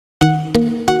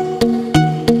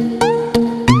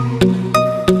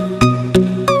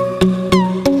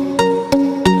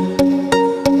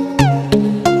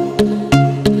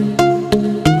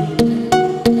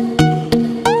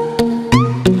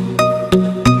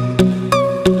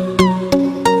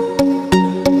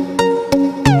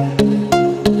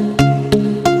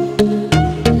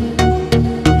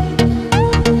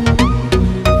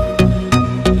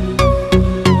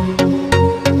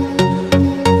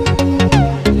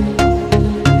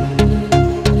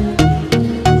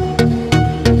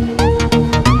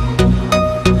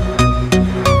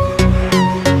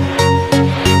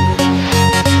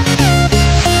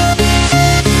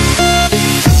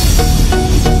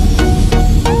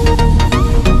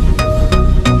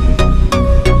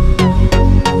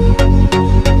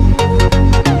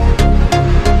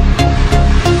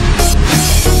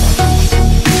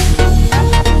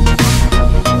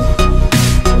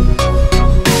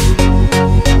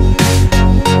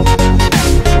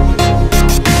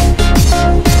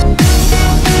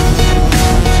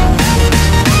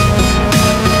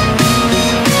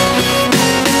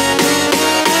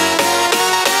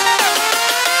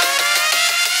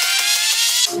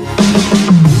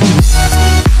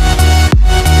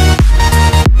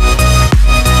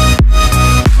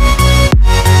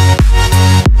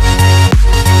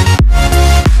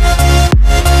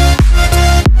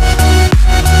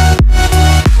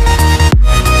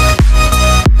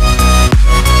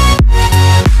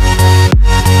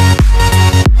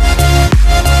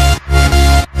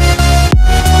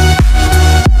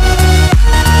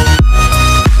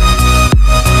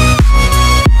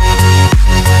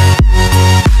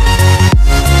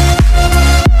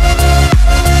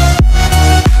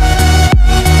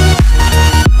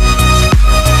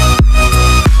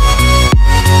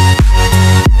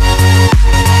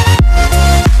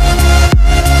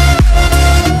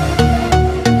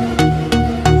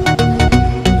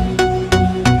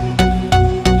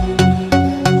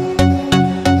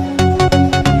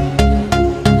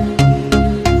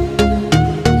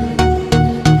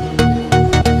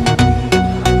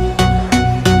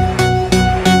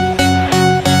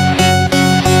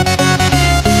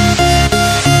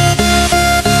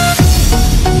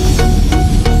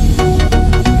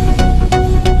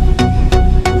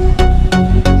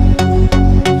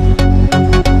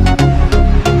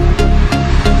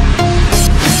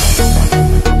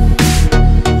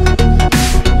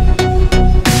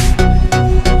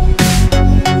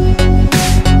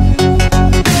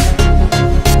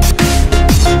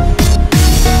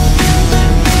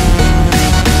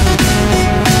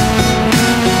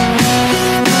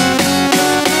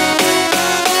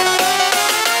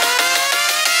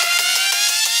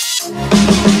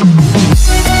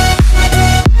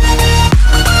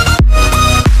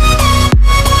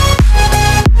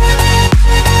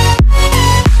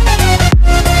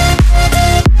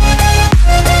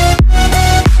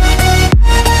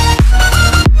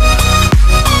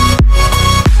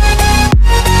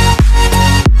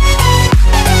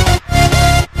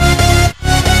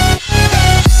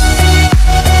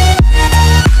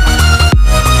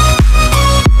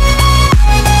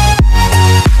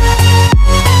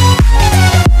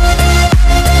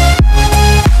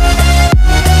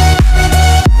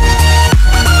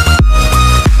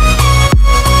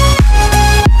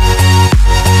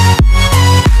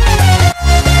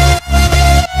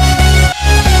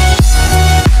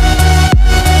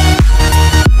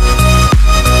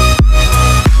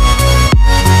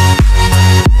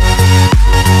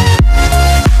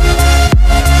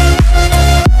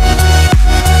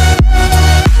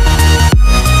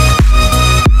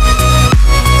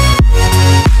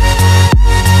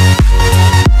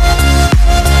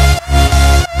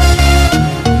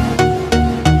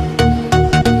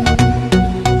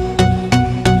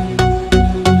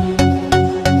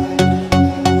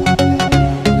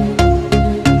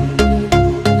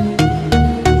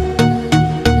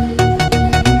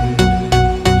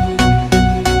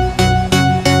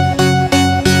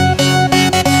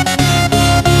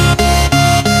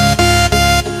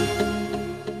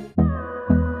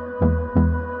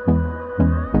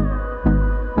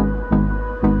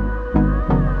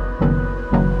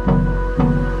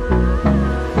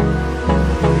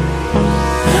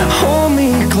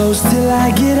close till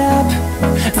I get up.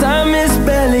 Time is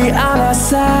barely on our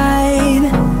side.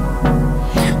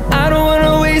 I don't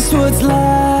wanna waste what's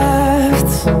left.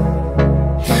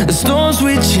 The storms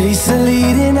we chase are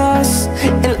leading us,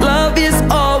 and love is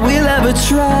all we'll ever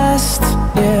trust.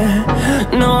 Yeah,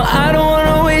 no, I don't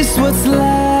wanna waste what's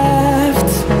left.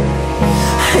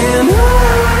 And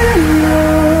on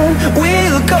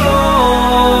we'll go,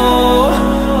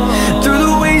 through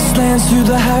the wastelands, through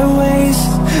the highways,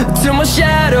 till my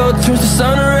shadow turns to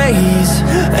sun rays.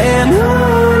 And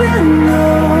on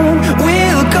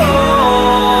we'll go,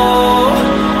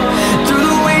 through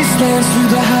the wastelands, through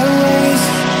the highways,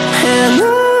 and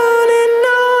on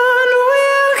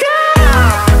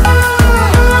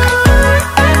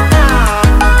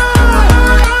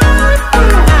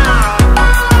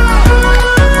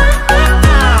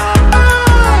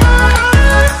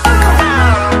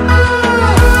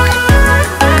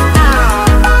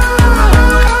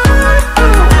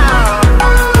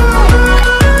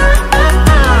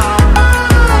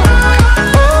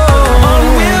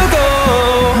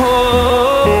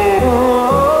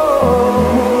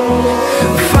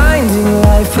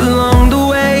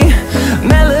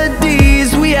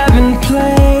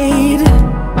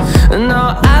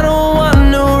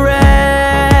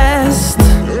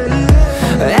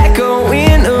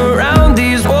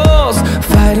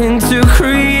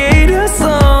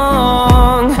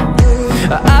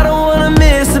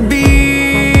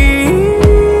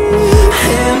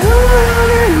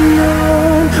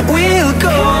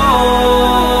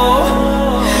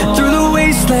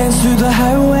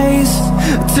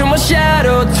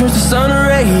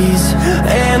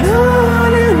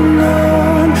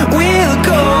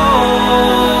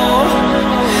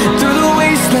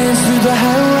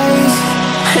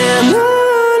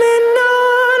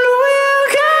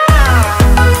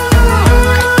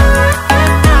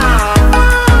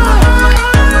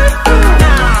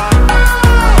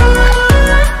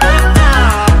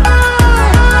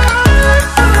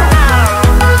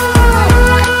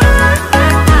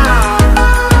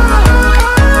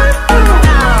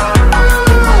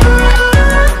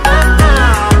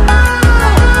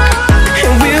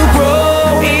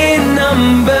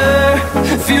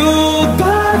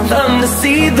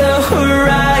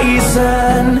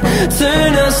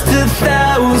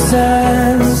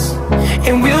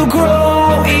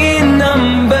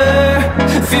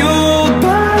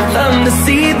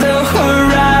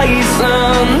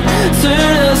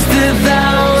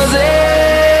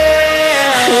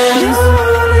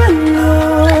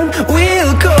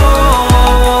we'll go.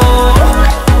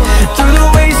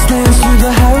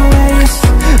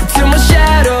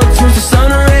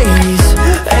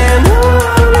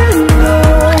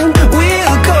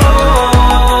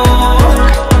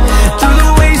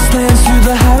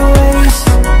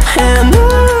 And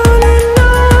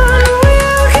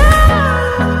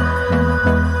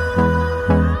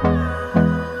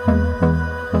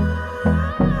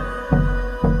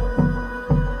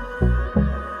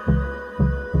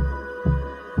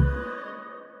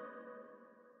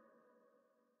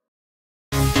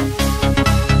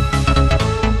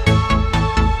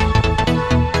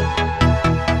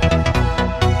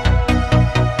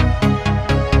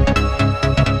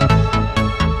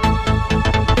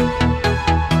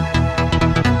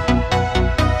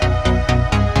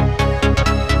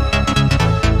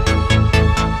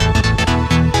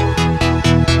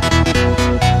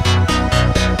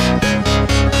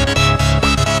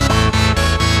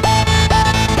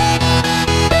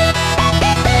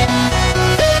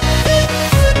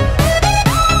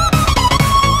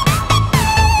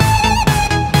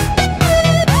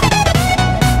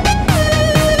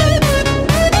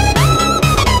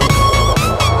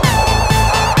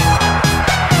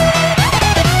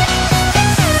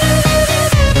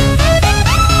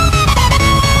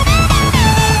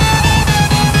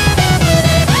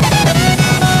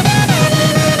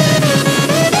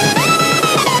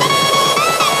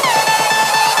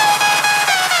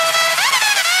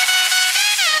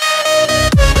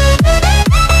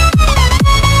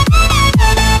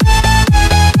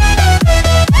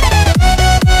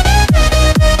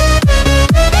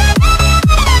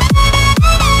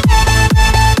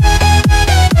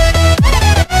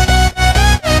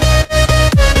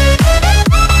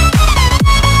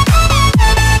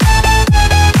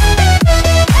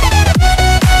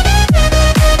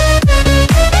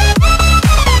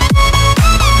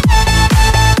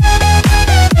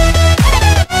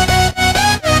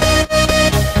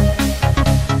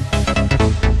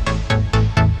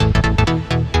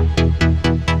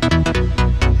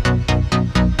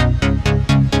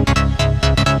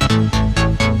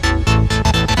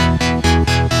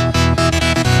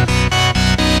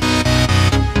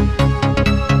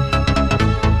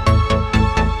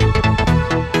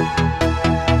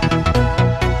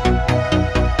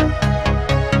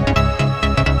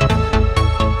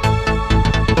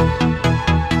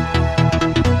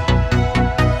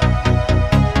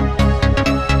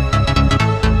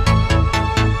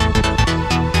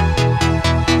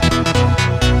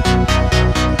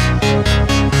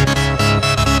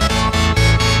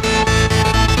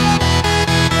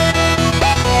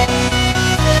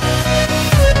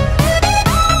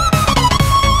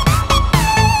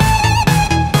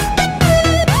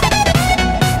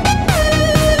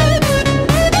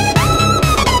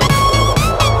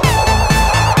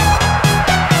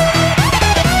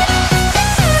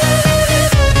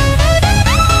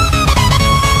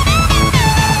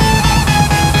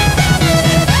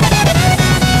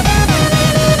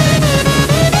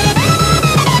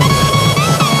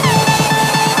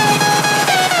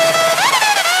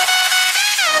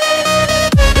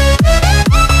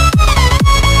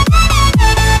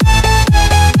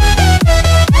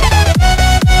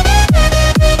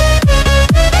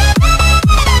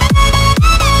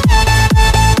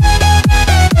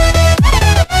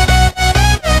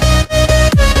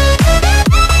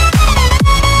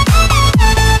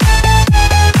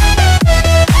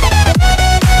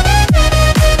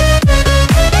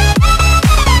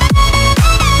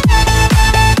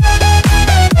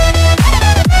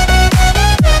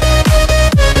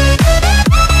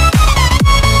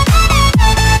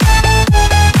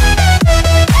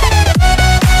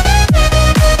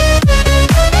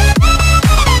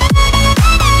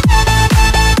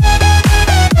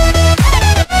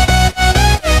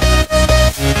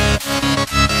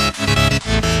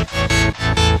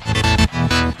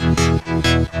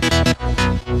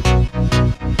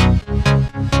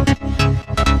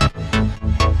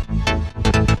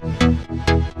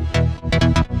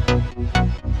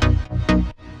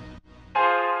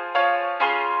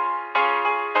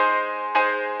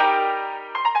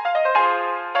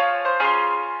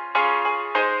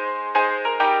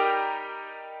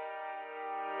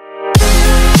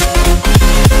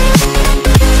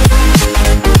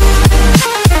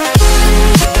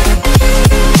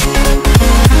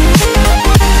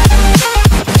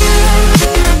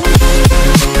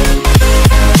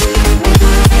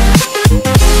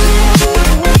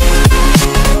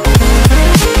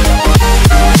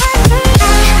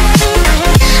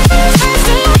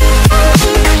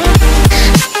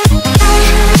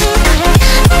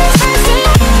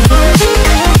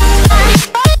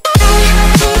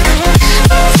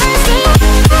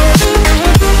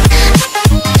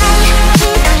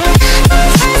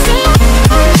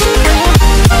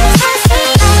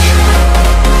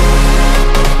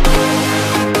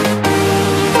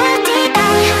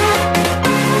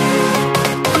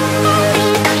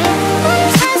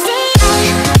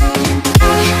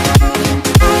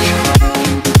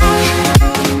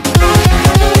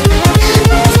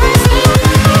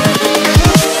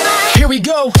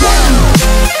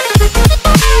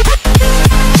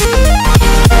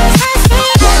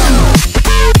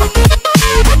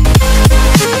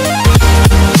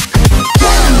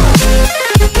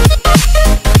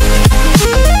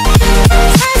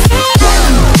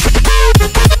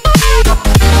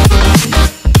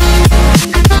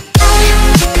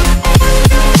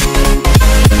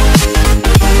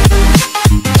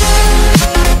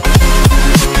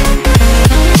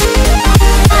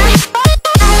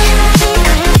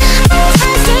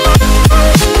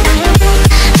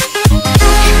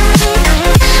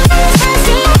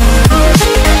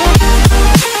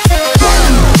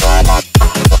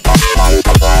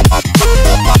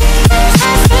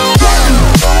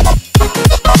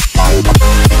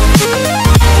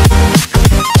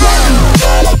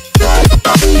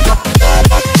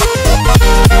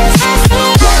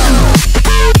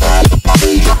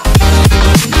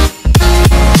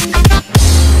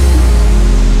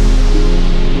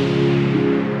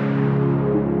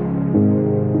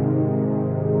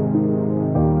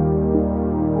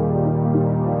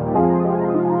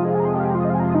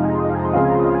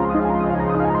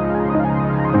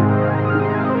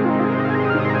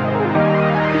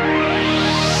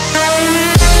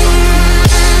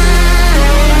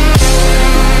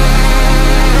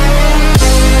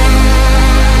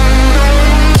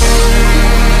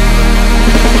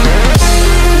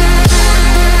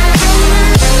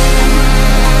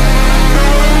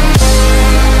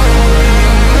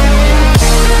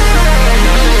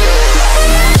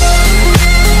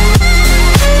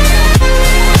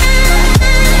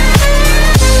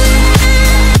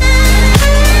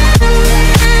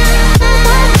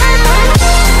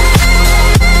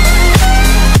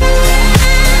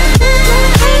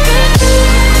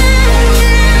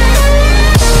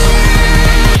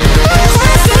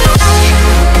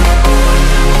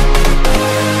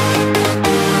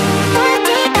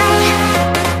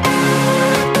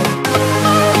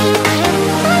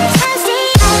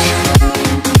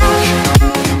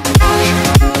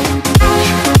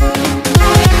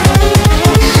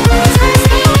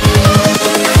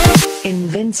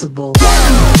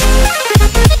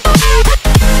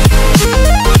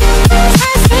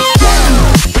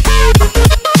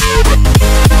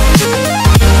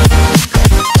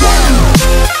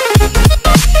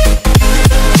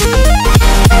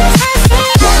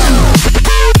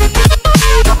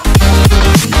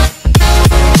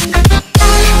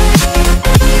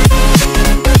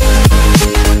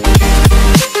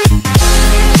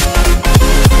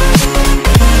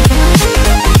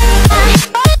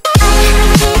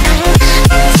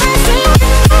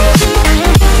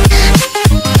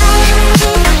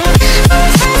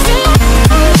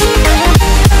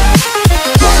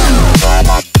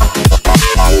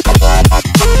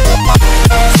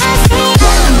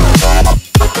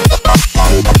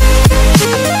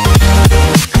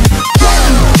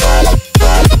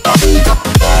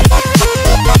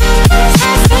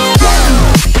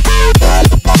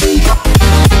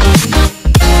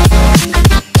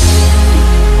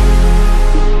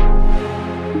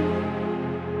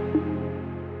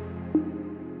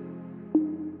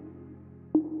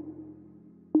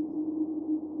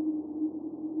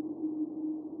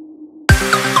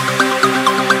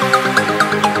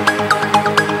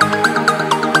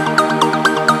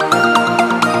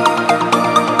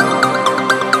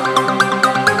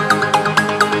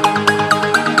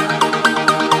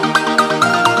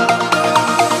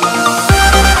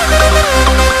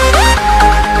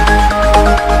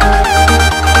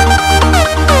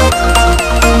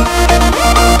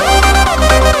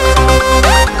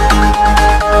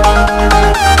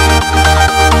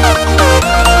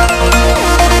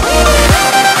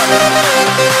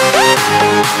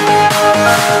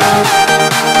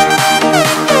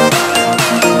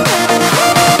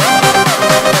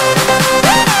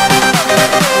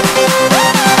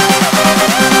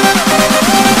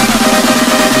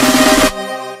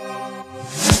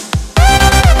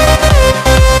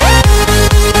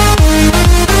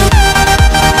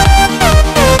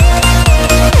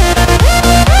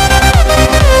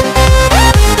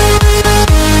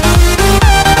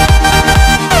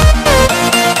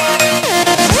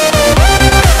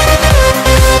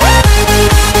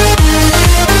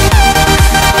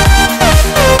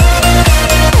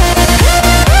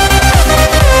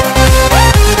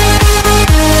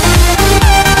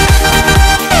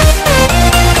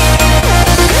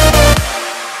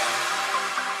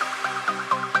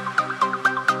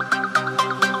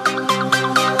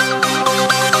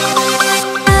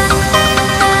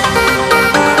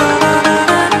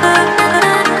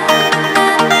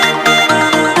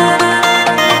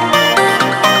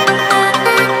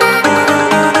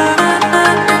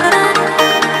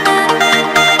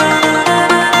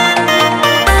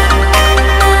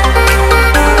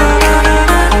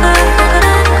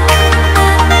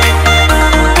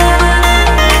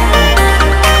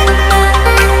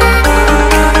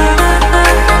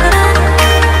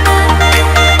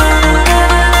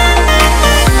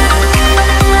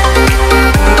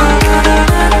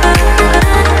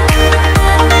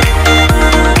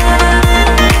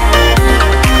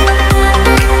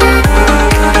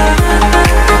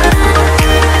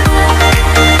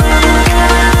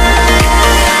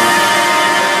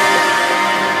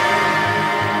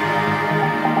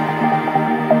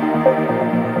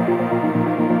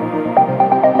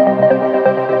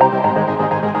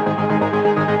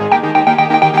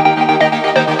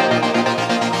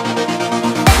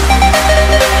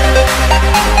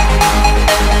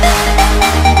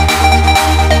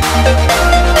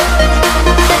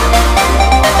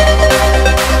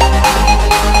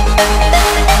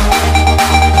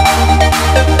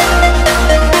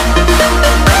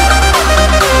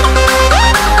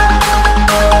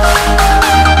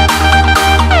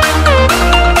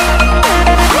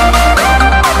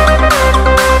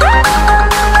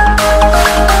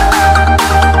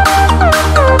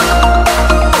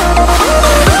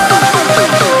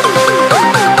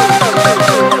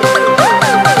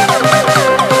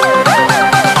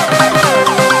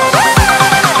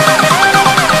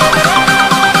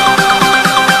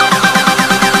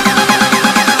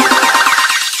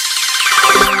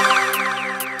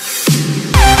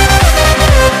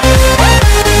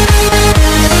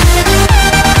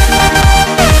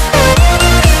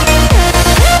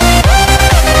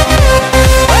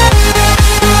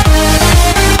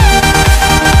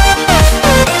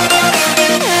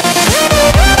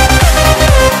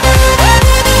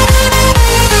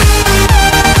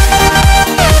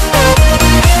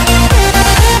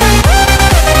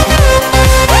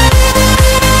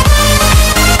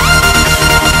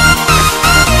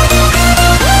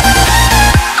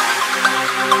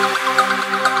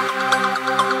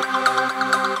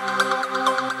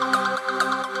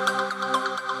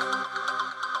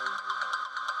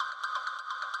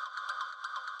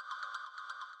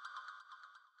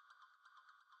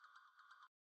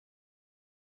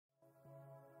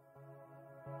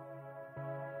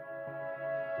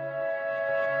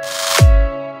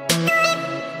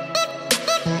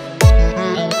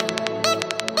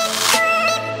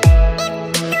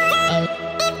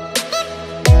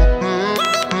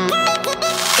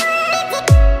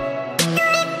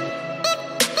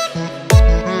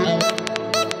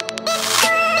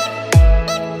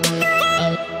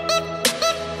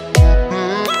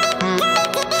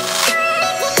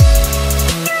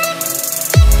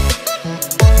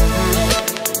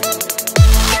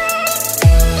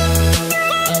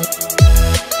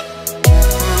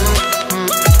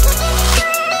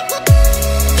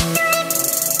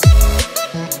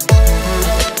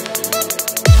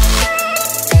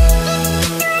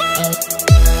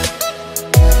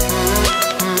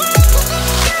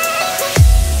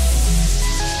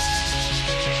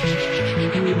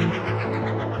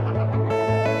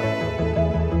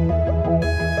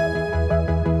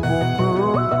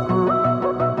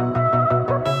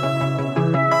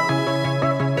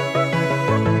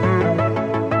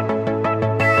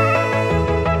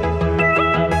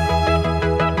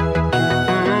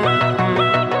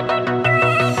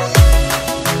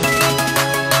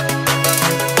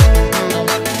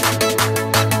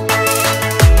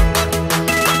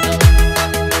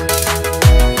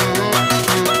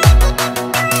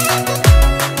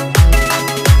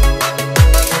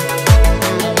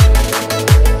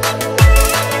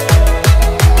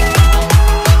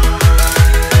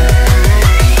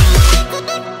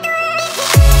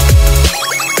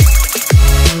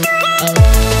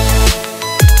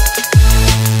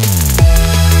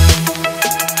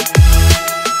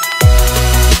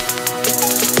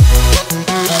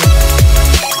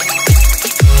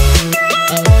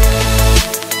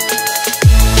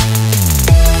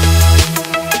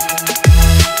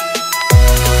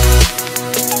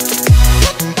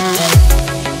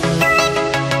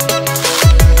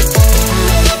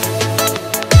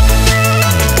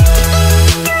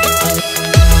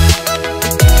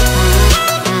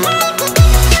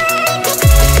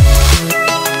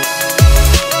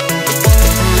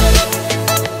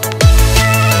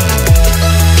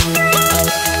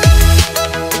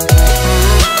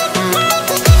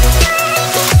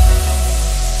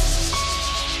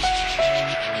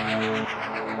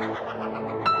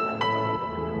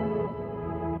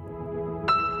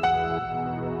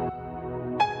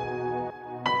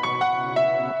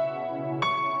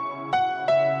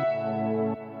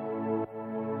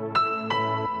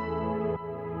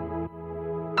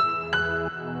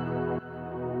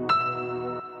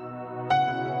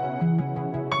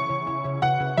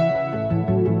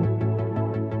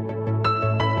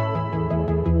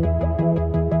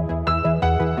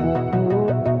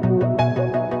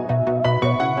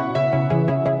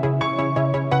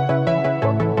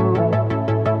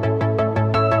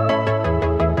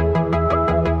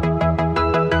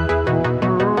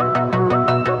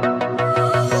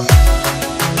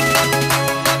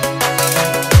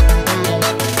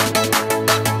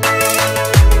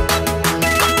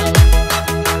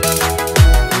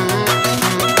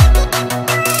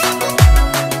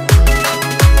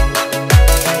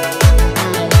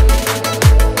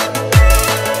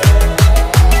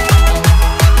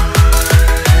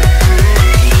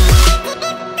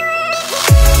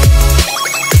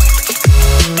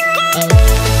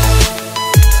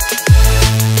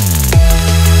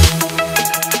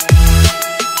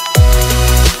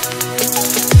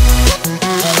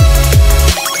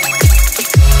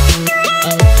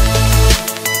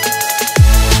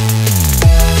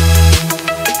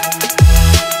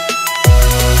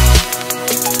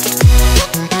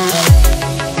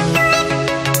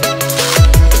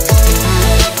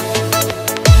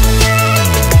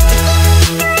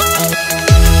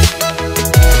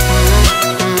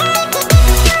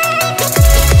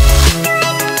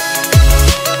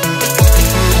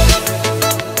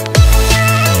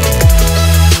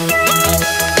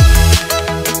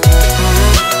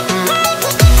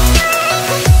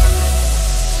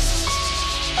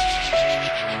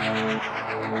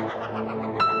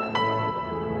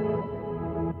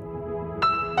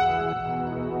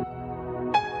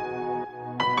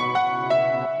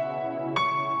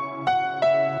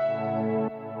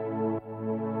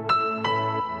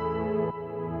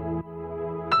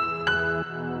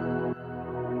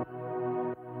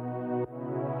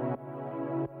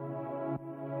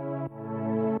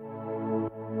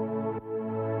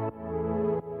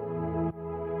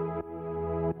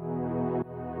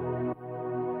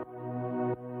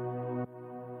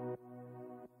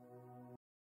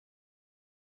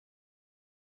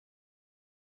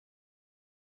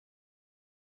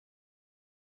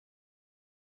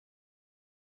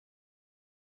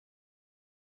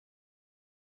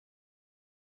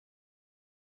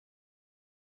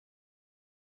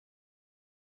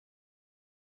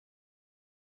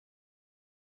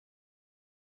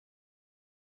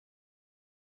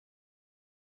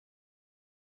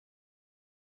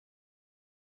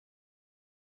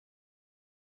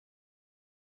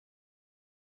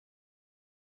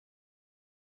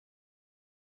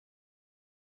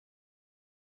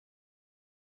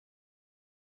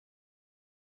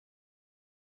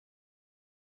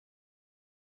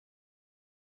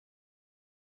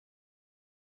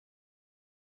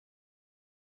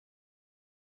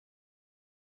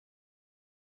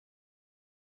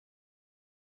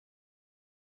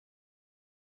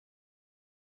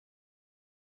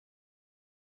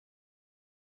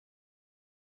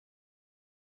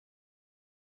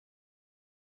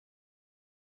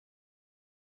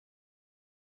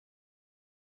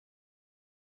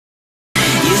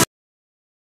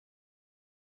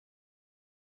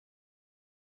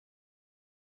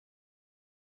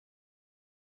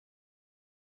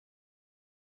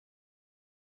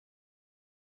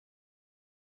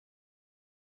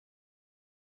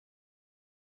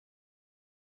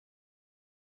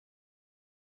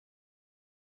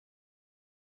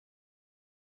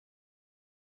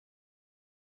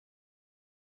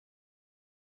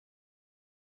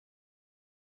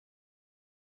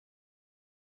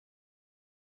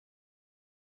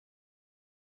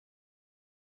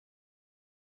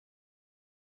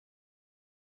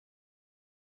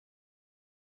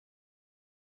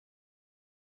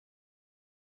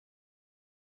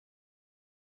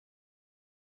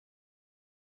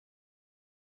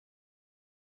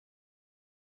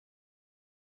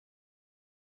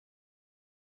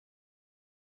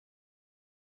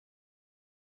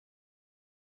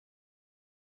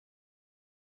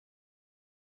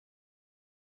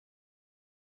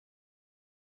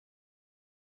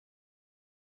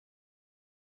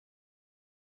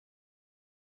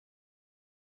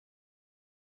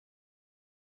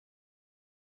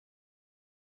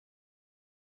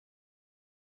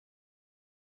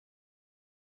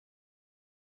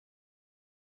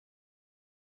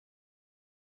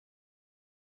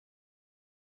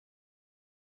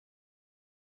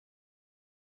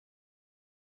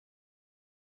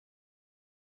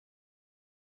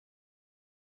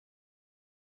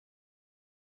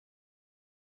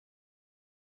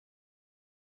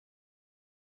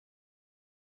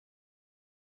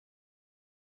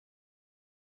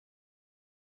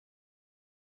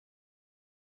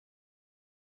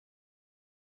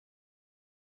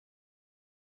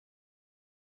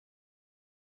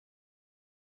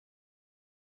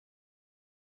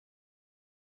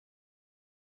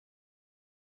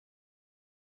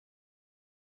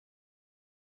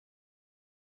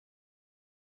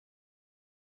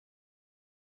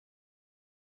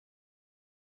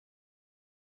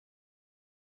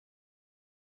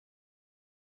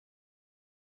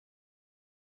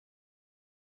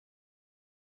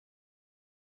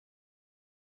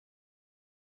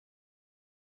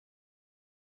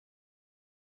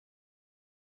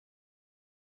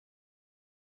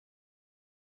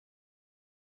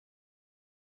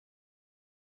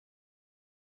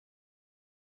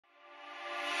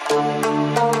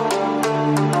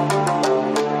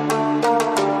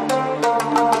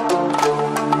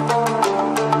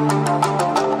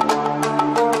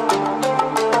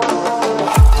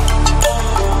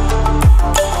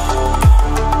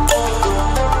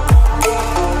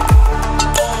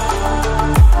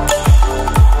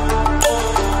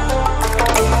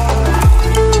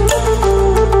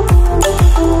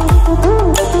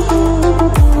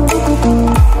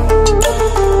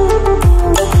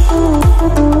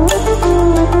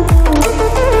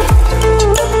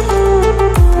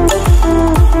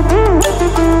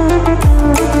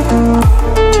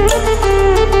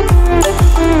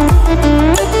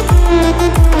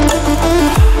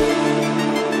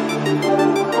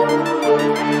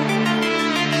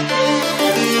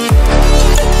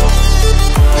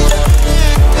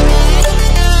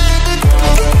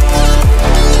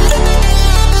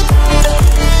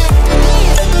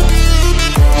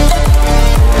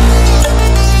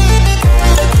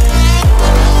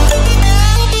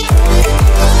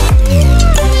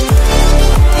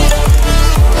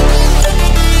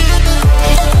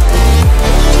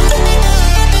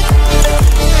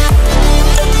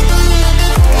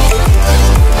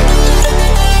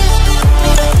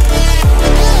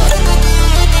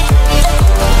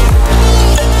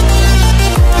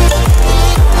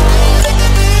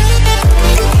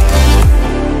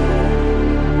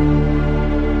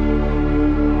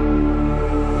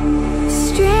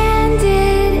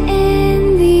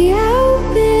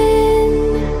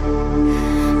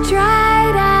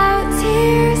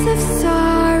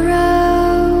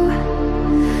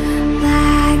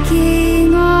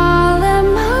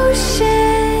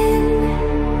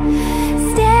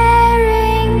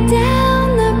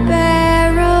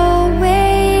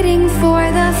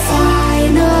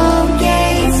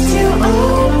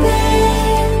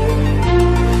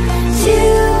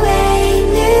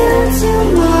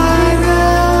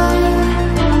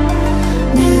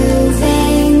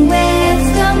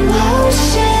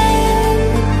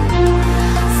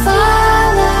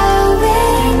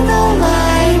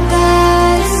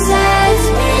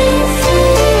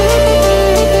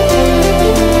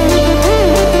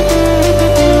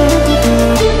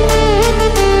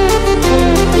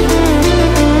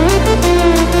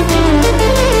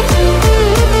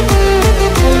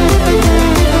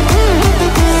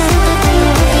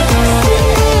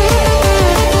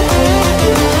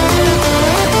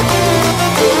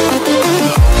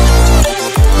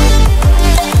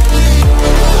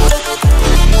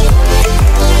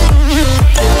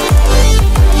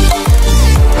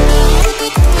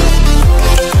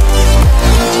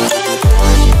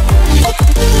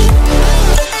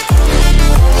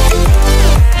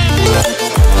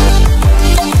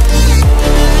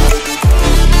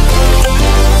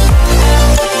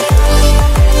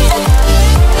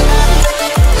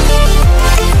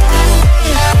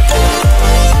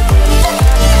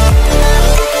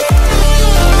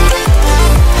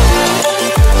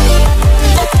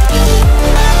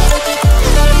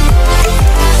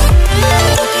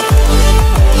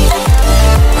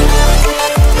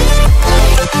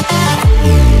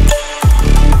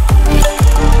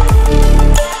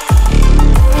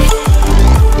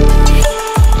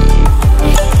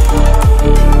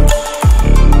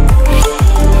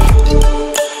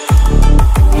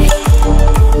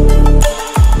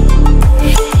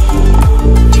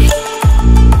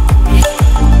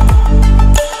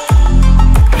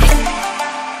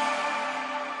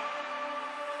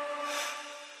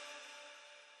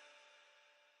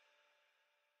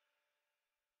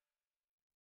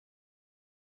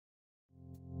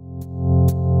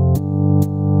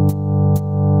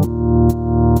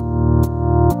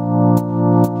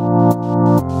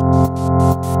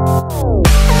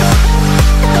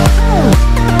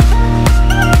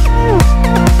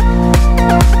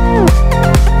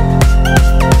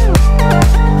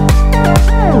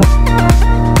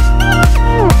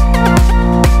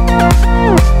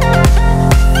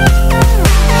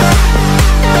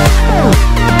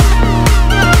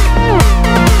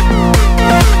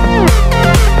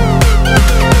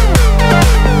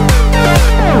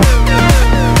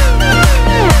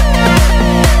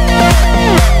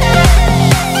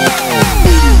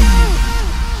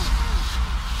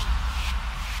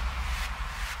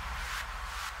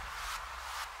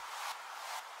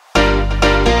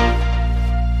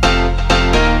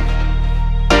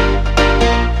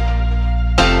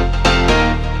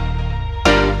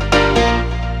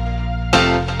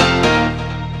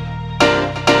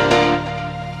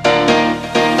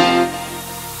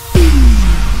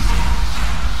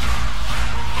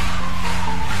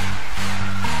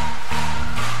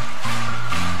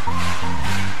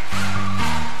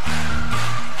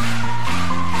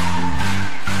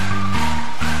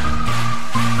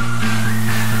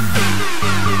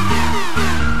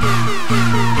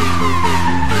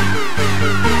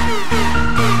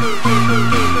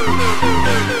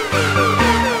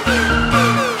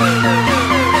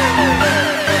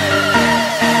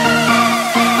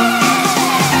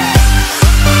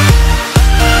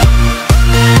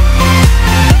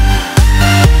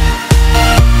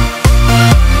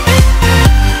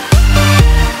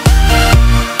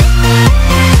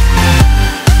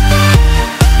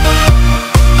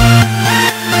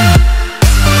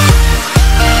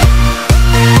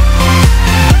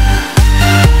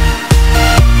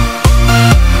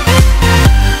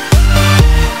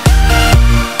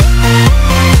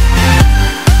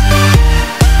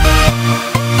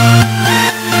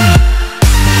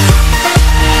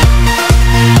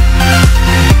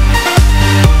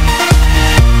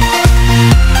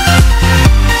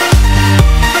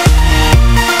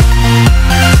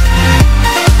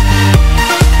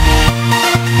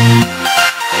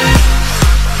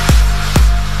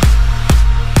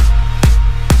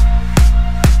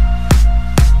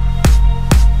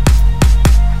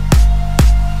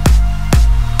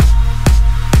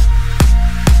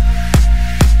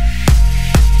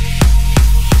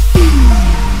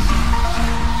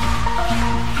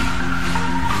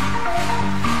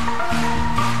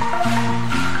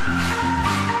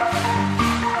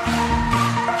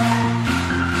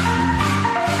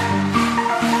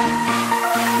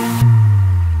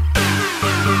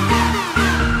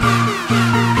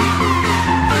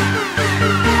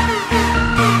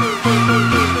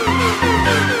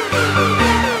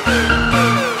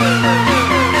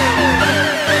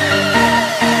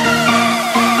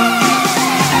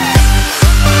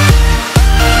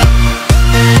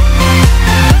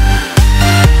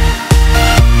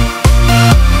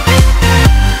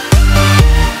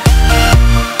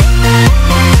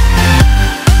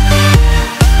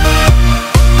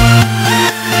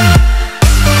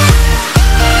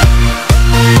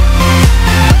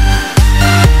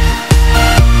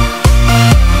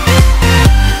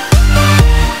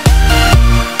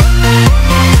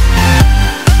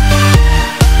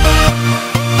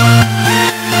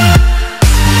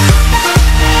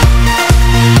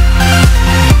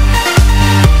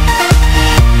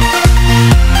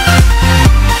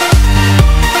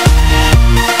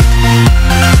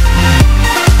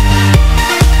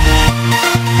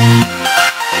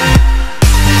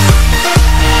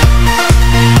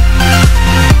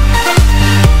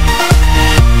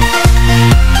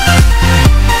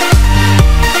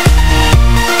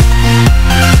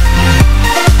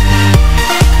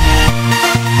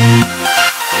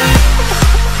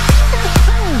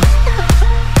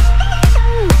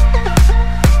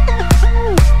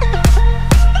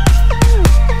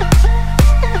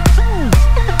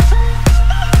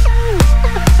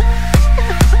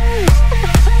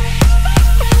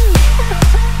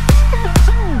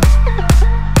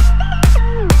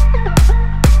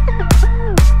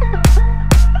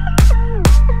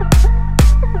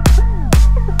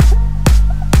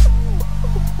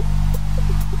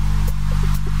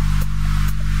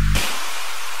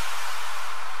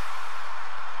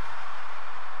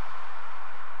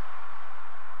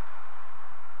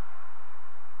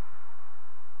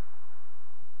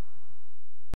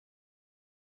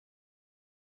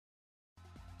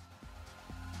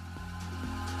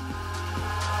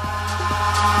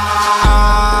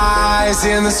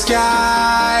in the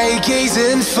sky,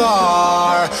 gazing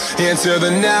far into the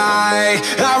night.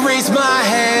 I raise my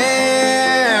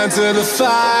hand to the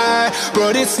fire,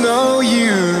 but it's no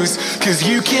use, 'cause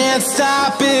you can't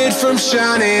stop it from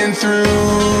shining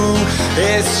through.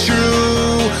 It's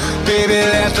true, baby,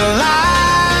 let the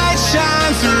light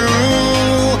shine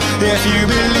through. If you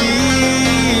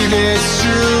believe it's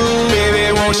true,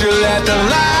 baby, won't you let the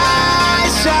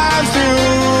light shine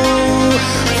through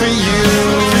for you,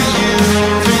 for you,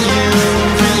 for you,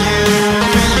 for you,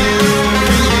 for you, for you,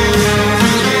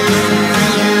 for you,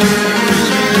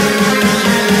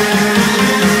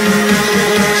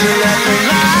 won't you let the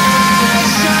light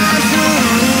shine through.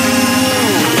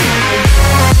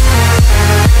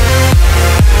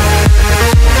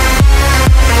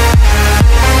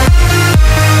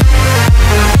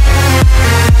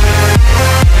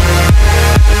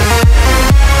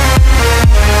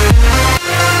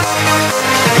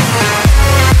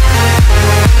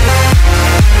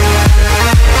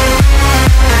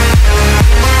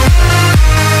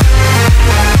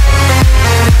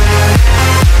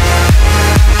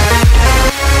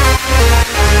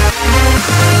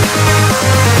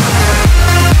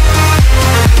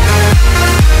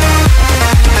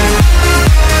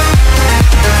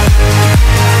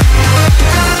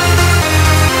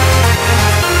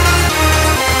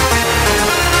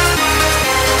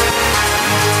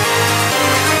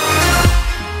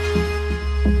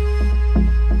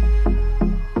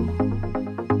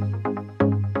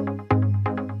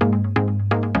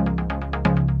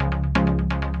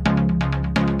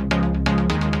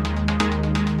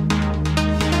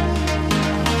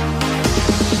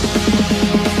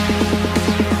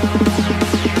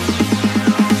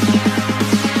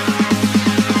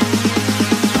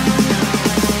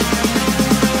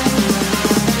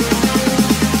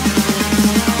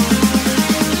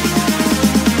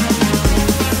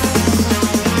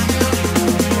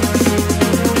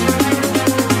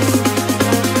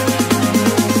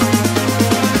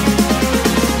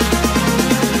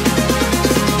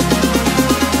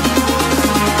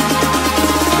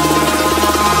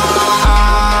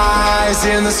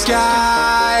 In the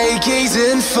sky,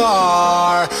 gazing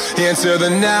far into the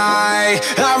night.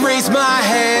 I raise my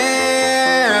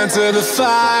hand to the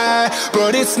fire,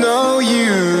 but it's no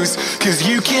use, 'cause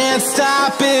you can't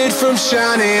stop it from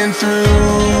shining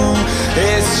through.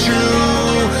 It's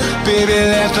true, baby,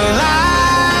 let the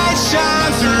light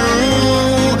shine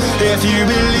through. If you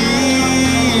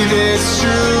believe it's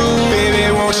true, baby,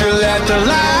 won't you let the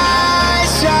light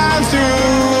shine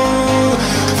through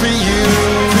for you.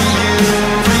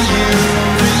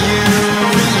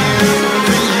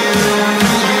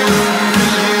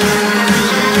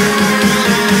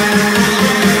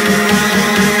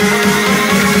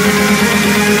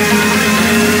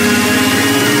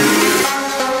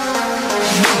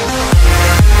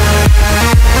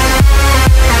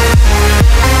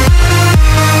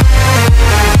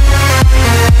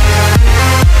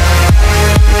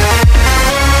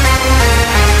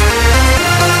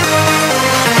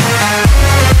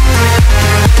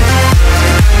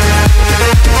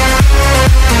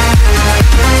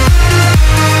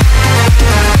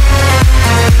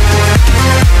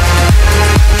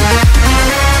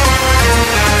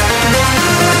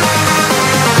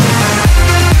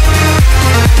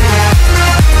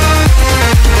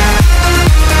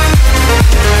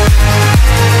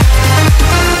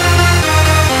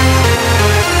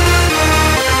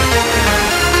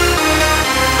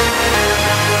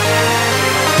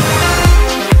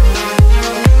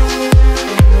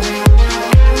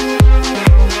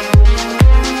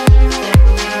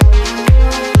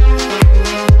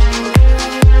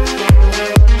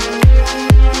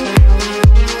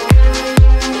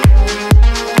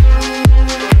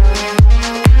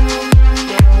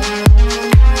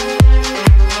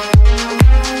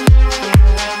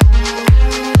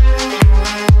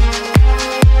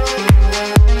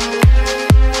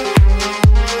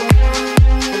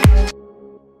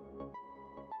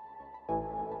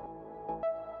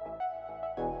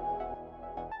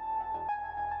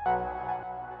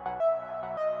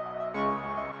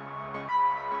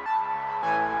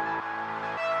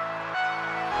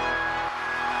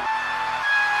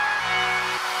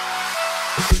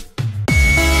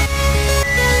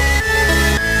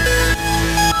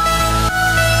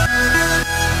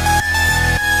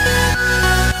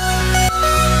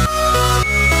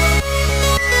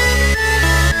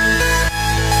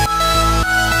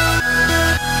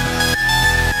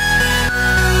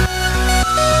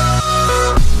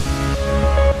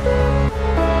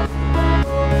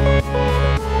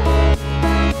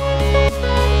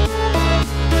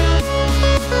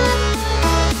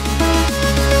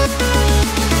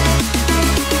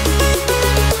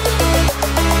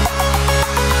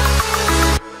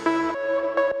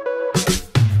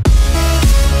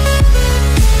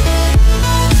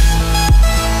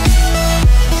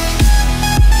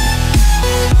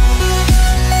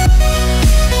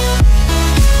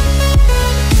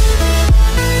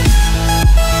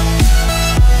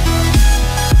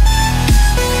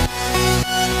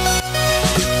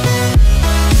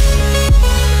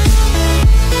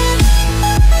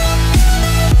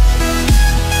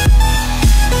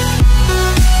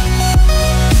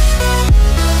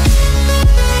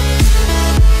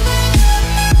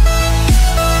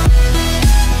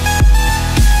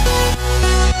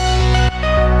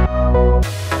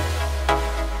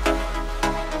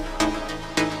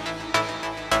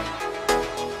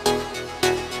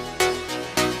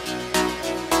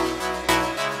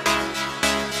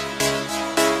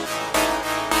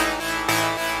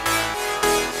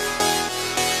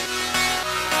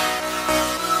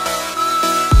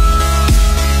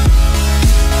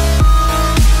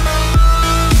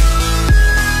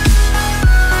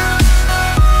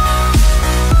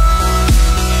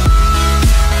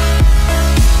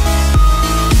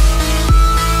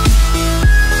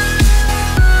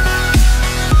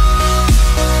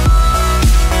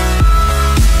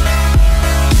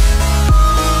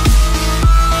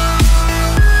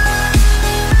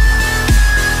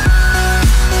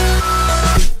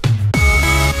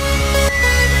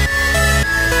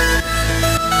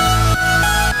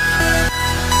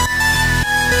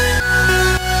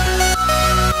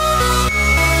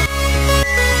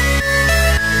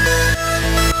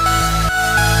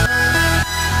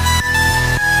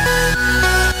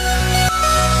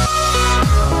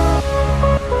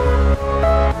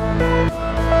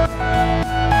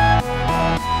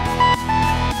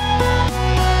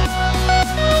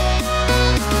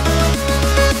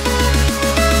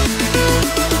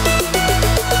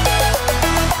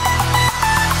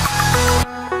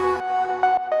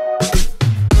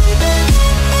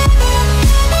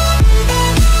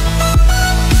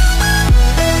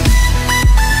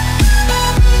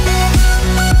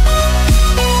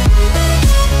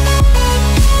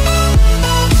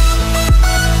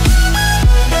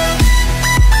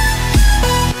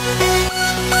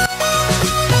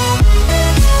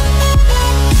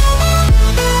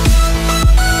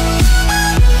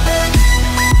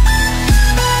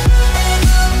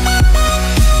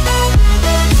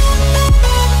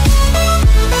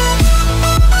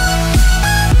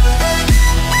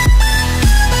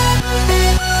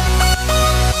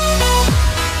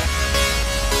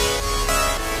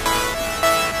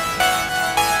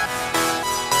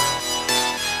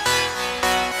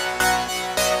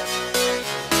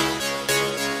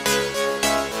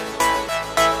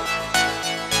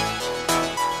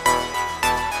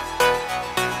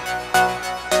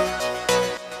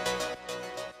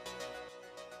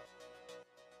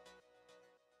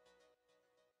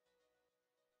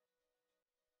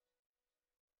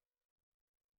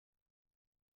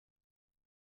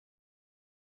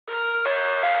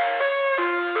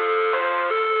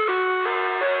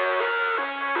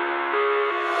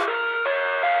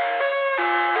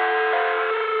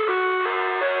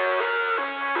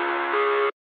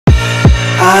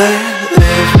 I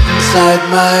live inside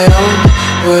my own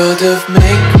world of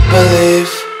make-believe.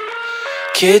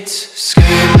 Kids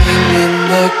screaming in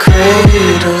the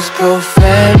cradles,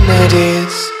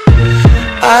 profanities.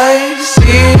 I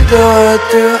see the world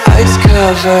through ice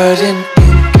covered in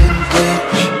ink and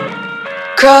bleach.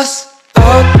 Cross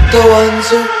out the ones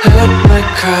who heard my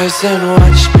cries and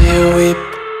watched me weep.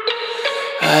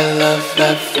 I love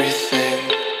everything.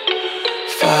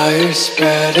 Fire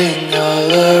spreading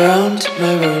all around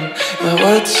my room. My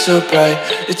world's so bright,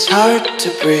 it's hard to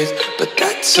breathe, but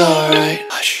that's alright.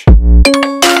 Hush.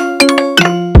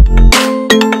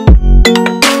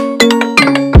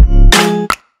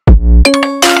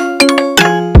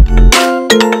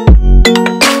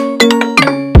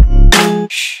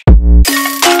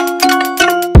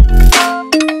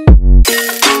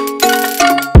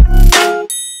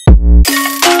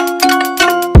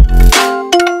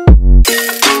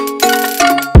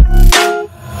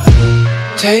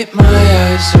 Take my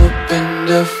eyes open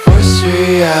to force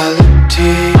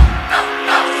reality.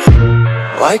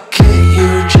 Why can't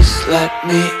you just let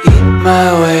me eat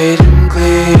my weight in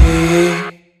glee?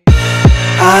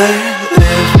 I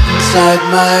live inside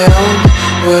my own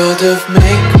world of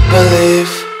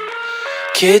make-believe.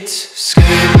 Kids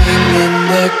screaming in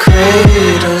their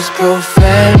cradles,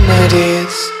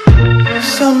 profanities.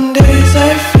 Some days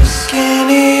I feel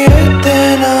skinnier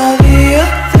than all the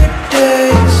other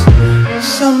days.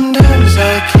 Sometimes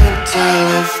I can't tell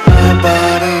if my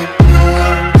body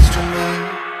belongs to me.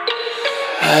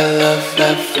 I love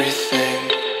everything.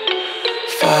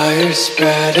 Fire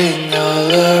spreading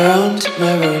all around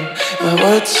my room. My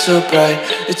world's so bright,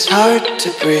 it's hard to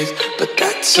breathe, but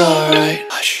that's alright.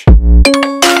 Hush.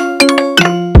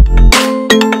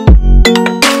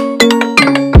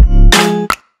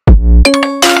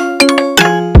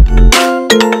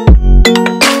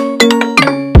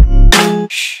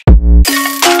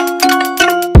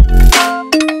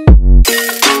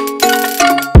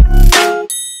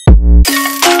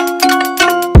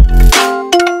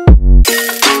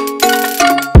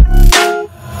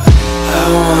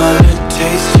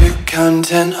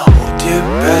 And hold your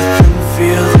breath and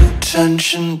feel the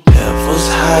tension. Devils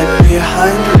hide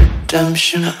behind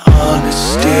redemption.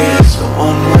 Honesty is a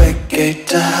one-way gate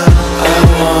to hell. I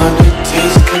wanna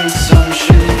taste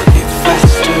consumption. Breathe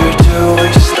faster to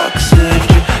waste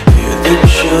oxygen. Hear the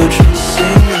children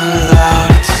sing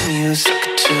aloud. It's music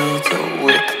till the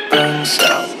wick burns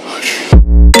out.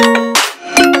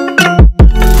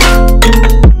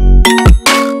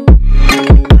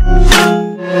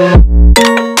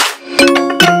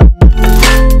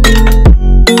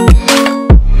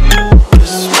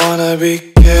 Be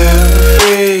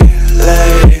carefree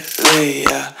lately,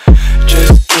 yeah.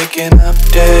 Just kicking up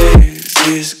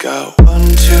daisies. Got one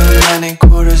too many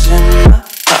quarters in my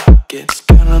pockets.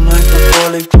 Counting like the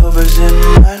 4-leaf clovers in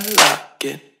my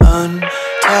locket.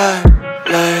 Untied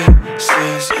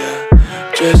laces,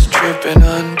 yeah. Just tripping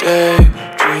on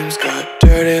daydreams. Got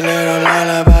dirty little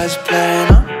lullabies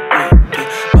playing on repeat.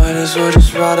 Might as well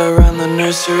just ride around the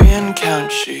nursery and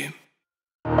count sheep.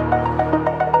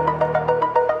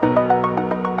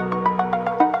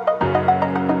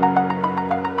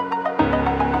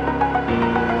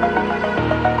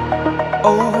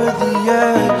 Over the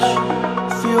edge,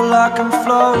 feel like I'm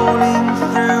floating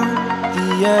through the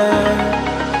air.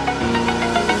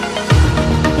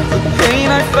 The pain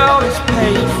I felt is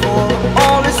paid for,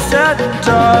 all is said and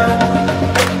done.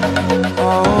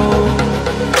 Oh,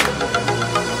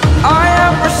 I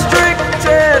am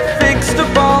restricted, fixed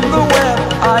upon the web.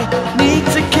 I need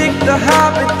to kick the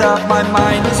habit that my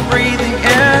mind is breathing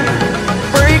in.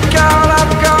 Break out,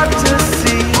 I've got to see.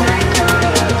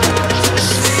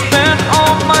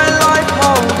 All my life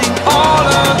holding all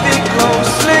of it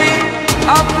closely.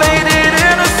 I played it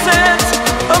innocent,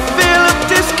 a feel of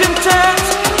discontent.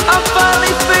 I'm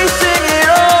finally facing it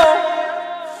all,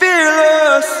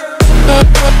 fearless.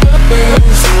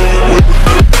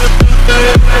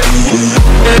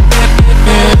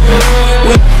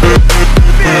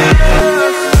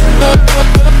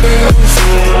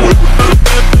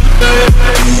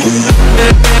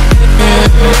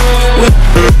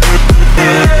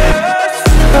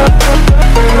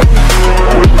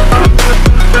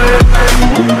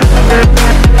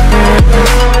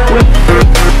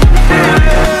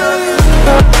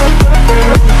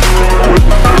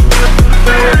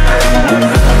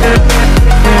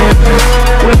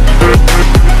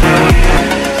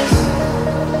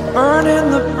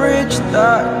 Burning the bridge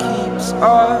that keeps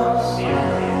us.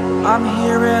 I'm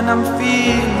here and I'm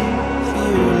feeling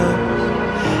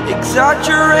fearless.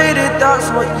 Exaggerated, that's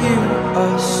what you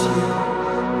assume.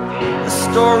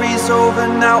 story's over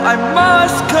now, I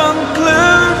must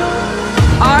conclude.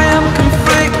 I am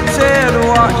conflicted,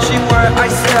 watching where I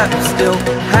step still,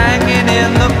 hanging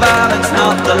in the balance,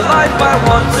 not the life I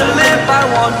want to live. I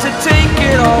want to take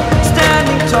it all,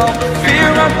 standing tall, fear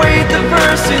I've weighed the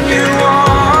person you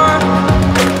are.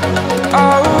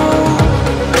 Oh,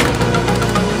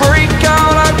 break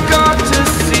out, I've got to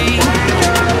see.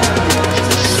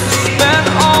 Spent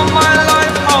all my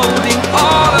life holding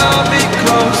all of it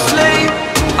closely.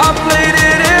 I played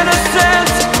it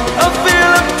innocent, a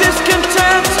feel of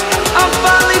discontent. I'm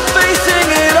finally facing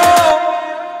it all,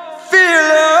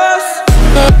 fearless.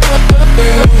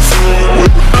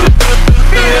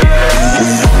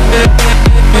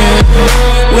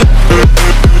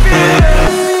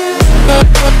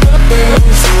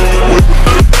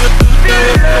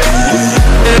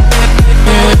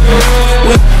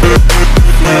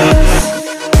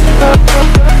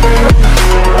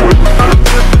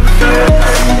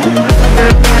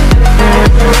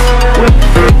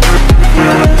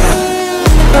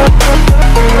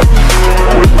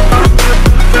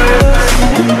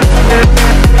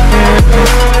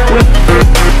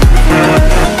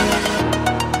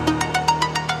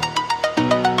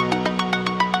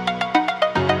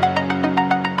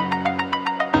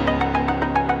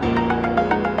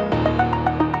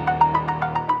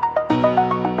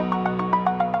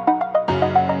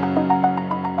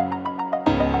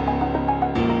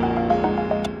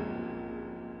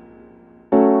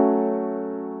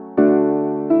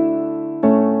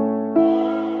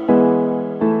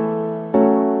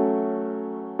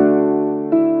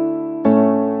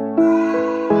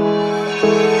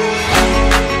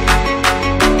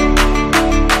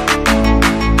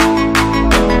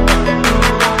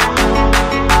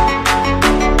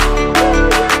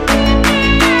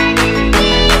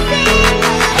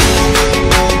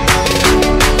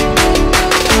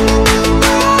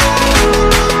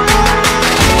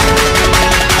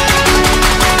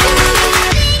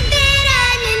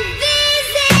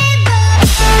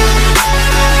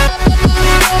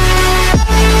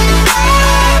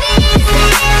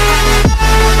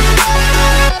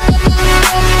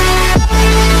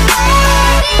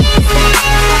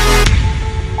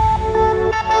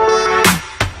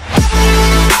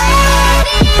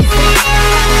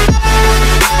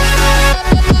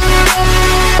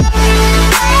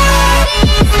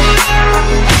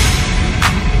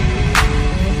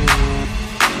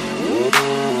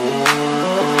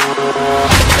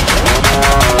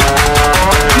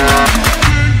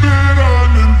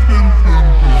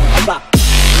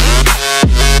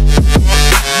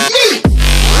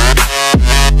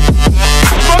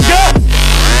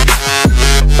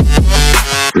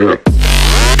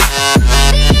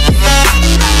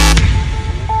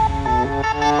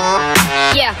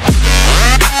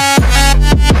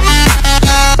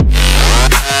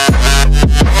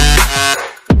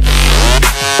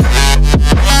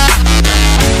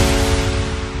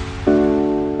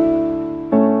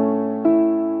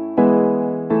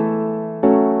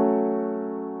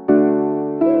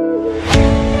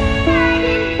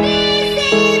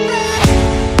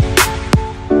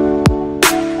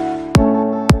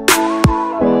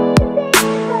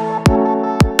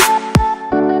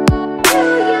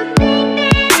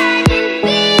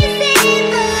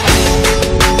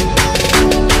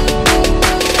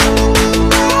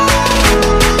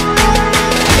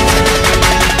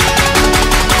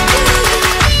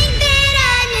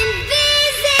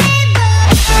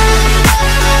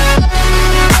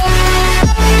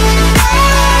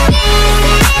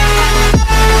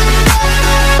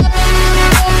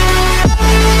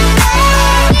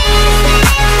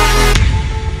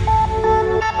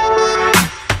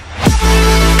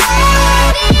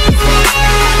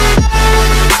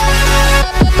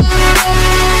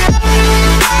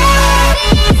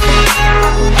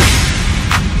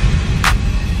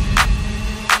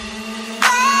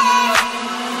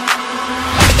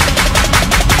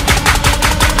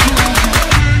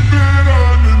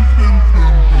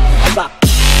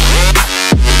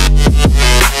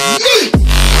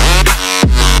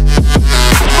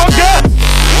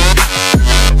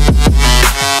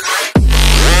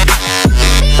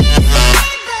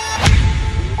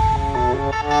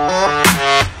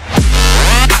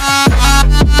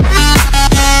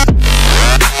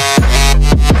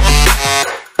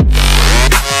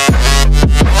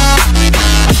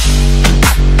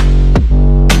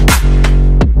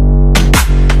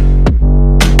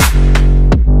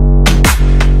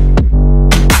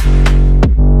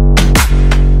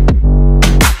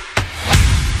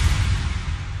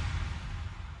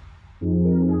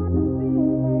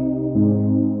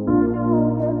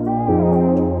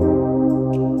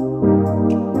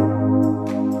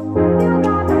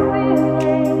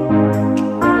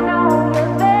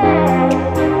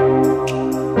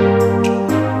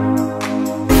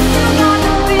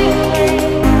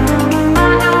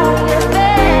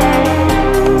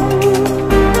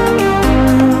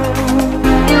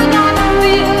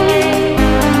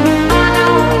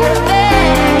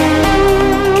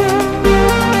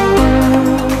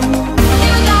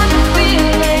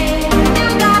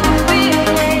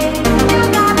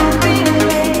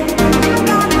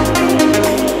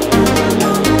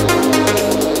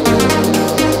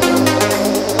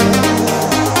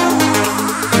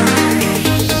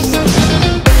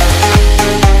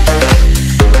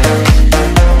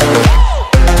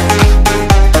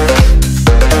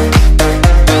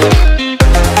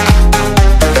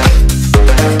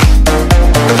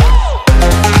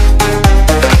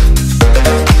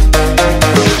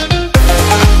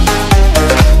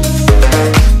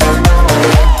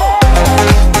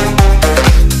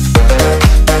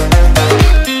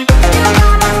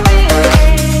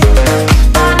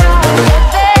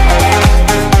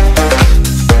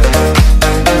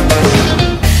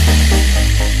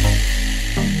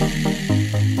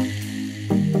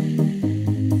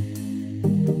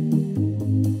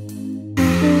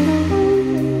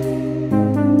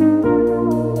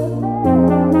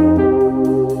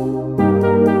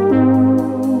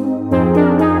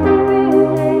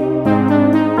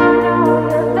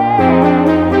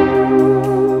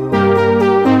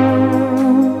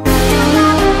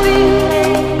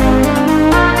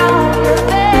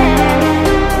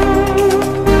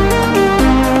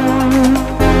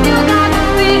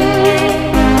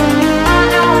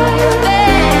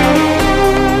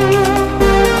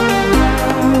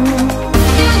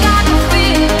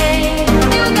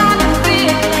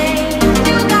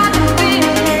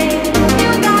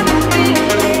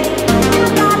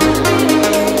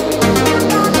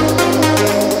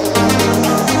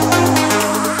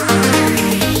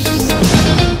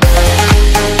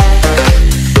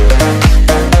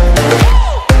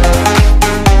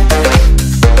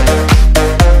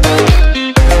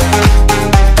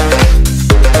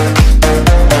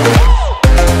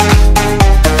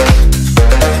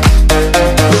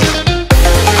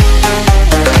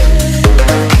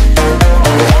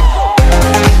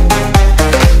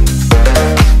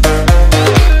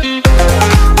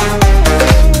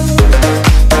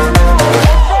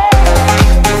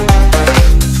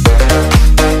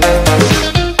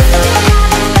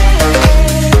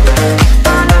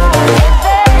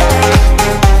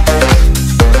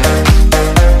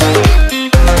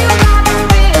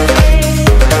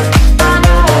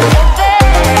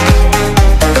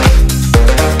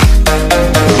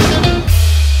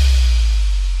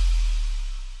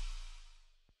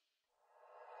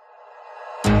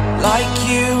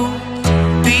 you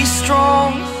be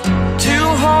strong to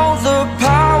hold the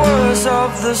powers of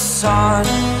the sun.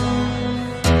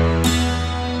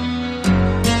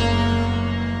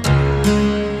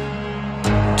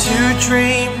 To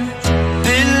dream,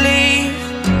 believe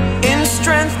in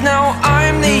strength. Now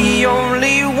I'm the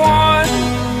only one,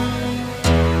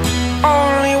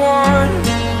 only one.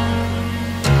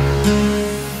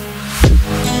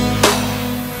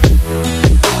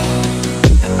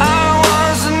 I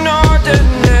was an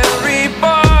ordinary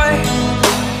boy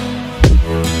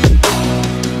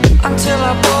until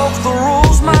I broke the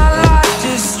rules. My life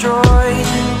destroyed,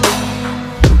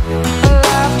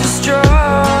 life destroyed.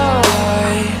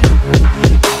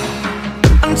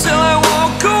 Until I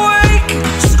woke awake,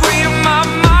 scream my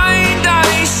mind,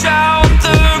 I shout,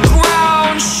 the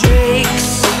ground shakes.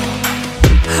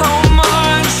 How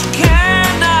much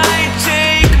can I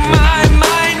take? My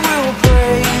mind will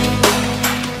break.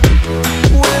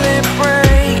 Will it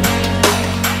break?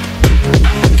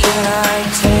 Can I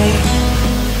take?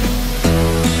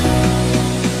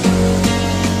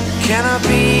 Can I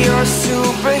be your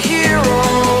superhero?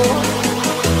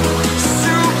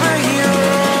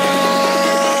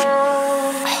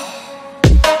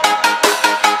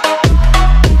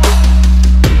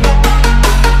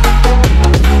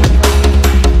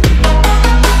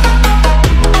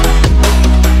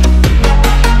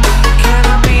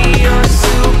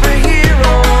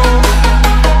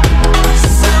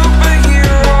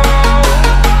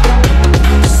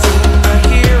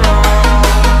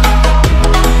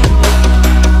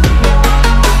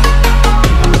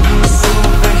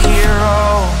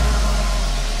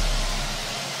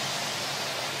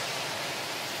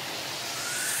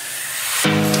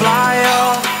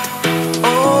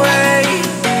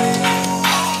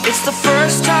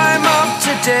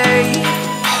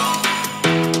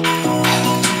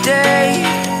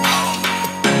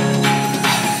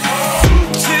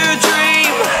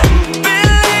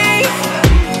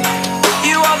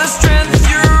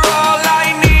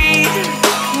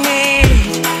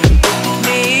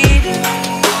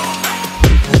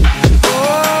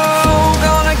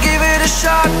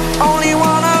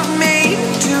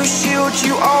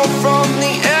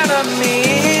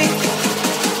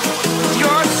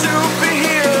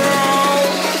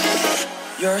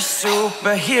 You're too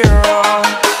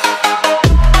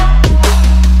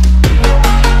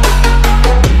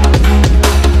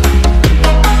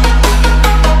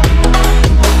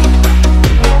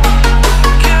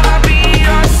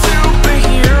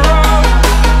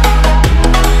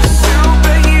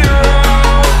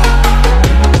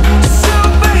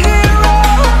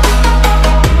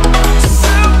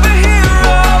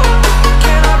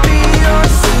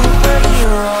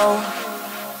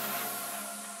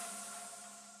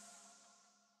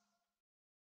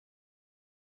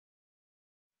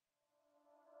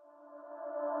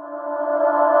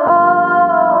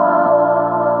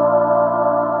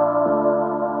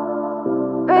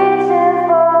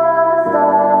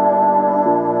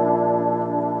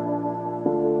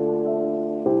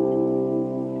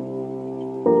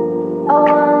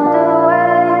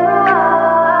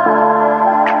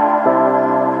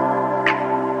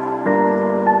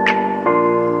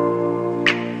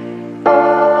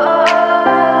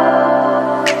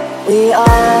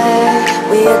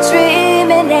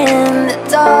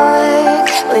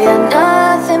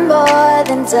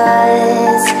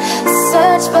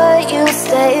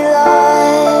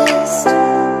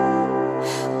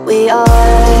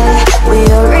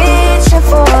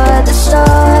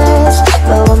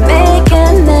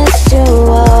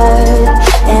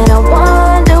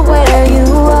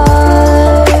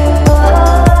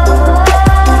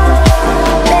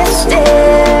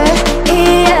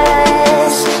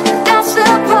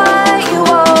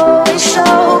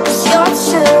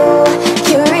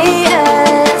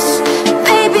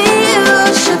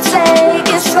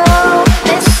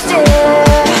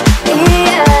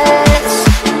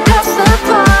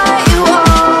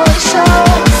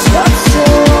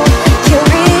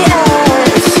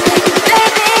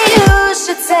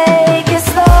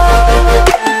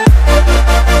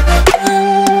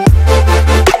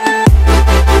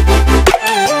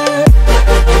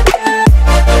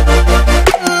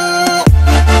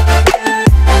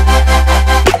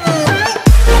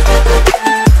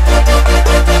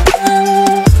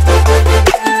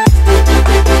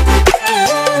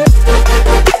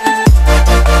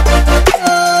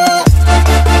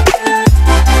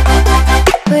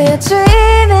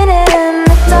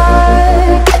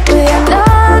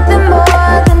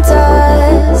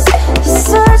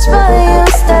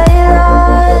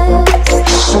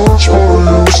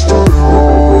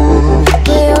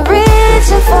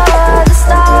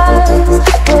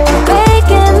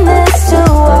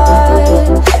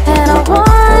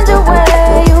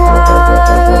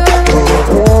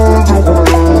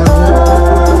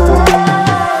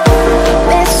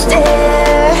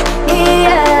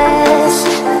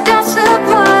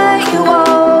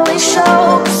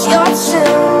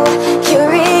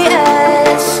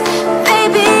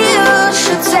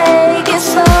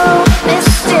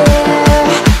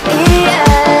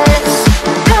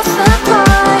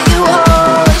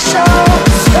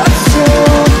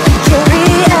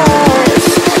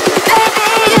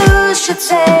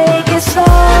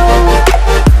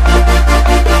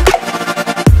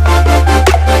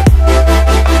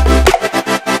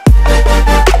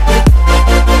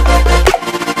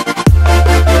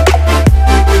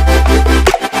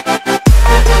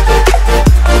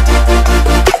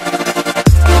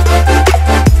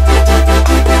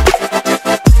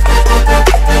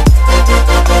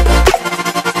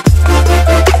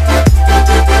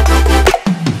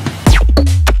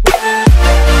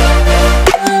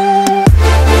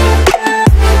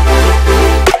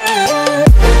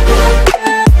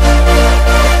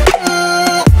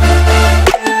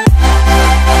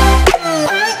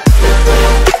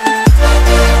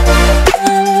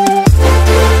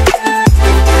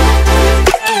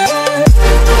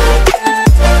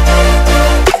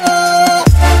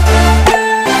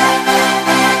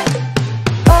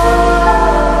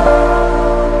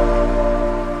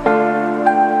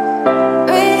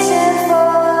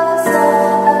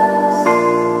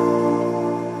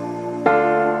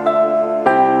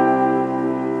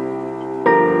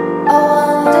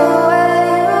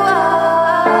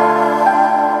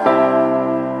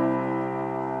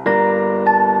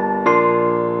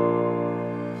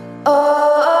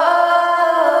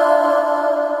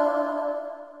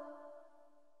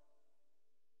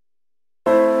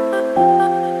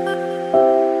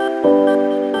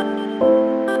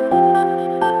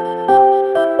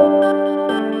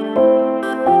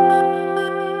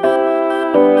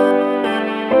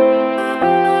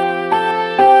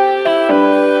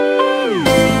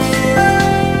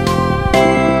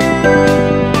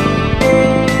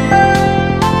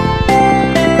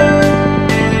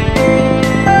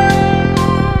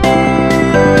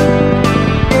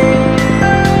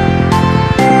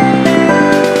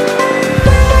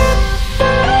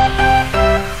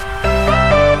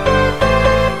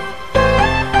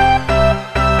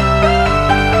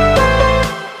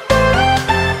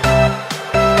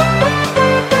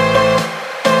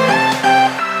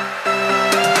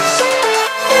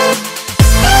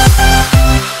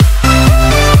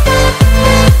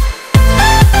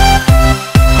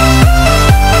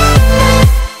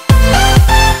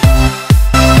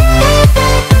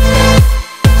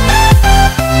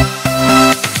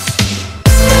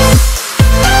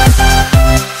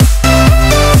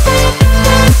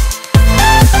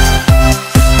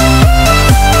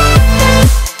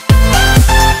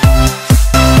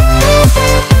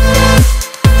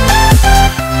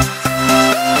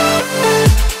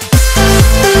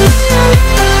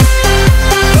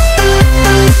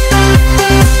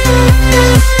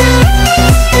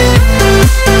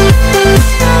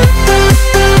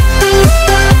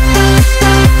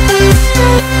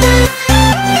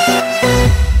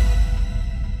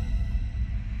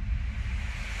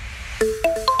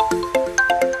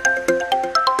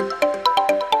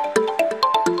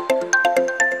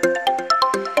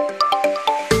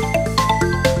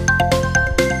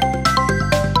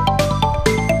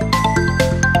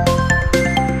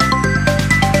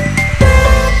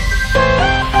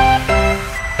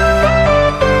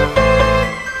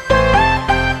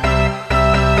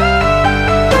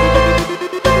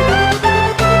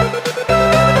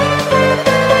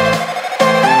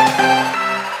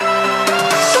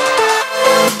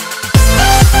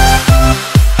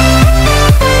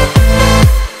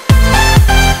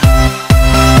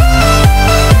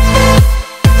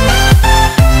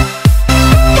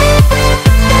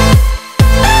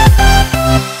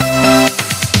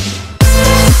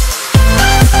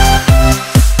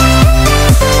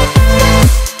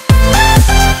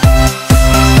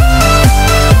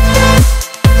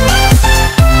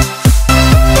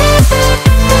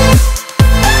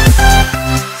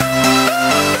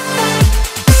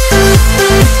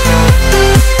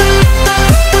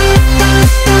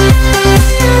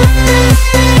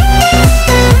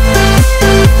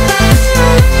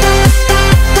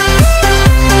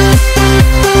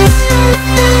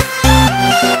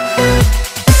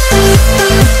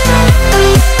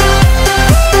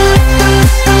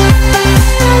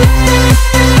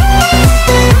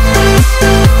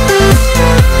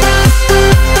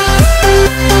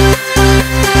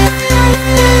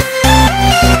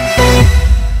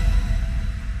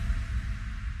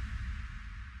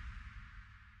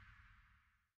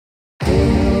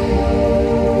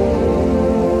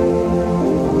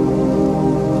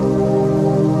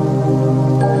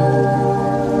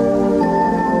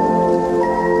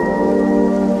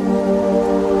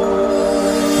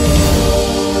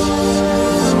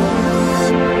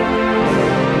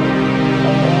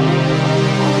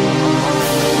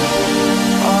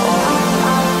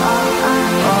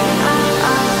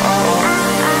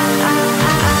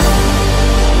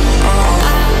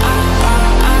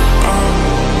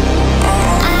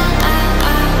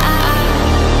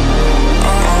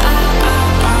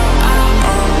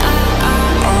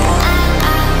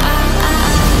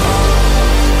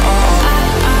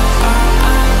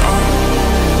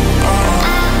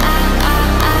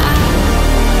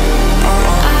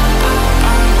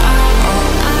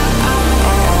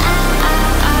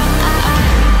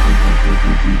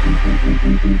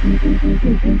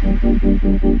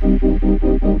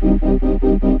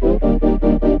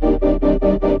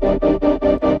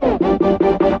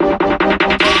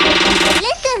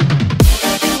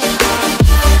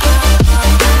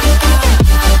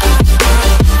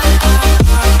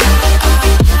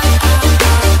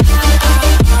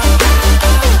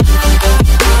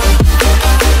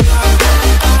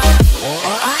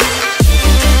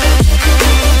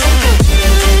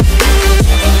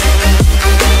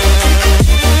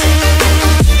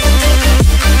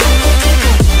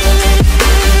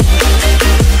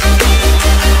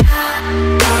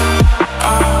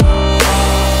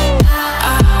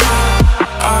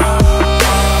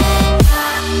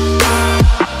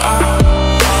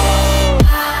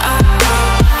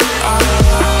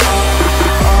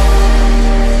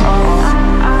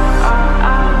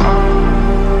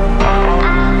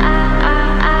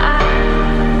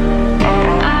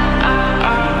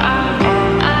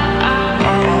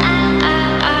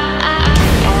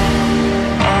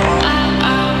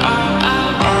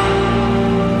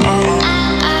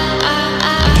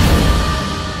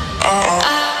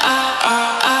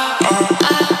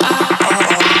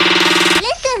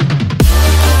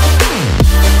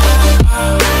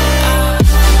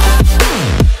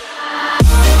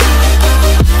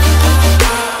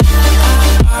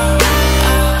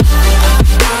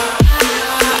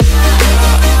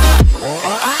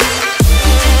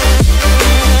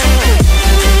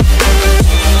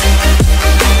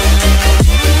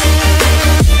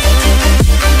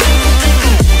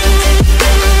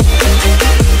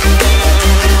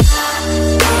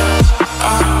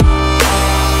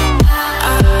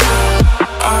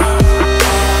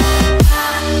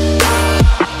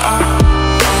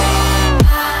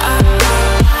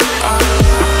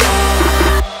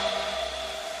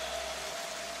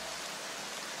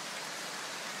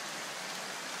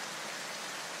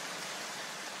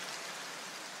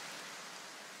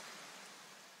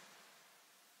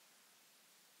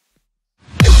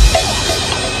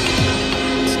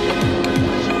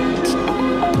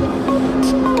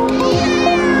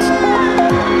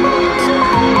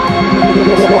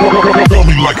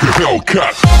like a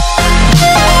Hellcat.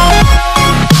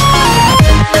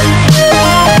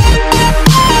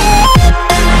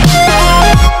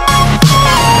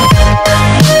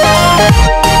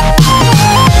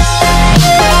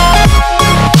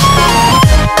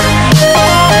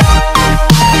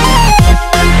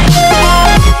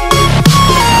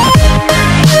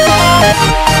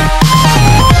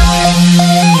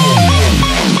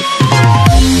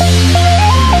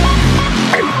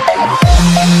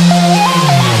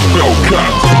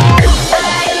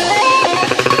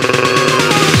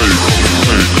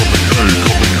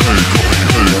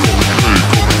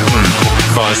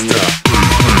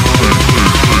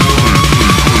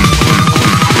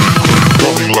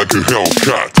 Like a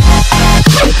Hellcat.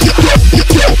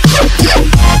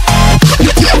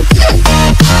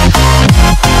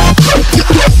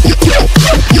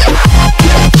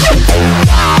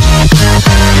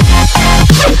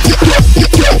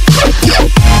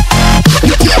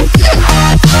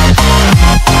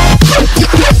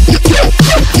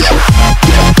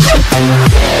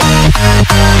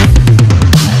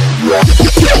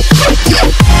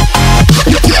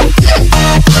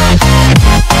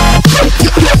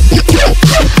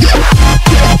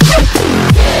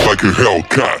 Like a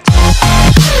Hellcat.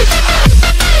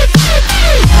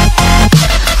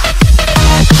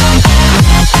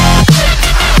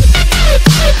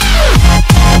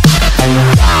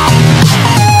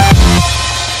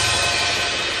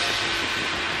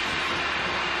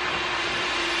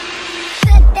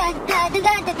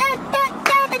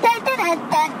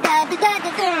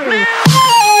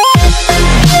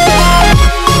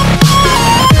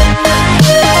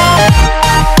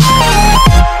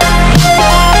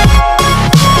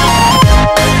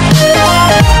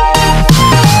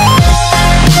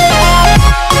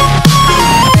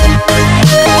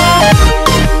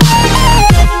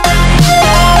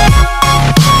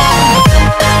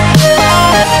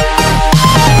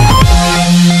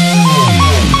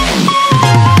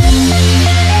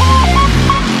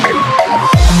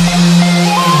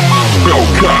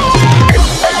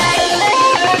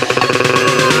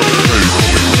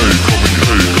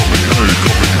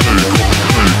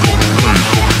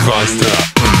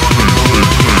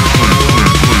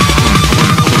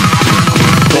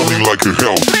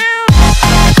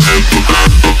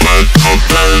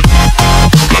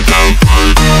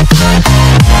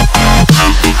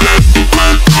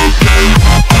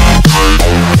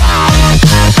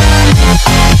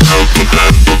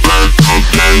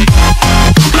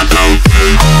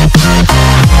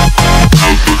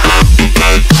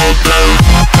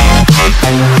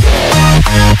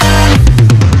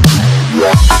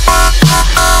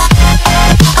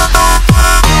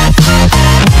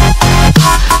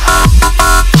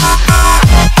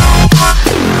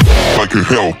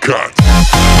 Hellcat.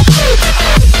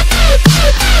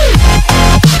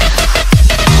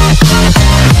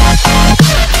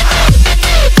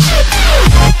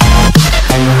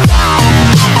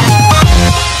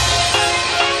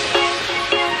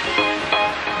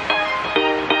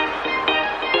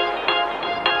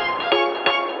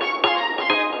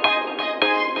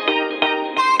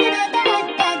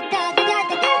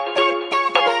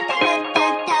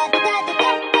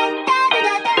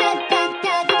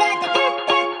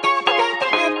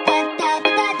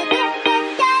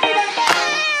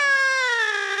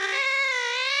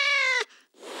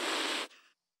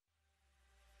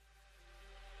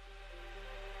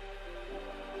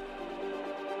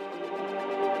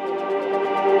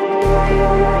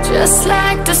 Just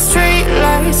like the street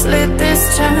lights lit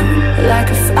this town, like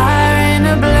a fire in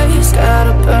a blaze,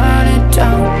 gotta burn it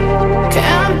down.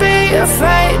 Can't be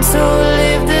afraid to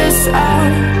leave this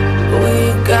out.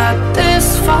 We got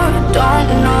this far, don't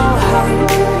know how.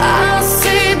 I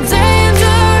see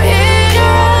danger in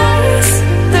your eyes.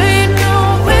 They know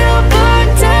we'll burn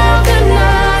down the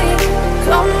night.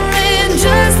 Coming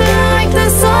just like the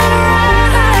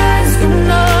sunrise. You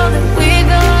know that we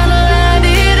gonna light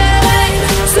it up.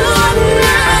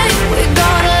 Tonight, we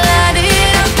gonna light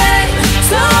it up.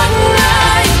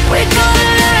 Tonight, we gonna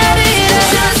light it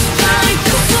up. Just like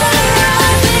the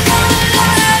sunrise, we gonna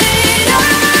light it up.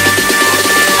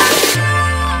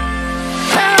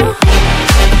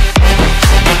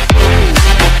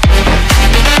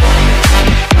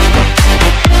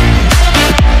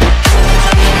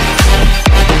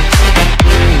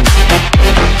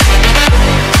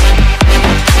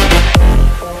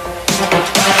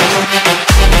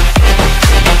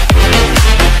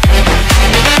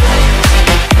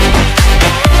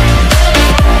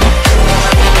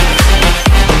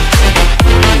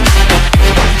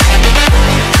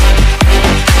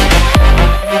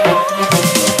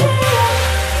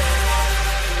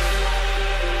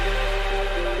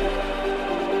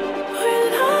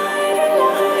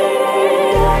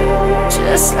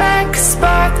 Just like a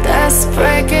spark that's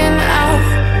breaking out.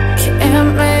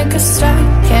 Can't make a stop,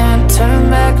 can't turn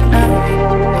back now.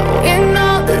 We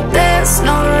know that there's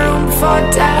no room for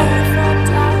doubt.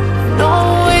 No,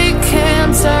 we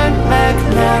can't turn back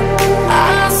now.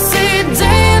 I see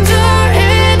danger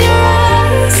in your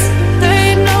eyes.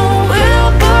 They know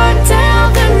we'll burn down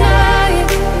the night.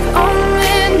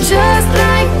 Coming just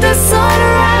like the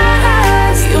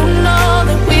sunrise. You know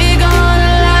that we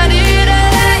gonna light it up.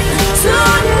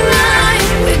 Tonight,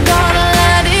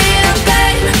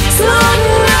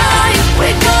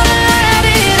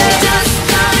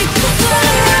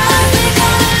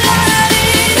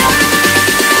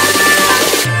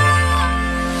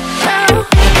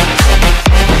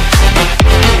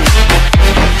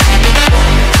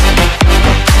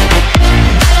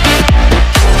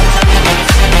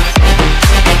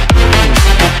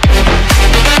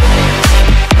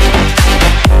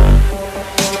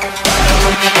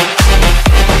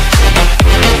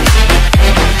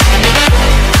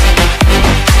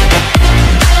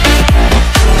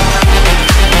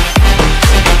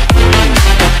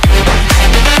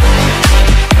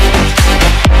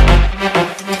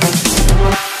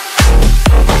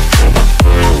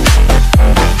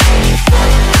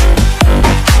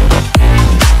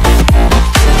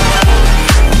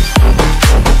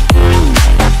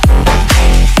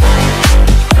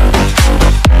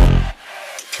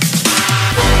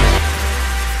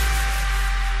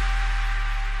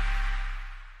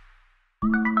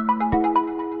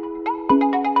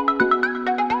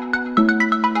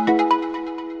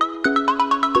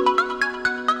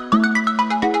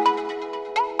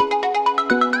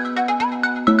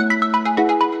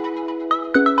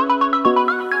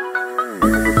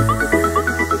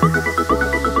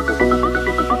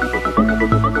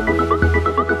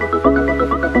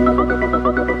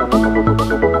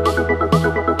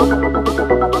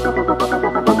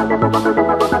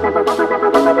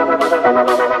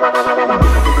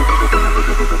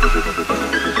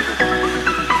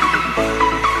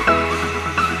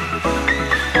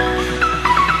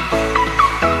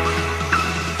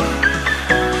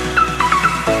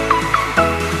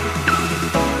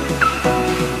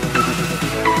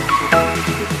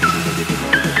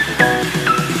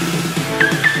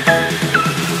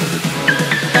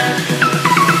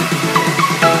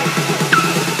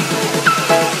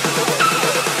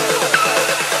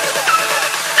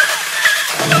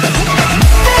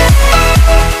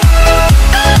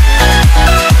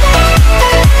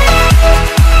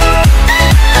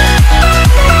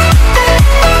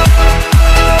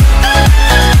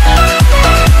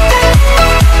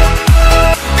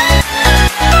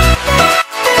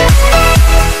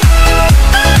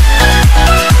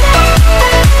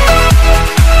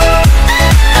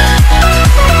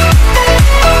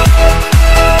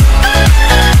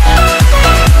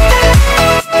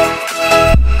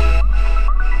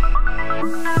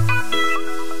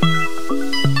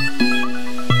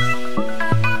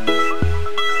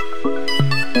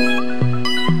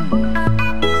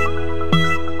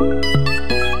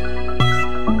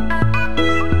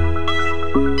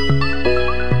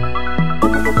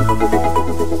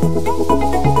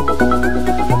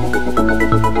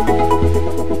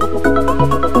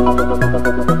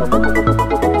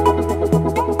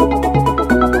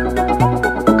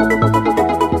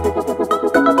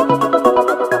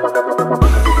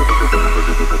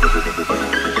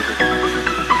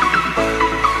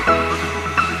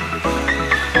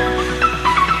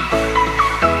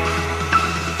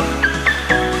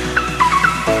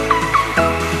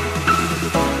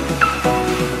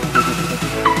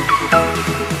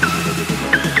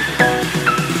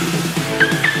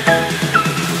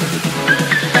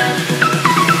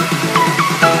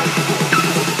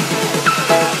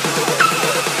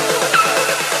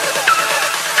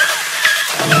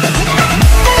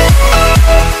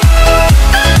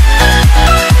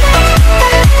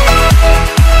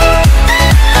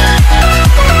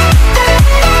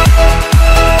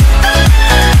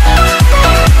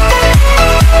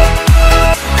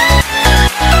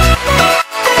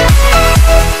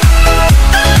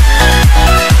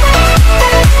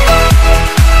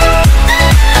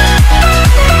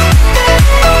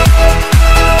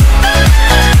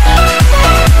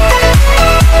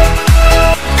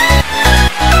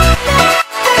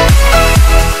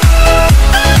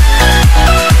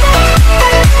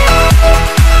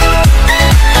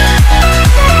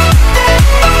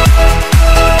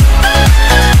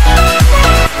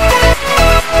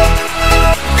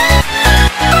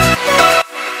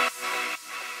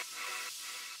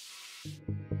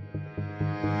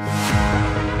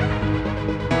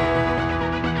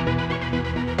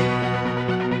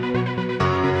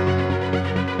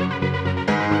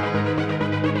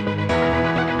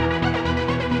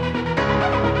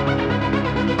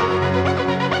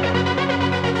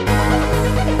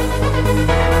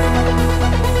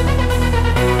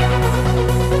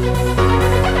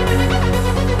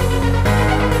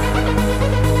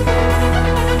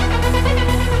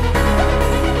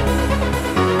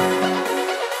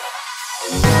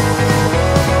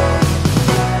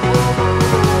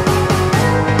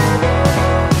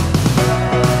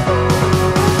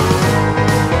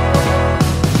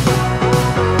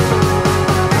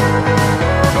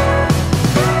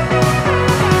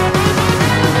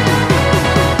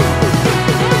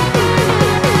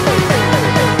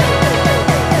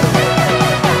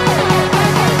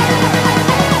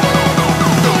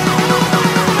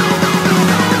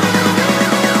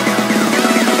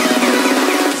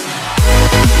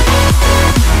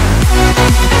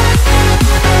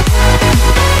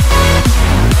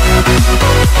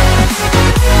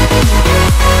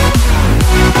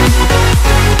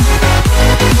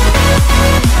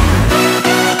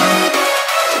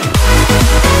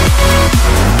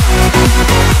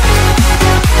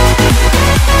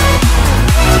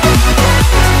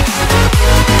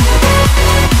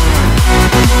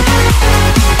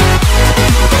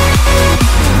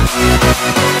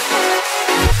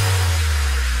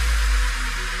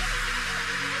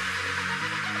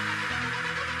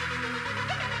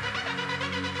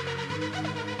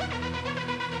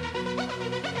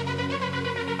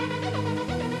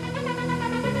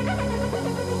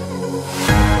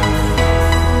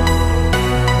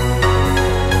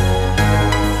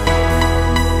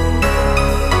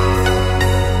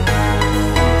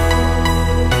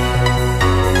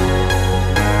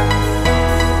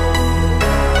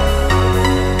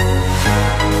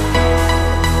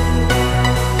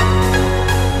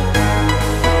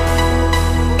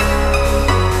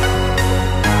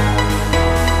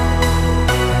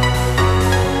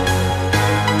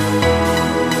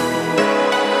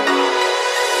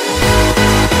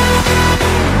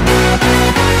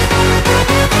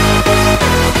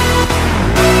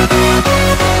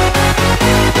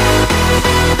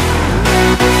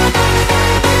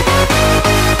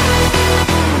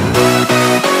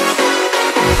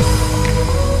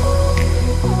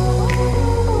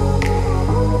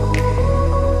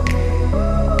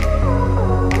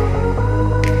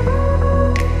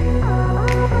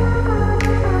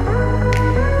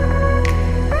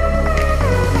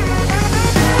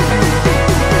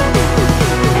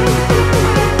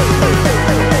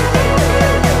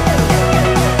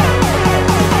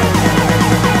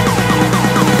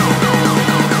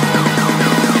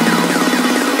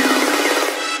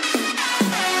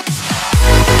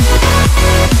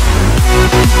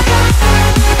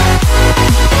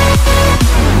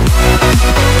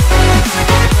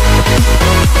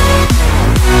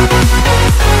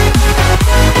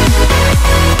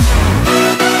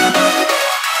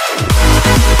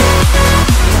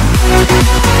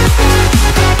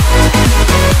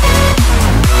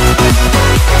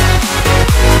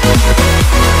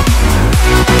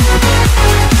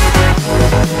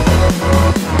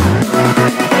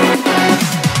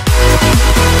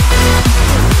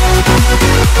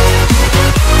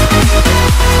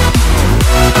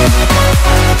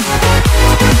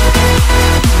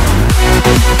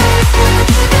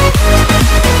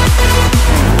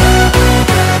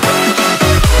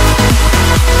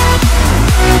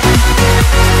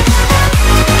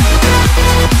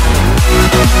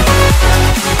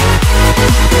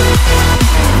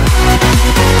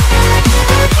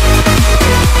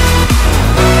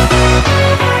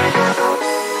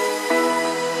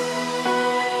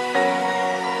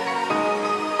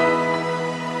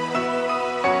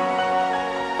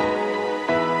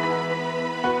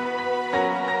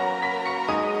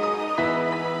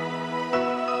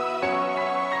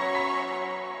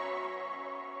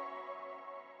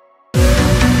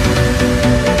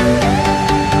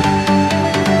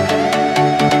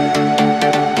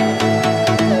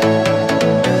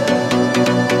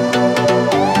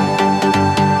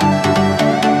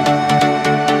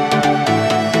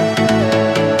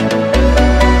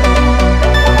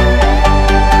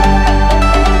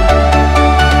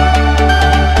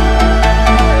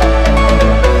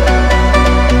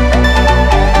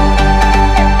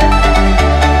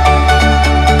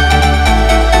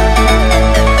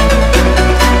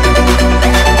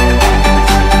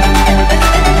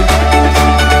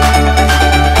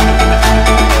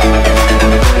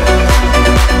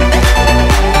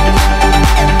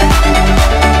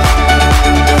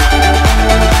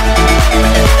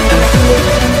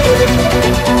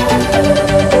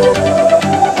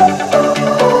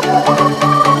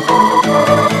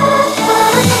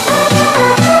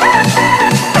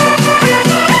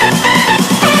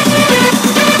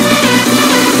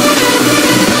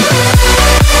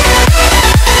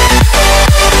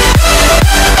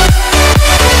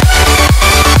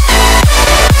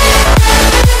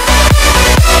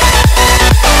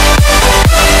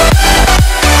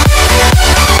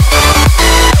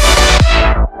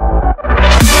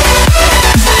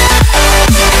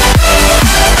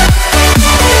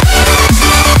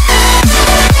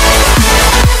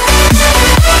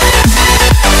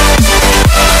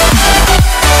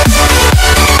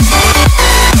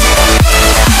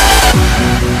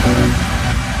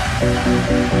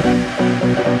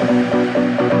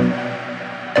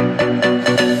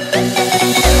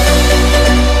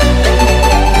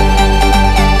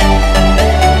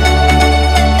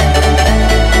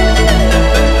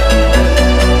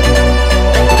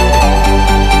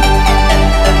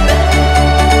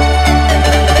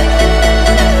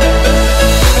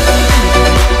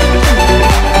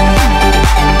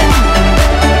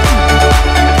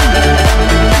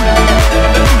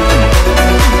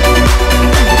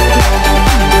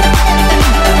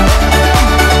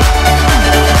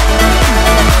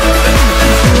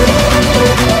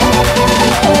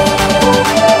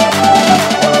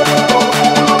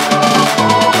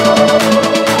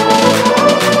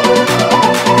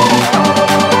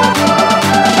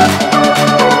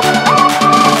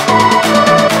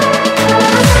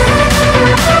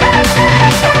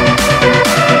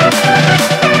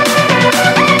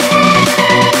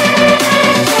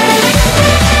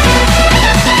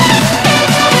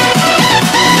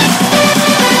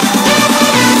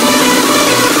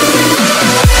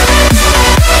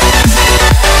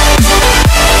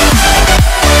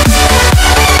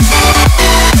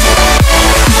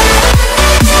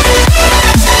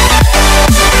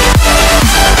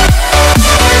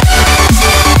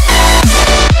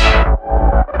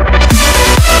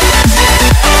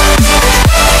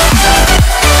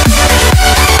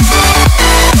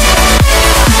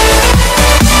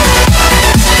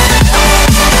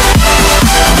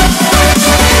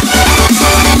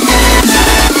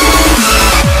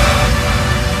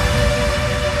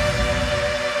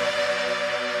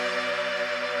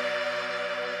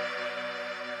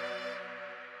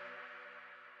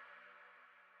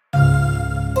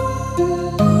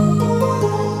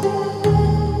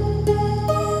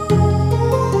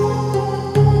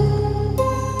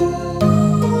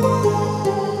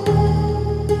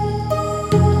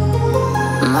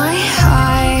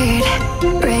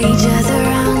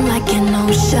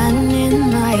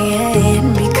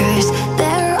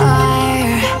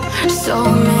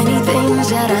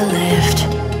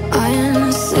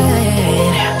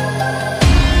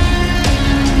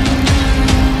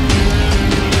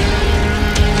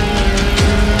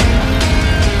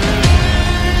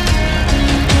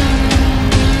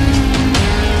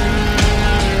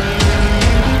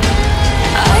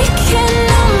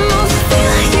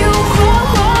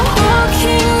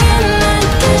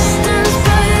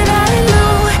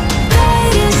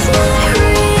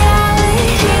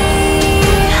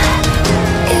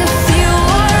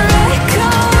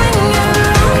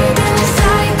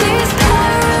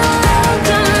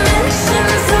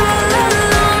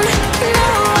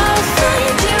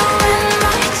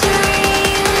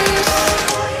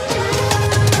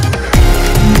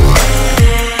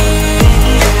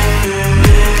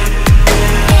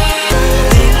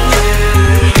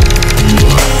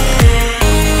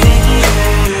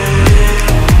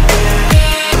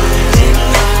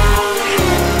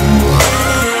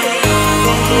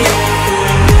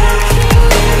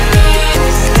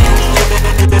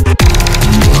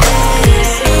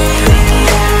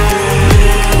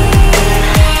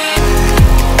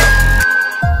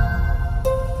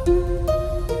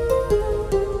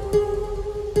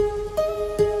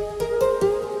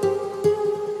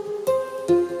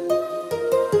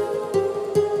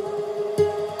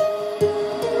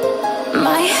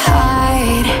 My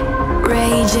heart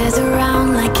rages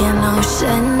around like an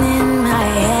ocean in my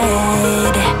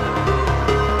head.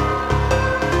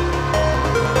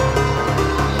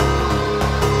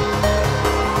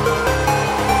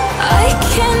 I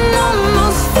can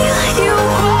almost feel you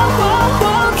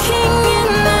walking in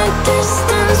the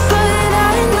distance, but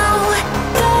I know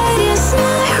that it's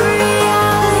not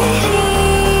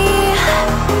reality.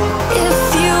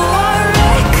 If you are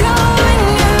echoing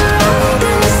around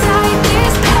inside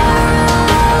these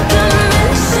parallel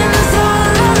dimensions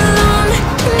all alone,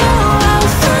 know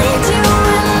I'll find you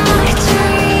in my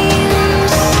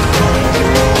dreams.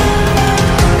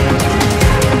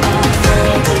 I'll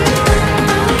find you in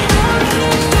my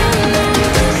walking in the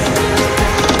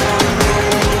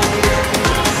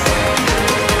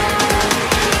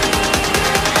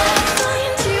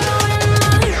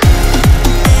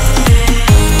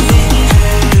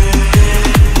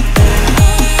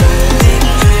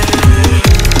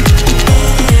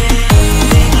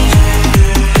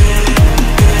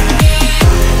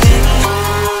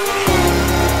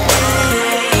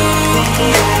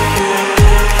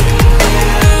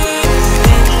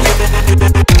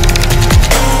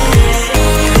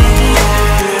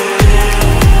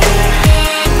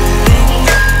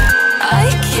I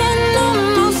can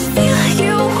almost feel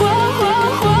you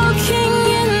walking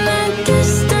in the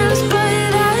distance,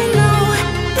 but I know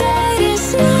that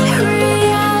it's not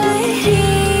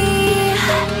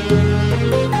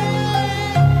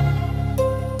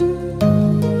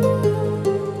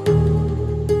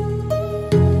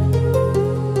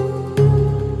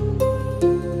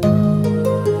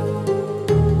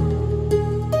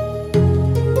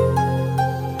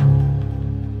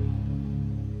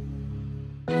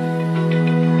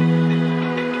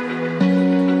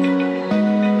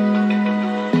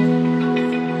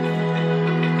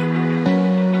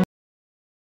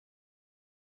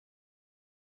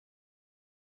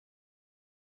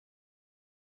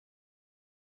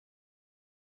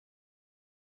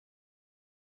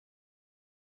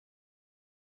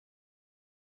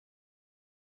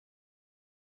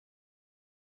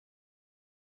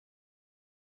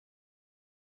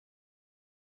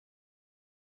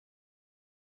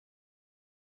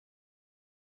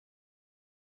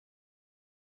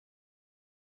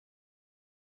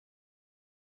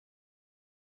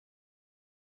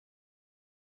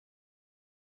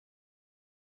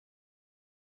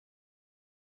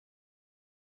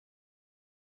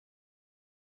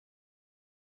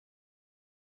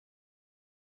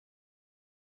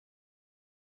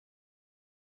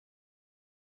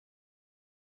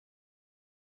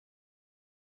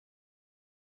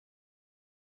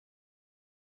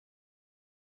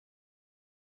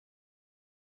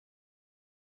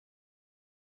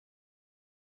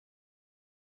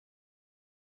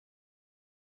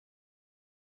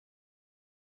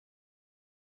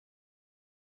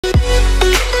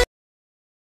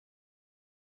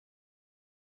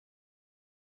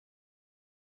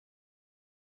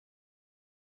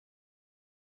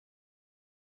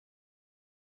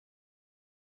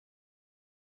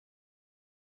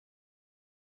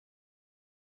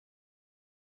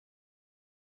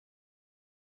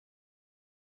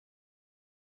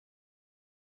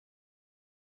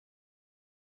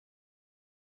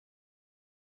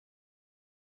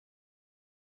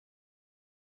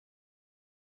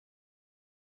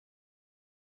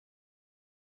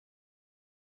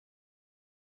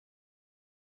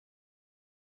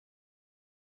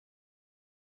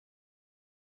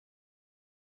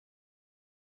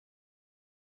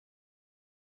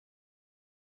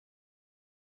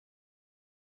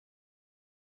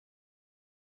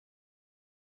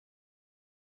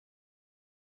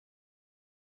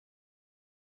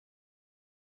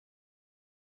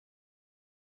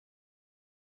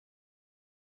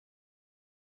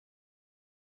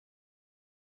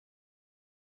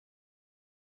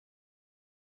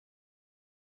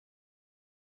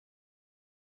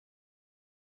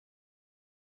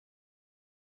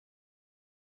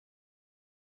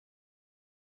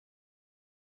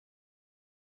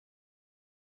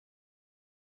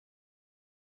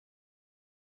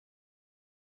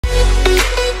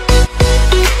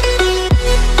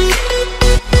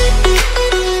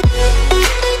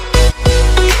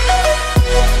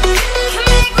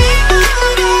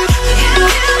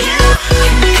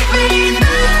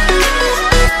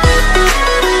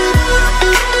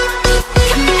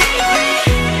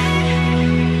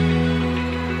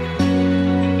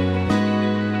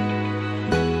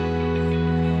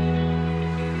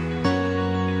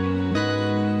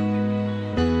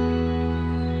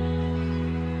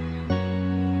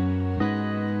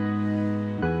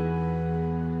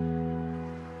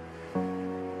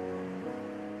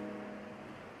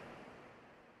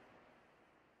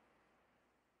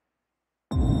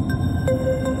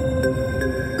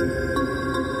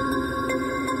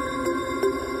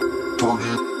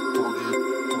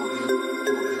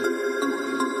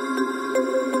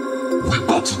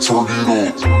about to turn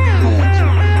it on.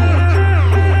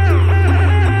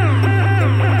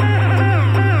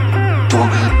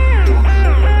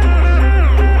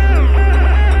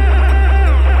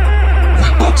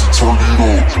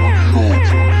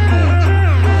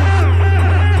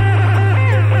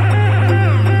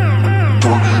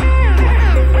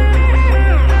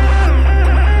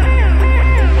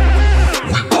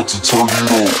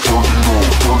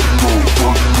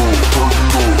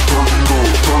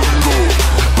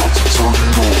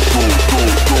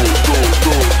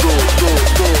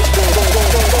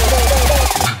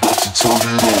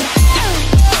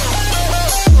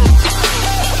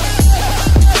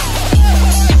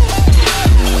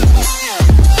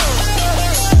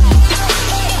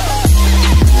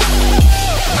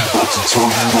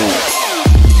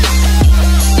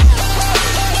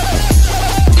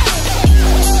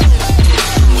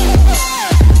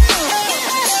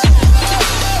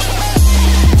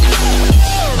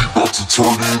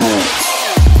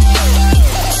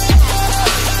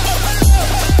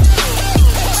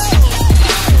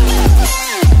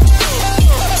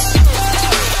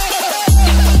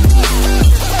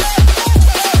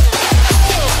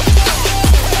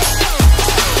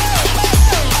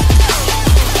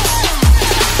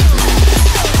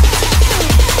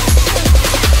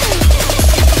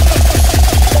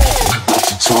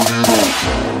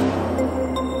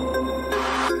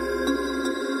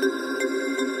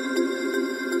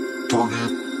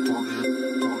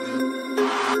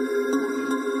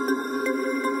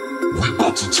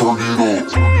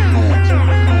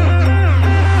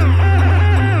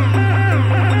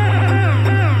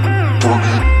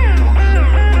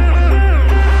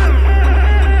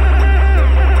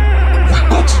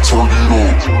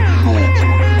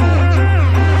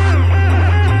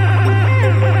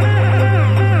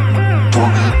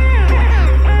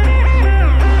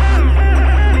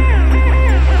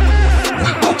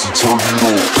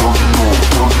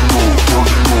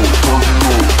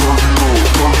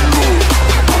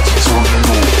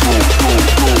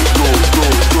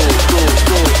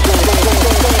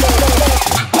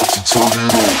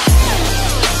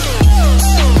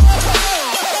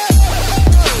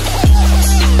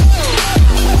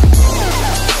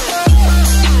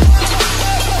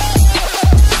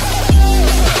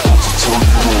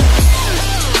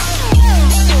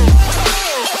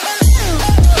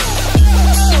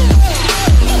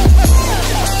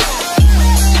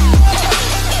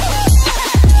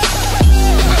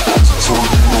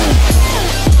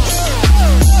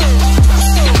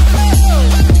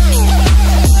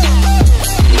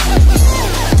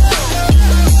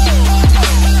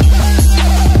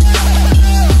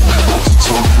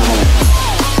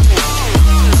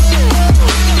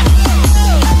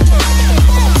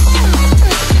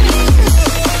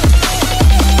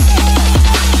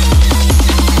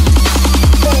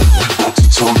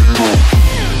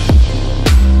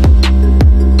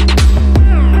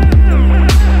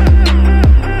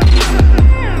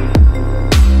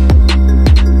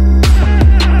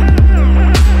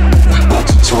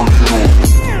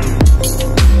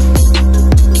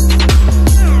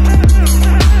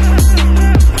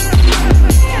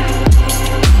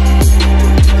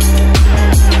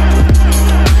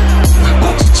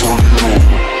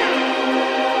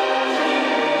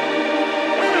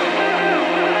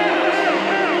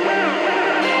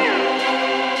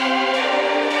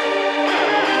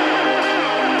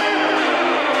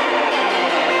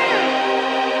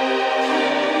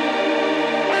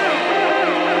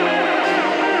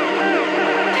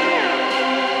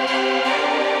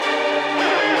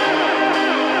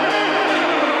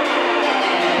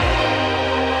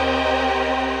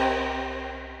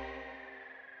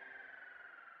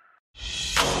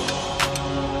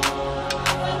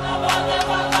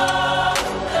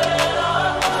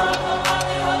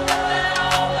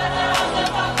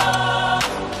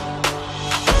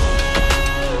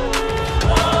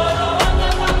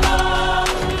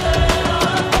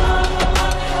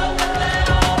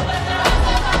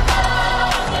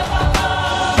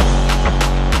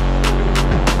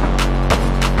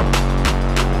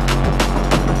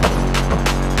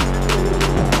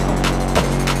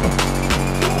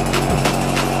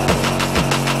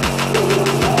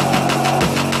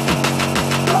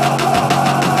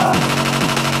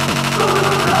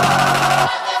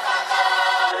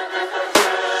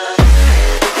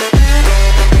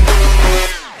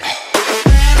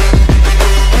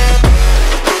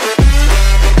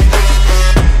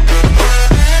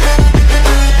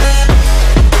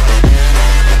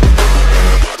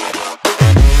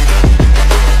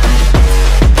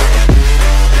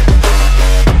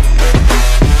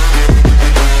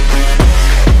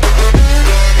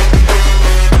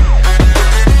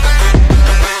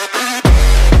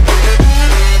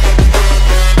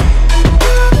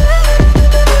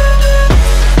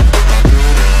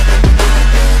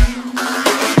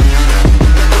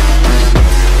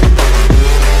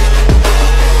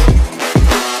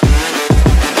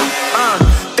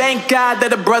 shy that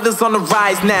the brothers on the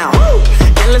rise now.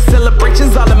 Endless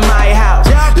celebrations all in my house.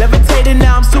 Levitating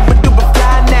now, I'm super duper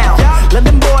fly now.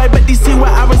 London boy, but DC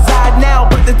where I reside now.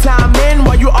 Put the time in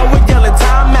while you always yelling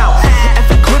time out.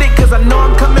 F it, quit it, cause I know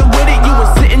I'm coming with it. You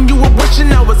were sitting, you were wishing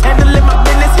I was handling my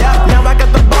business. Now I got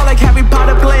the ball like Harry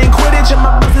Potter playing Quidditch. And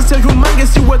my business so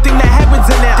humongous, you would think that happens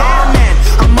in it. Damn man,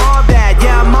 I'm all that,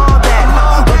 yeah I'm all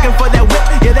that. Working for that whip,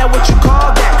 yeah that what you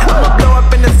call that. I'ma blow up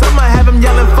in the summer, have him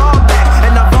yelling fall back.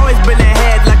 And I've always been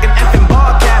ahead like an effing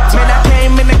ball cap. Man, I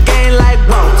came in the game like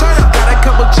whoa. Got a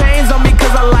couple chains on me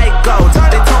cause I like gold.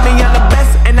 They told me I'm the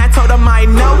best and I told them I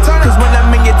know. Cause when I'm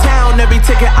in your town, every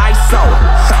ticket I sold.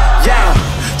 Yeah,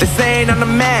 they saying I'm the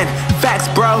man. Facts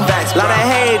bro, lot of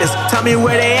haters, tell me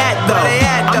where they at though.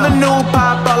 I'm the new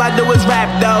pop, all I do is rap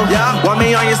though. Want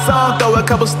me on your song, throw a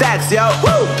couple stacks, yo.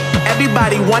 Woo!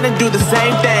 Everybody wanna do the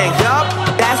same thing, yup.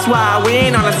 That's why we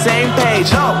ain't on the same page.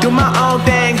 Do my own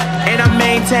thing, and I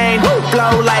maintain.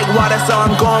 Flow like water, so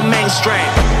I'm going mainstream.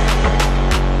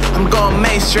 I'm going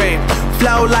mainstream.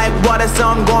 Flow like water, so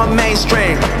I'm going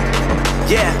mainstream.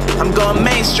 Yeah, I'm going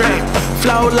mainstream.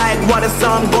 Flow like water, so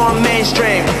I'm going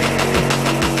mainstream.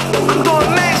 I'm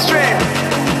going mainstream.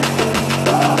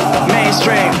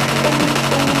 Mainstream.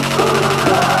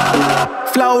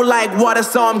 Flow like water,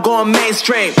 so I'm going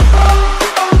mainstream.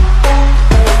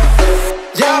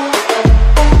 Yeah.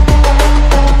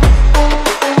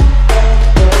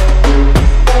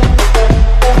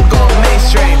 I'm going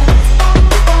mainstream.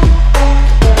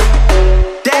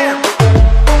 Damn.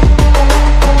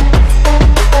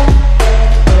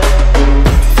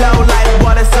 Flow like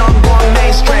water, so I'm going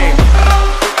mainstream.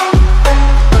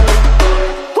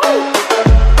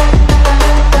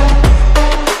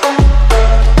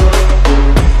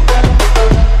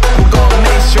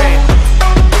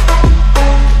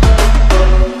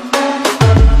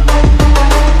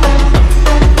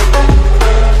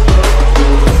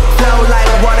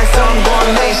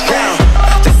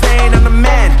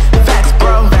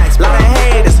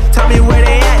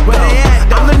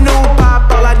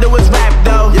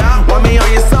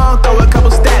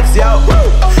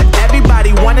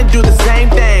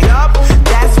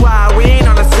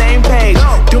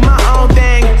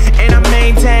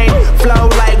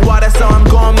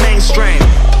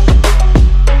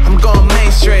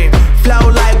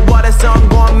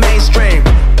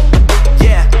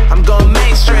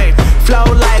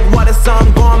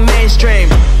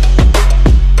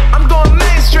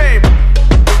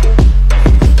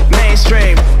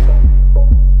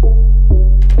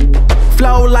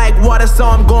 So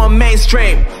I'm going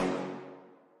mainstream.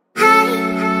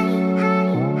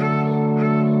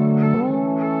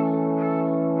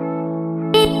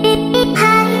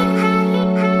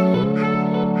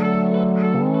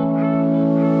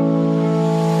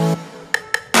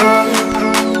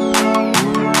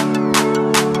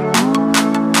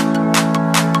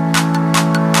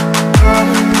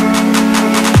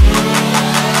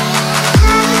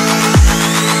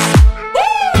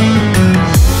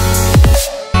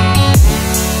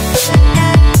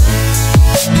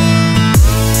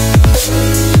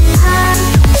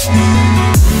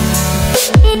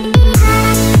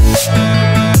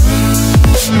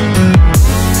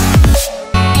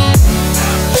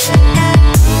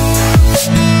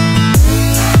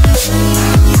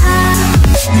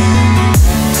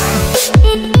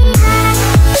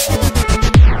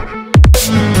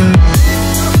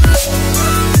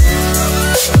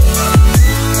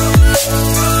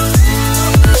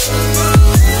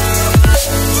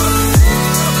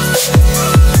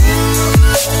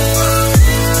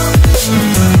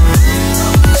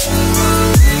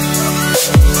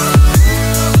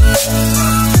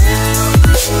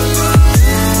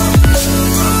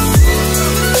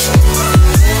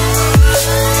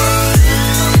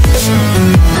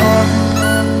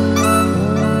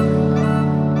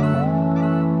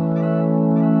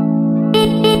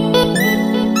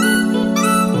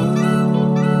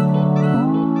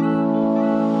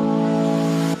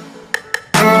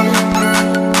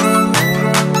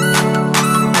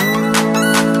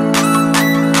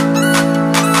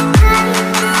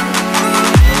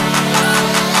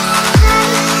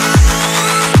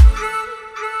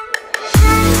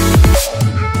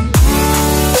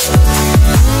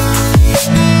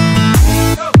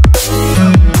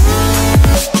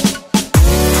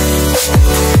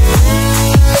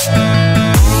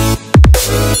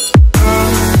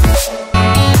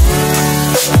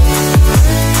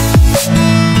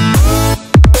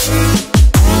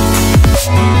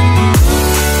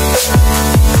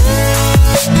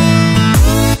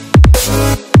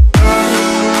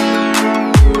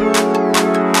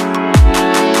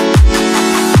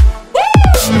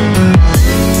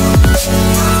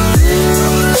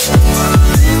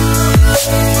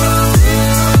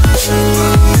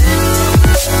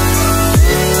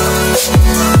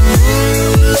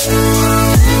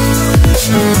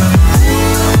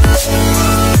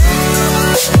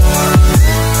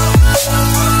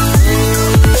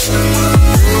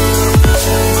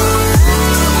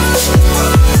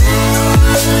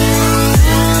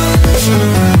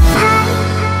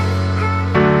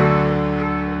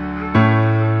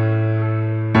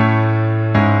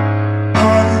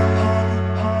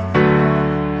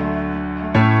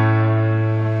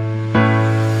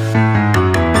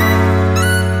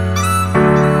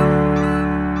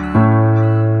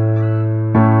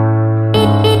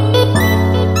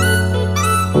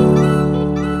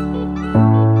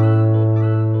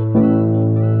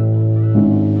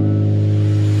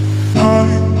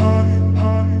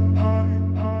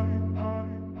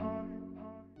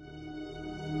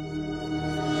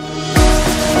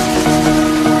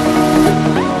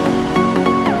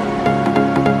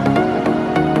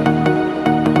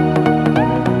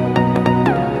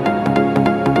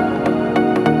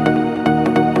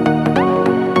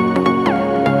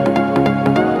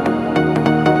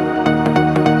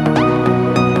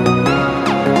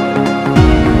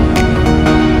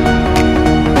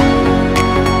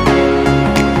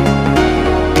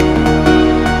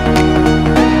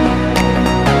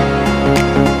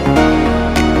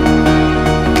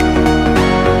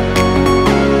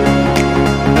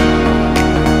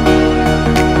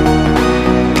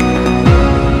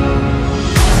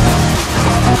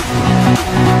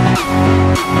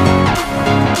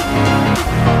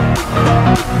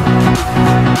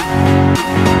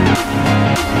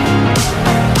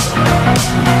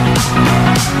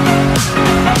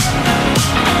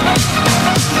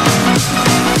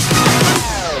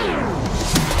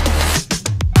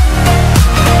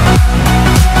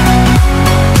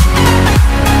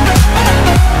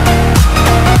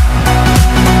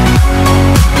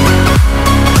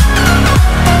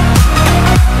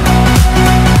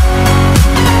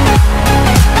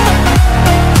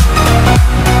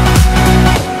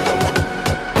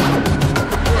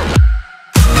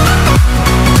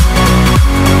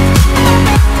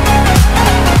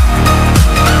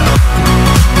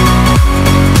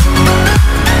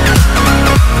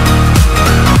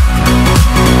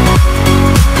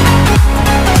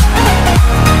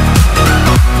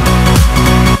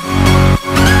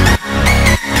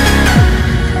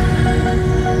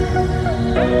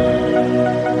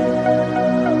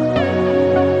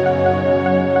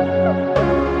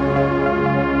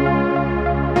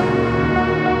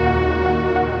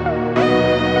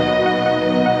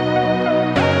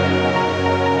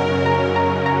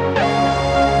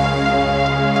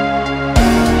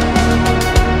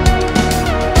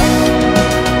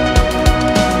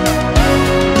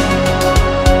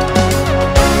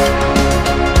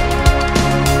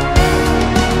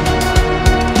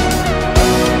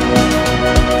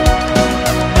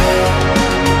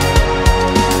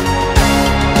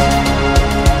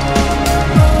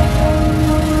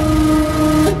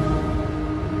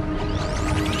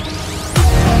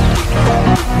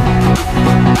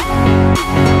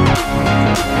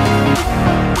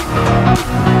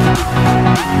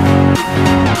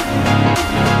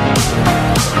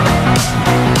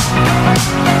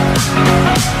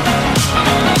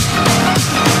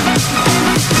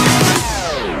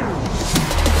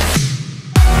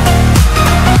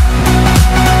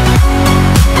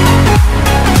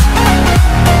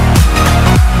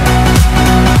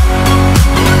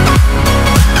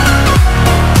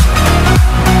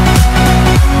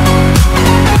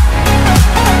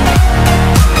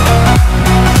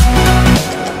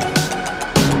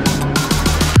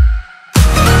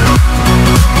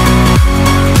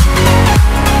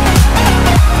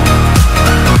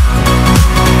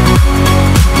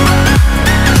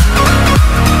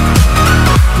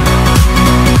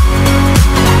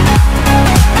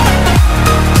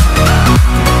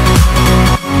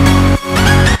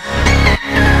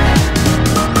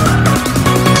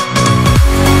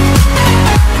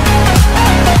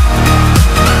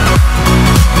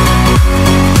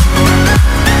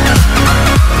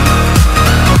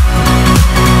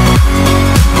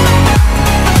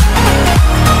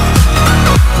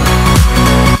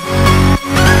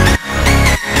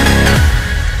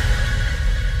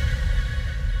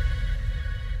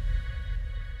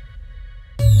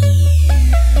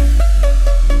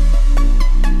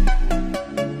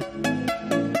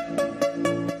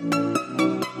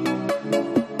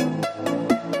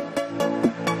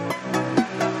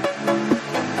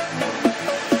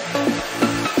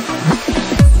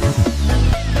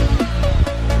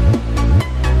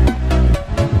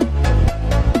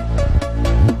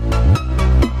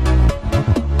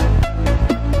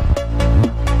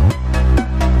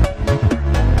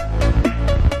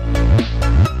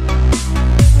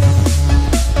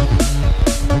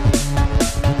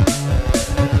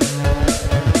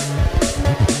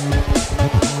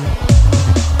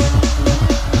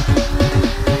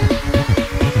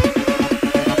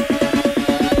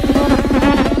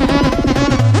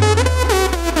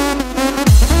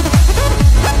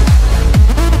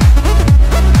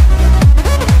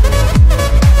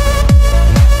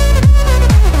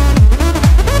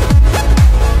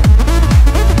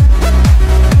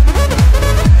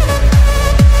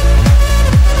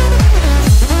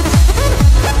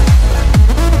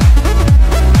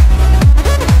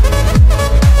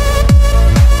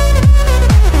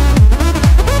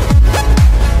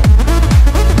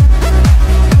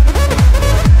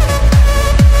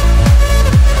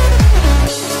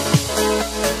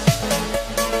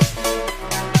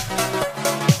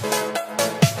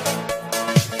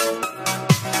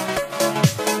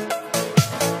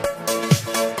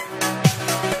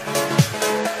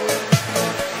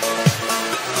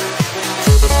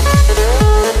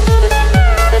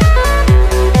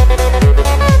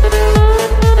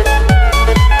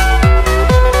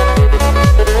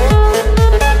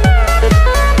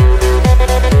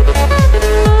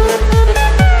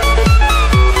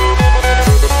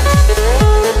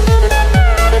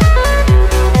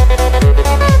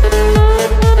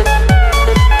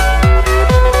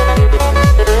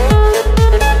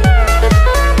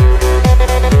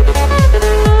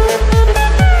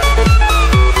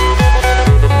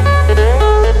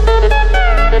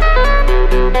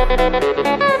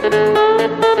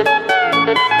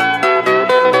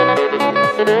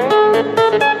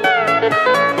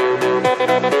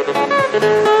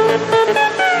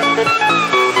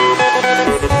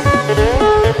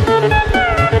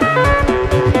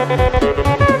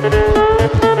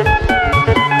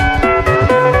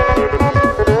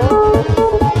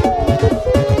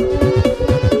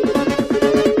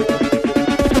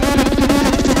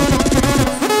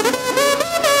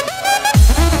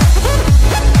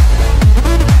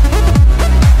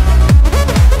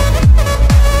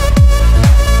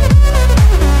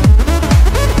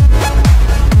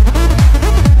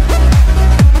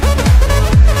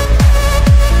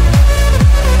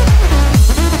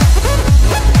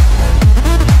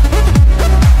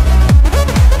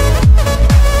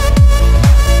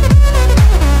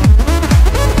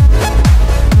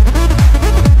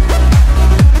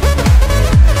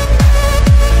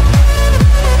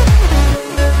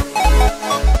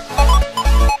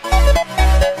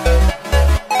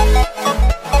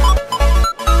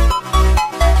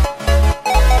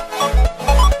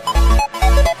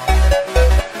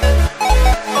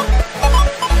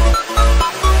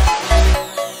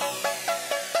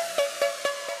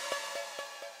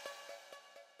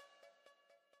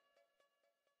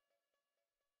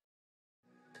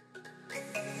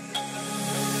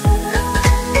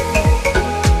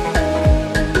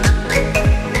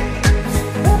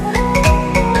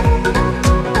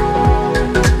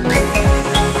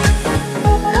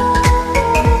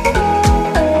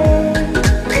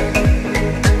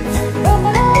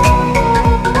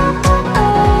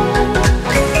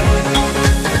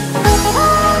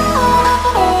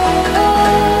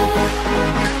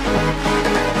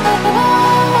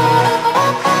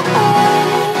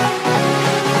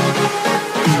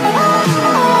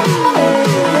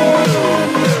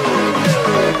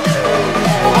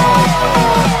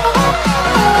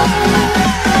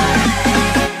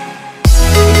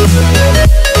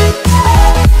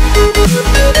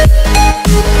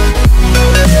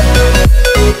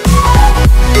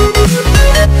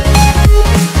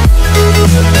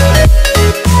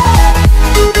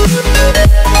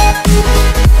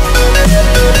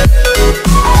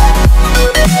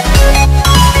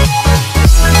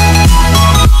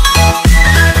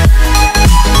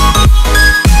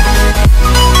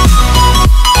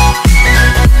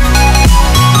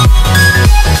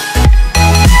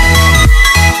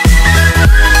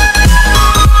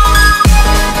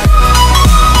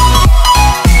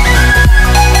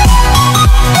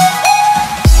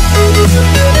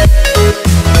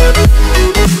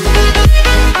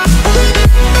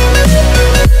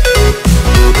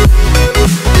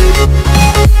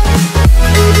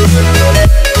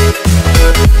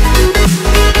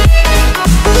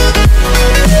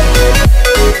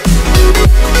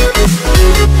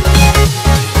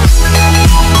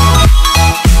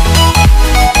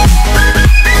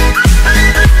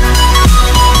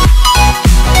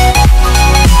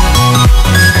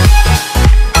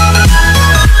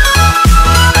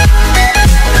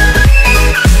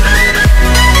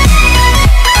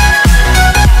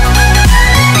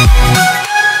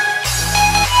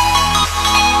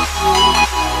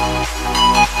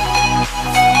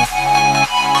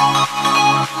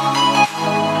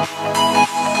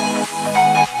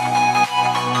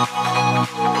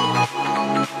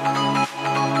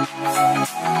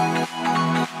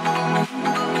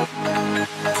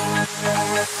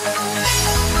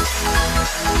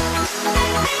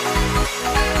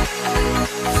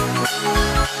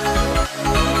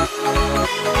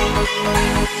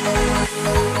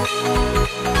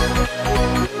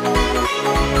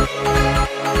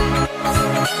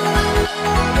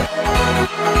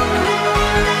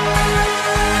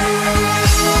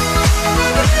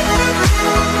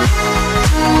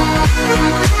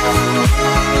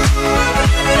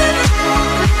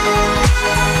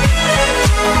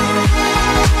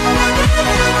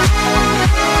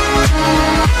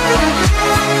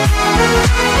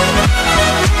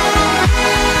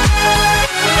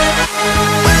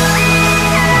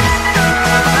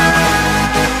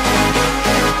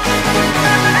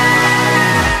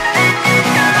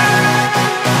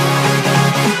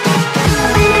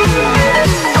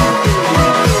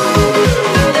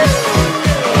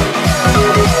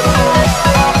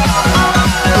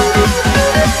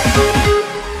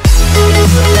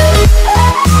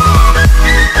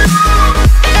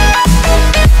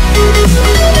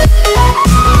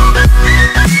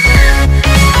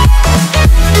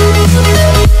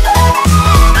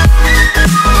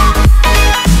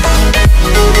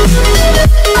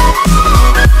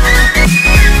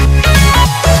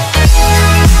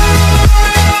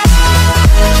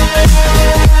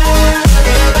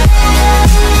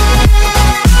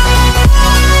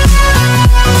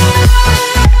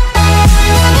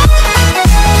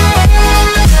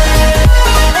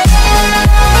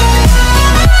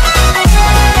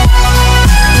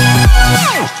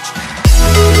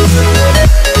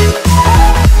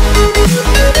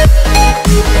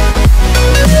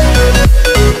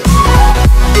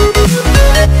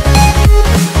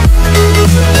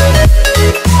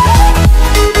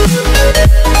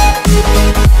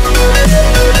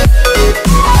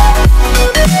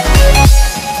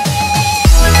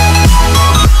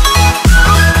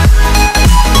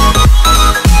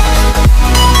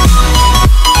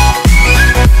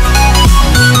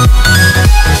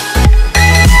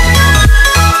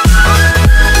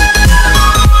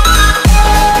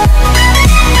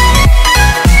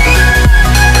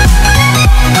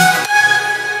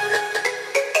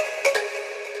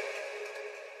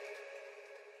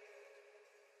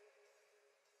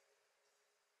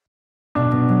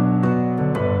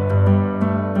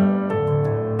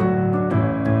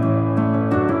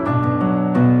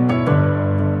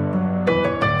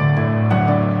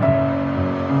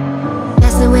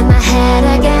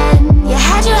 head again. You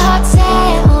had your heart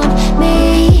set on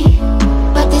me,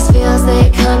 but these feels, they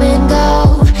come and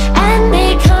go, and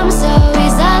they come so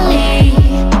easily.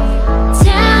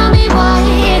 Tell me what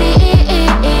it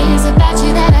is about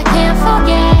you that I can't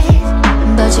forget,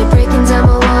 but you're breaking down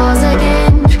my walls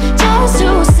again just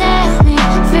to set me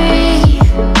free.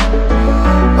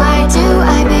 Why do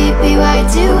I, baby, why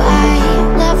do I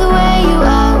love the way you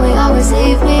always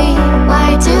leave me?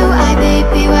 Why do I,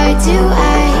 baby, why do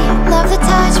I love the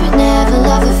touch but never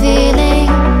love the feeling?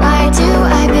 Why do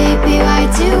I, baby, why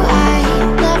do I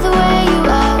love the way you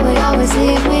always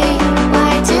leave me?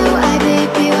 Why do I,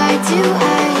 baby, why do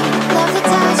I love the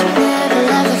touch but never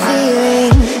love the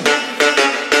feeling?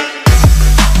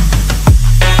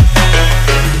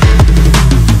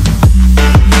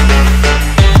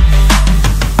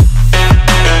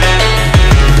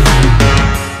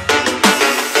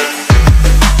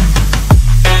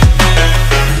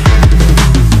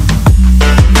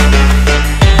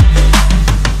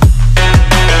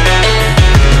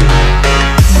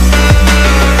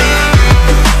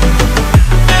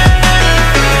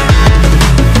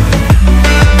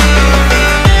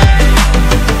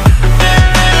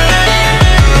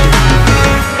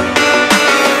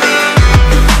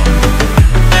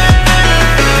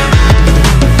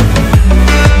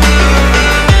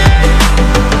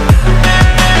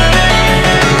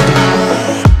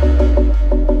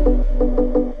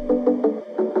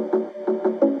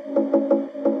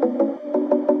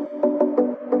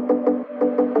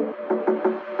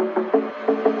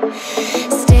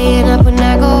 Staying up when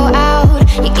I go out,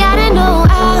 you gotta know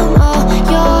I'm all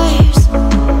yours.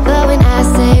 But when I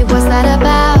say what's that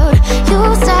about, you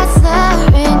start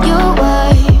slurring your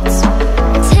words.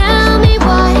 Tell me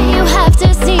why you have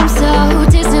to seem so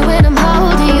distant when I'm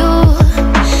holding you.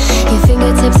 Your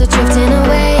fingertips are drifting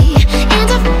away, and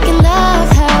I fucking love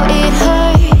how it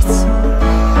hurts.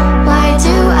 Why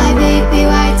do I, baby,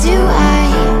 why do I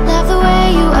love the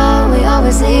way you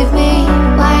always leave me?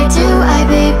 Why do I,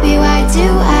 baby, why do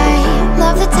I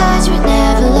love the touch but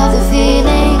never love the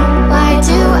feeling? Why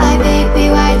do I, baby,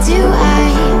 why do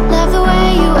I love the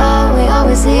way you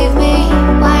always leave me?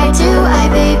 Why do I,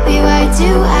 baby, why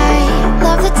do I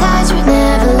love the touch but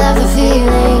never love the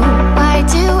feeling? Why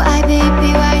do I,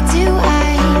 baby, why do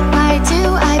I, why do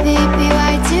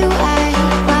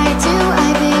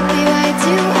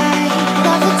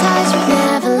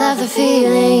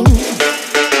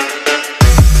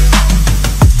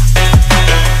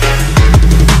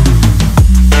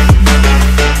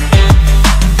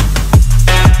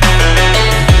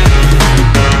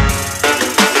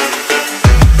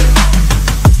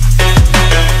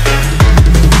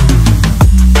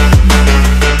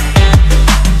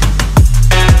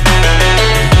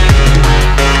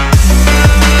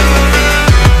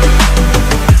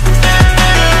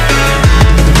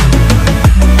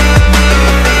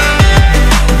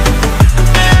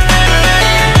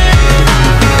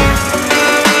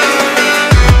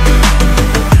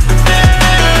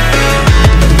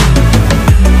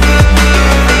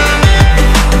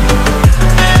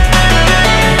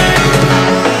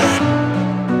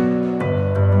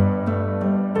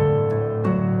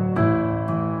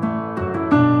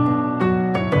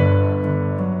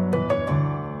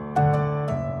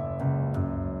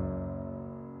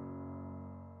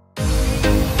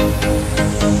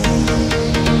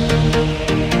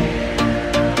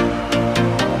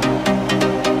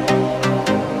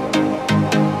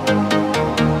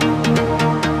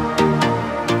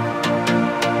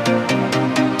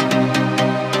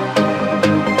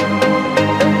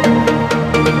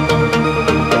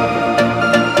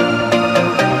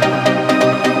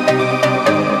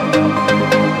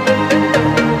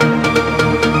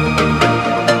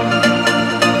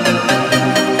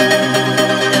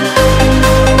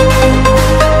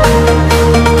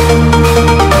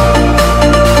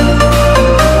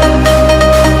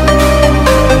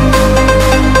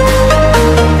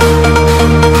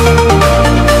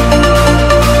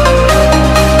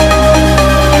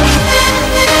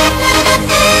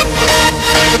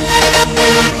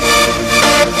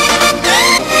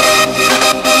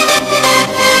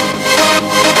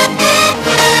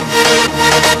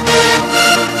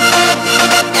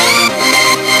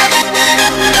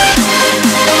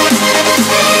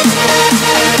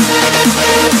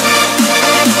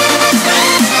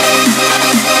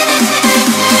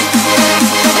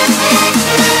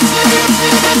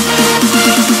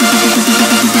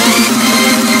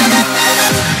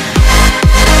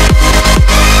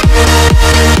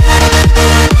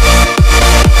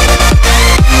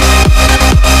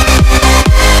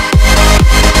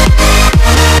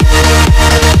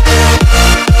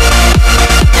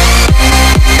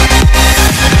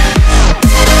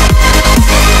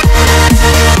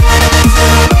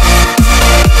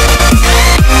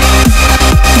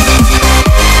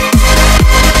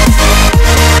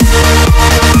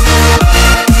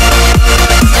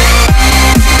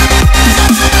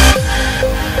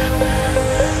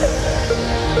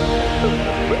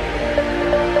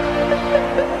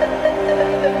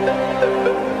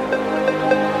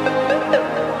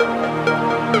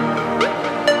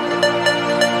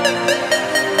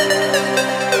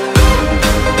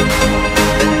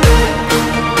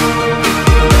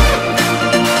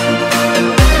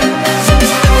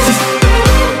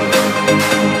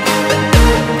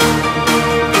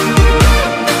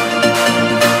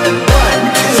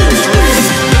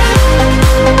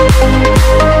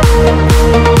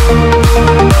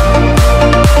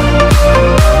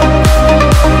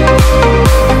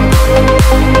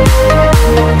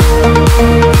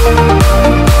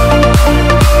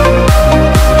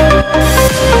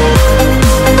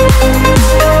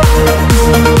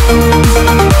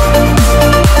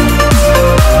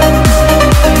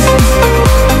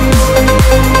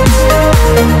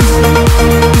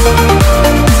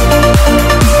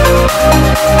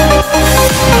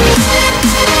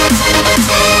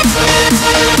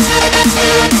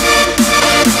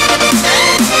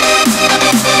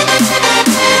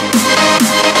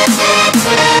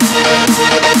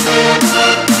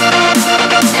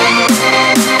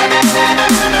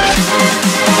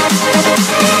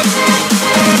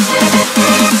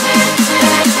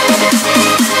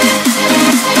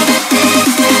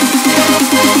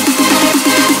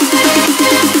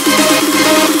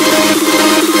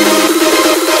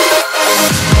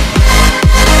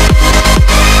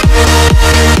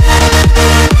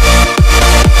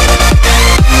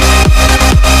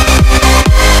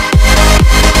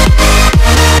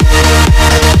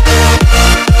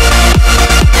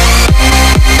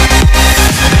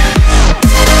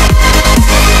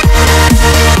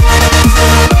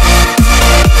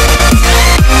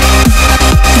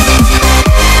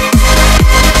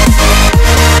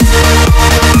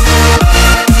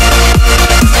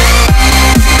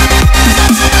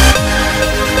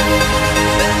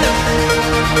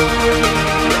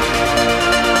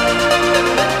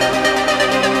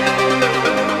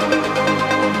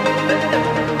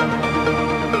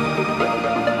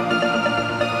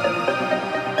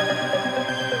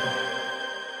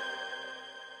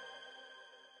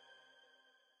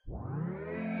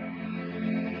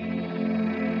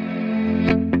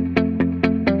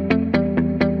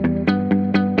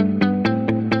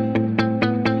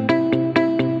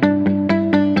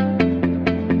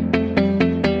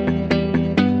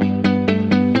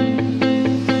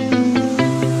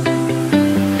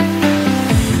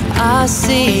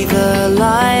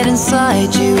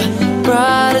inside you,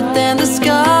 brighter than the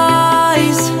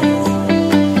skies.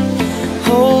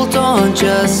 Hold on,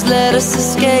 just let us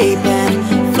escape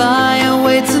and fly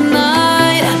away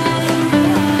tonight.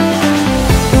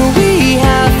 We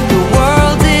have the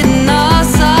world in our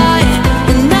sight,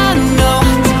 and I know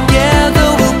together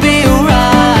we'll be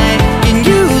alright. Can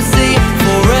you see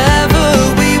forever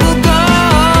we will go?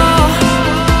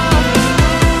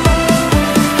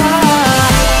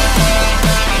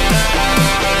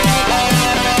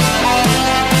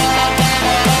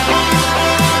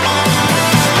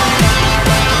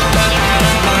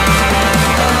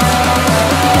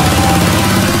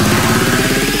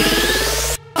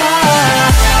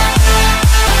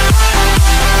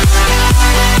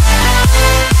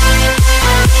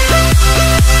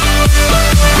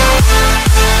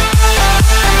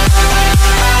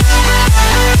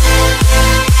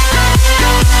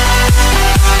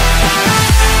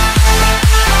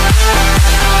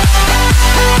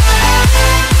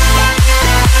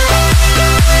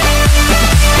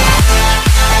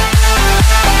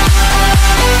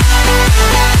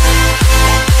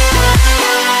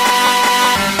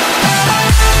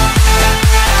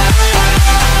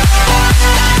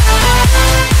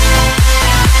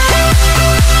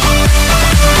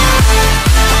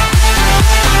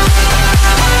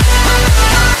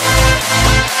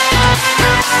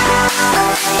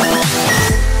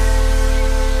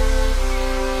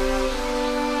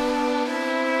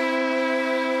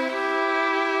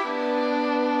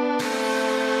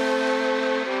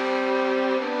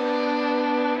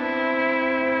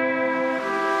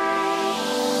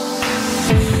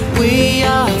 We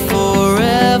are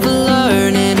forever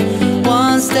learning,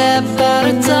 one step at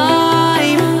a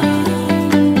time.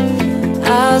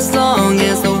 As long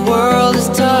as the world is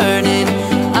turning,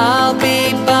 I'll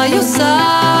be by your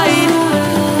side.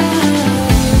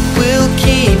 We'll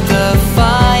keep the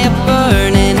fire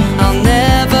burning, I'll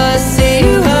never see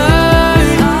you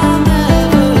hurt.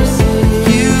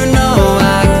 You know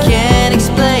I can't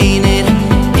explain it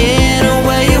in a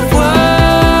way of words.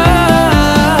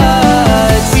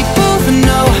 We both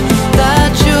know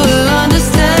that you'll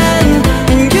understand,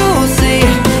 and you'll see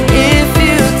if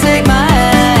you take my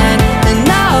hand, and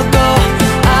I'll go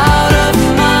out of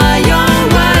my own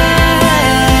way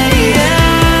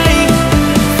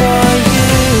for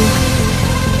you,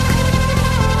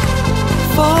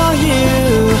 for you.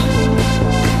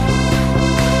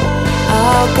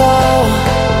 I'll go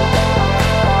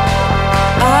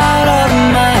out of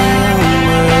my own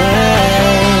way.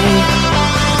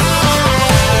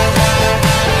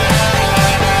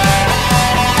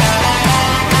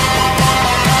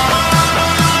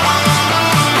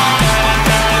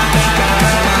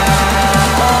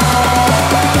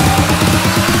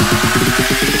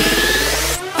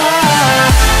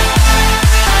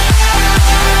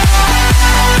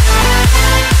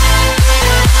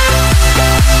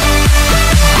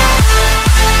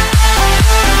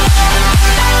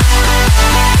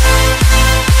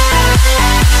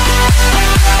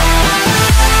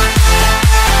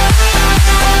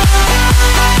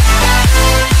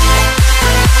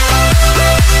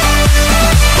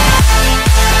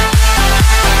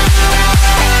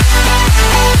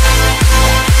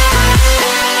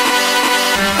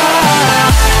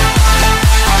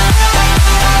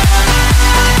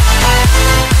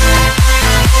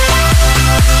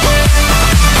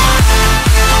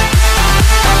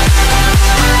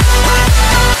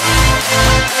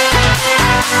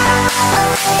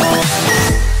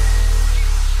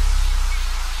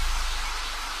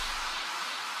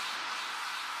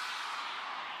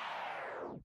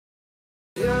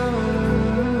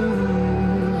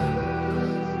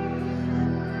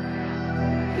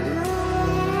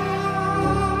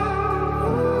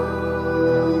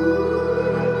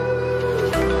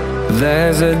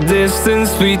 There's a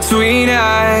distance between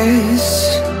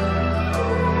us.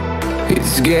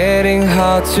 It's getting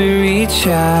hard to reach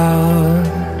out.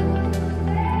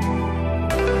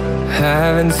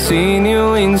 Haven't seen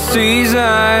you in seasons,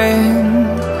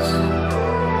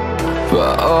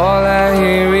 but all I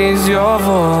hear is your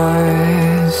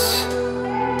voice.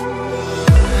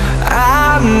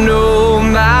 I know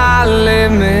my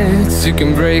limits, you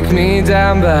can break me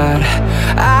down, but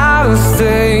I'll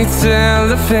stay till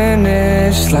the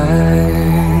finish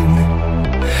line.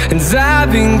 And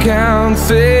I've been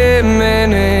counting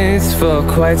minutes for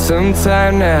quite some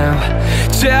time now,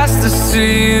 just to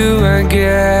see you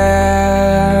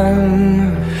again.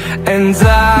 And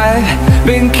I've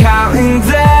been counting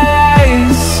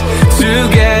days to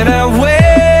get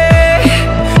away,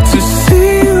 to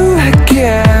see you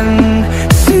again,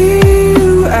 see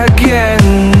you again.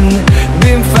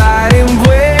 Been fighting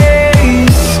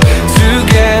ways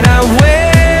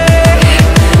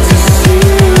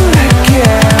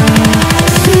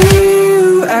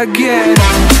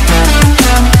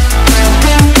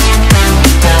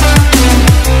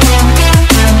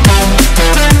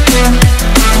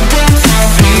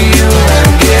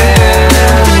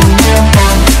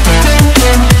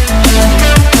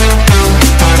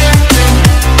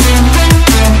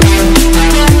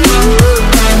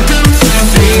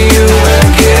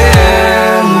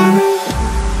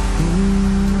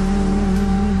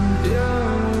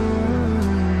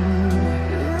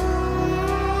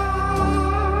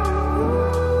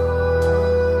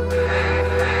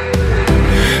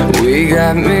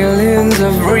got millions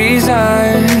of reasons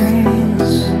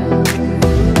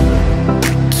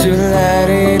to let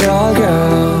it all go.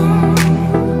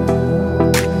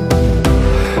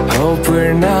 Hope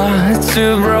we're not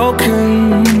too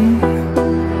broken.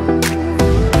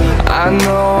 I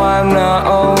know I'm not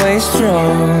always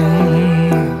strong,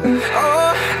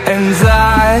 and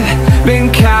I've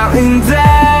been counting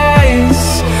days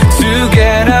to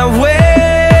get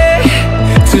away,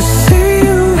 to see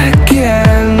you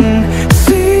again,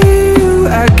 see you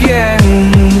again.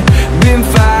 Been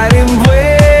fighting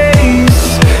ways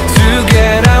to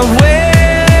get away,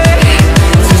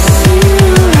 to see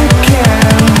you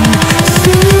again,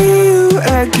 see you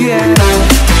again.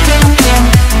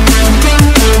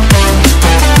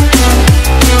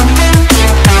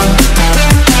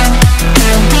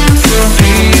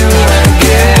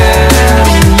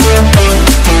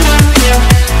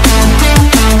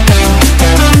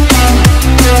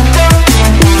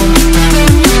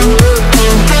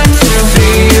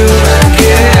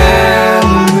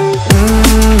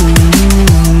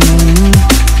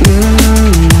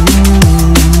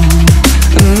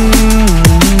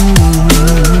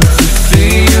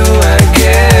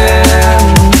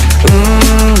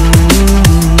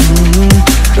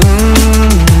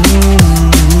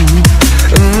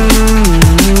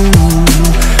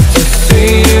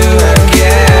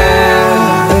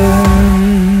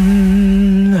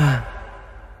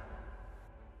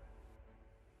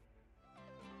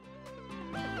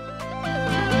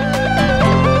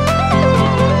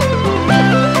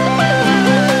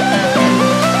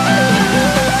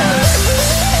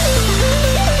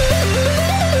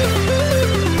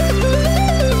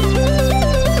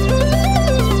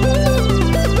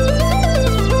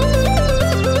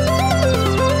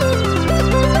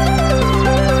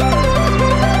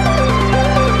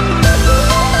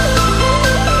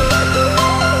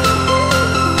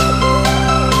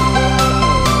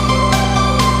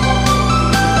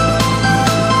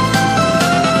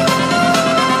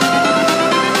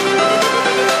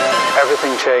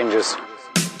 Changes.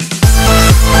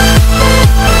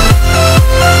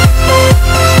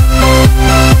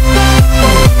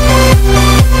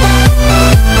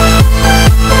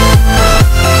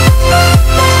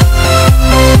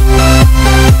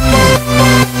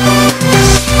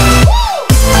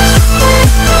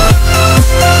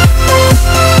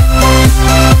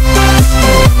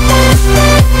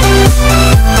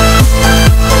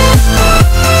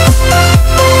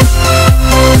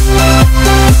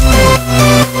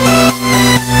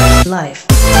 Life.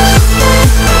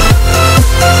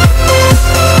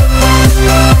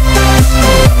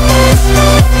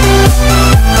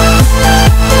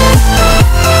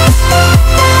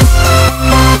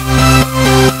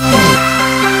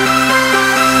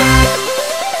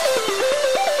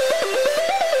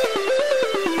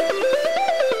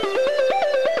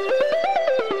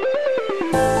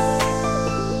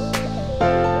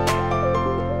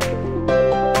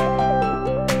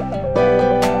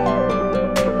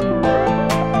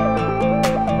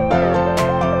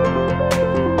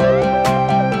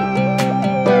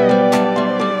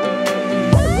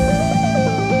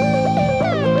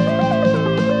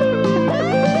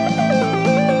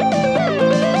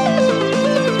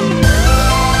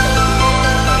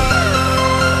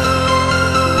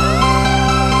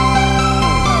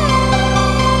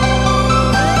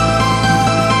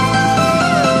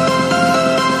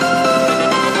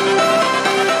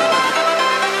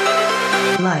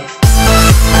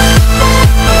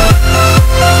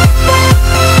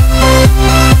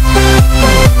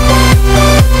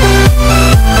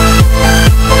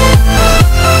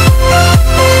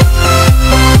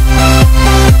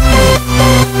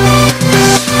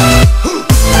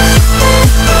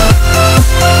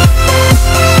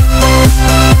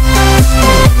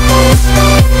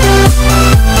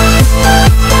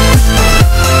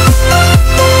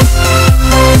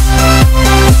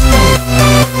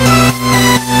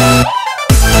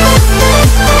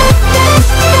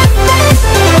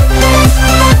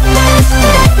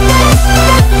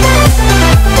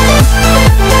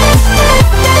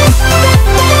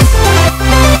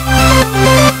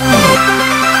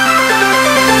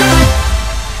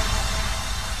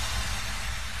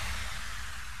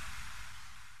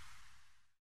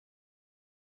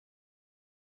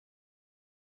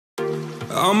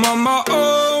 I'm on my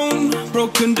own,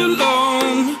 broken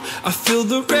alone. I feel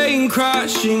the rain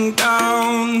crashing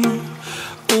down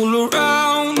all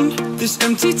around this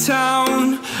empty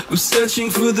town. I'm searching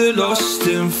for the lost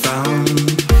and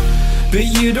found, but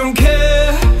you don't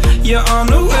care, you're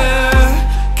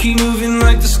unaware. Keep moving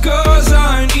like the scars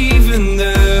aren't even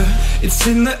there. It's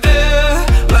in the air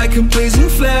like a blazing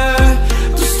flare.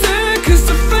 Don't stare 'cause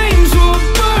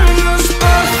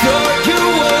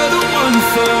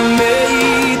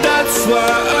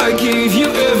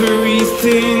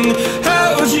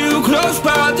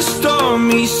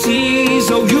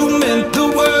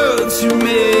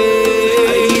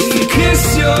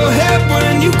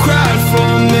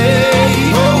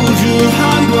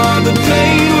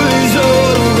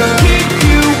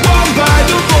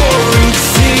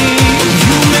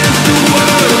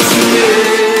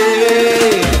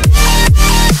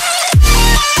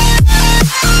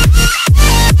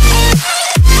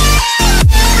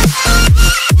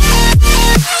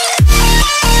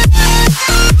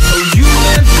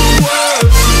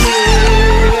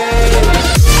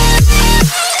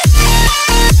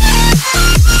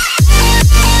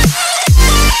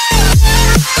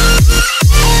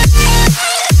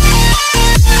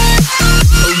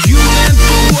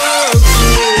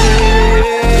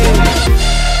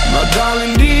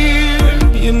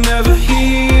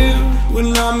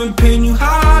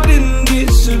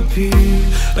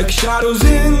Shadows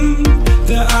in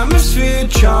the atmosphere,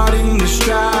 charting the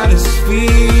stratosphere.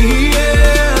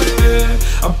 Yeah.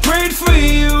 I prayed for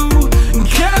you and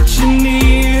kept you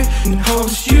near in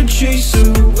hopes you'd chase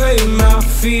away my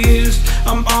fears.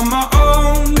 I'm on my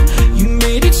own, you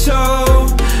made it so,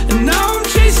 and now I'm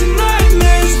chasing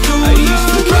nightmares through. I used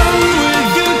to run with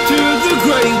you through the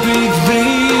great big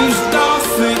leaves,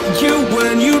 laugh at you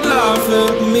when you laugh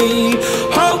at me.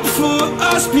 Hope for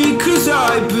us because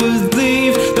I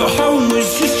believe the home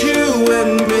was just you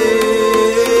and me.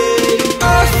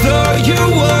 I thought you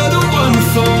were the one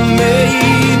for me,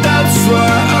 that's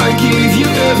why I gave you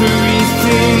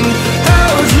everything.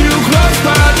 Held you close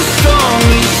by the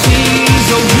stormy seas,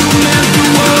 oh you meant the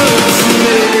world to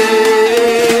me.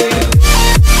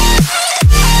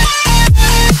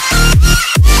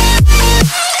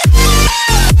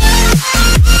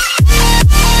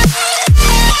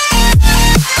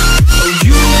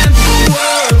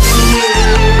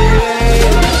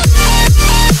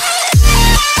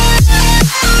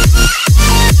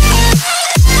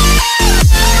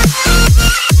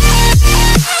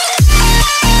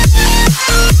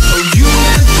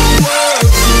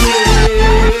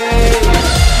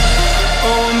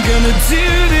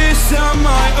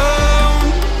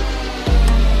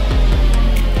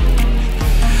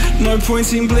 No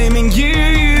point in blaming you,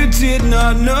 you did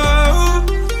not know.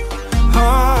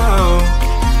 Oh,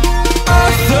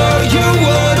 I thought you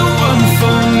were the one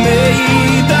for me,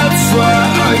 that's why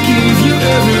I gave you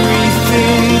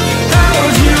everything.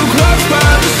 Held you close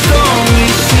by the stormy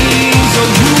seas, oh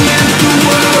you meant the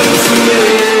world to me.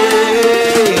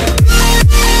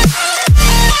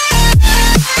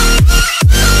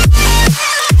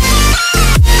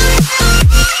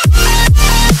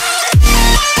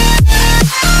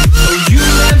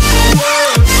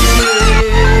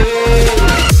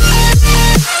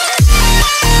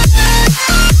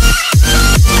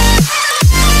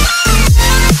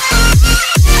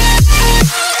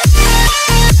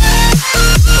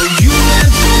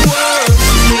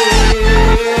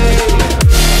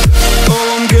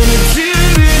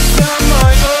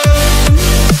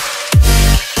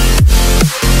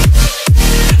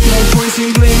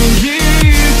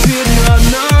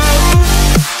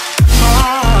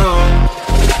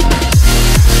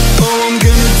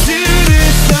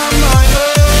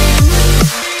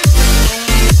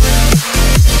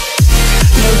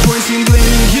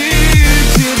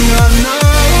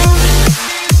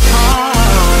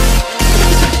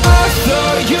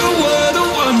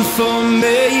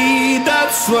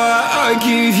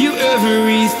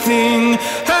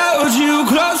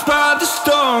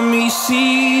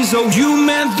 Oh, you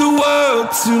meant the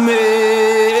world to me.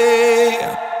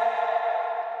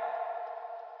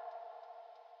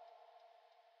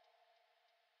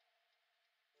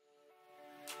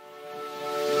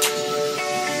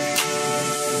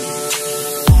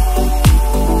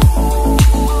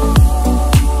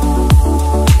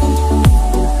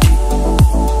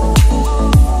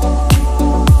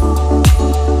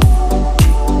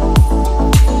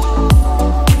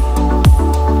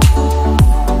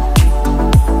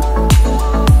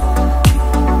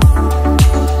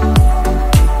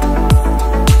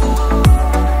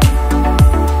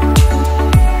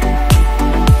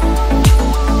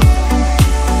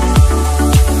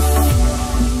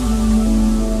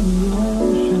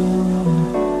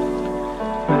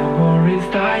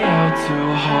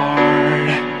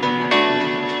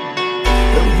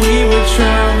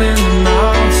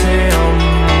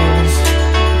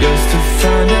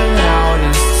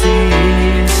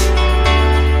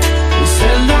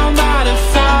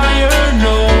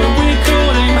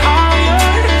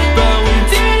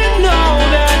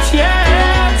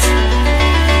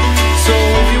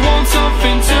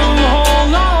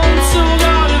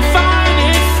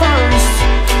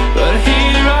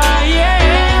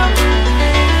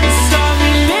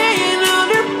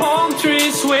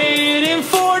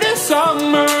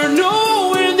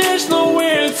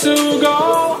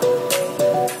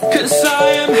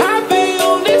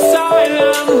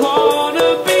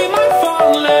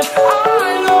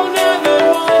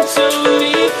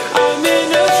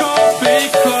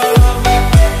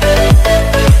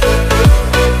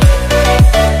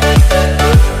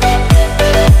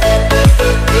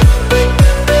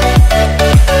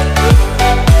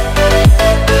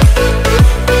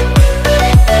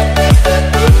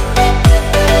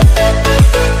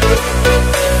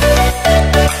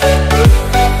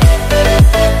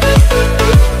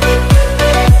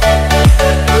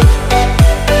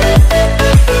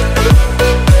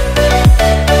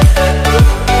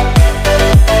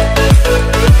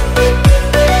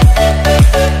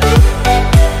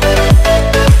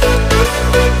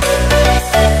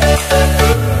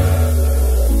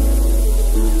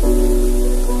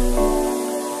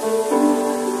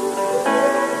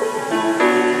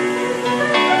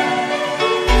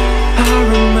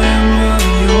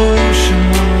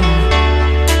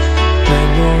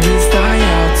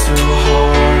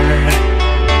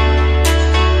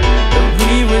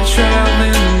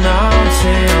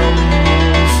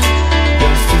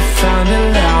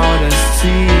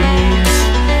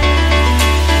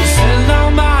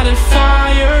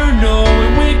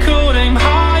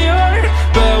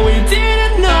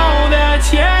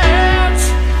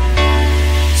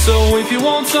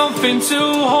 to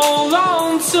hold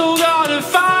on to, gotta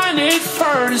find it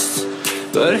first.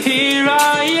 But here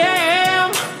I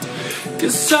am,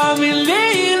 'cause I've been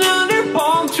laying under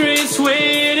palm trees,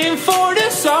 waiting for the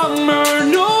summer,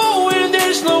 knowing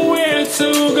there's nowhere to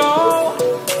go.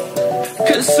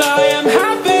 'Cause I am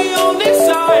happy on this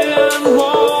island,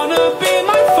 wanna be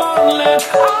my farmland.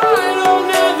 I don't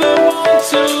ever want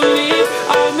to leave,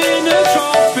 I'm in a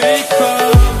tropic club.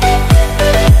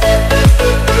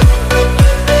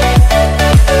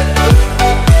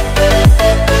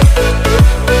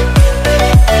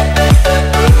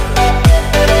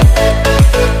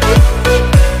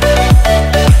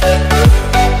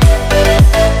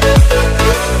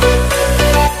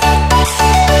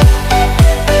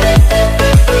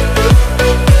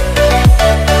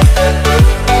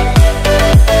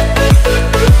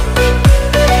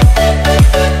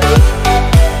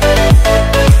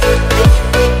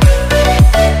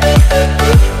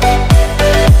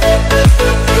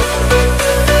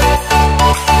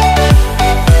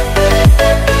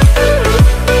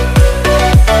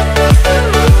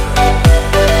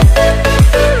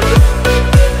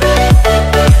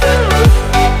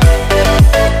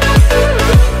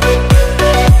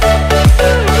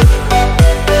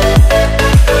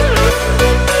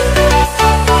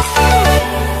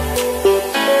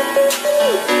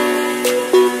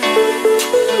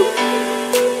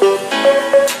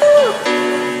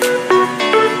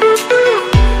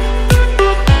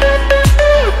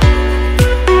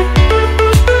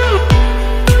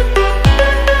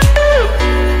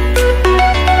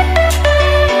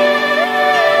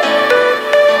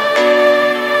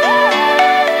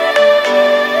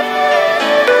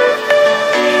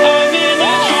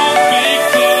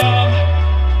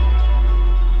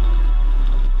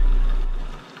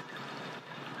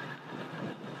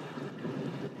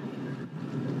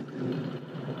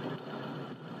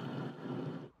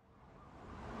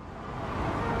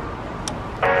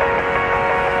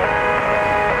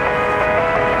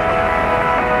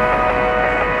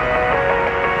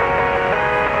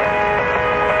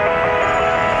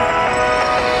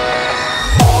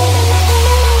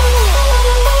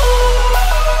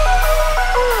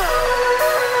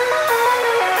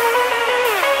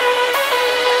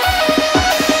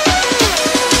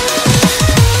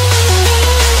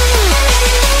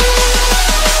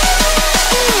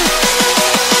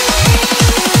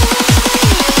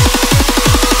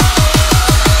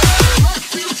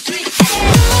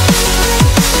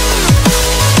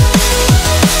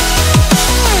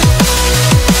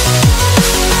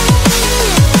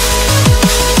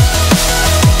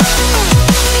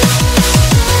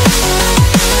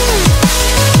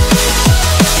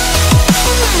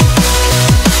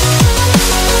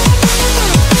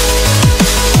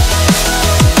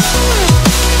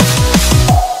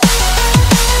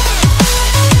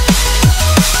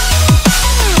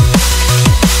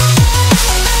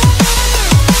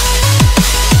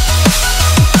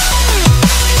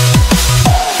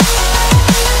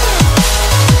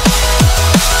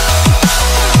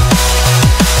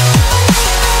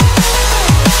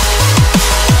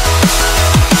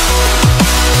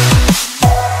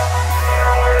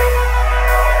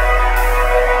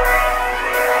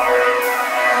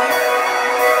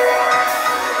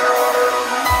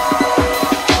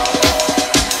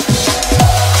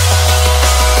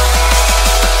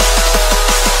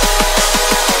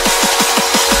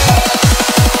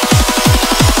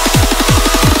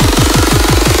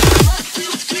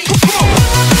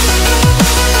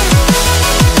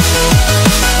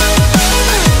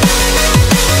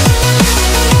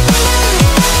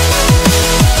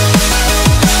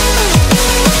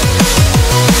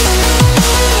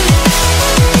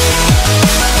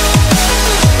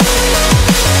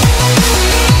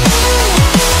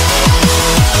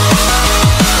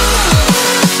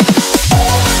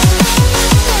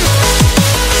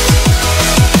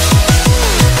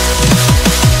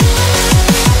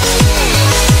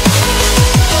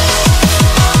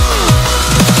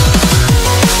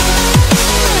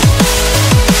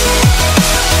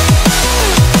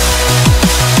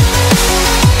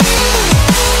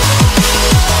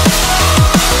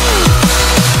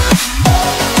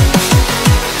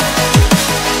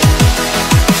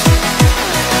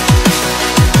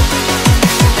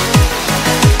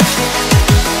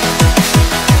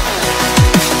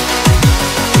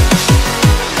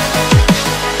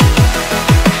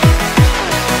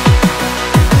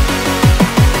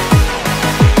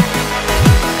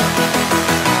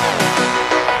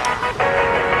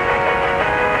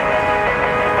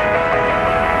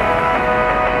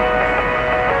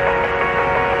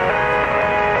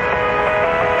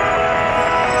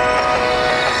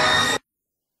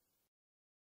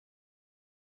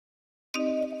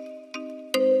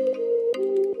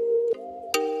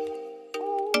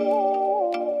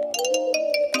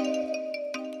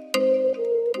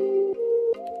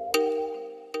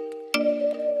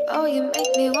 Oh, you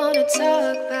make me wanna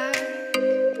talk back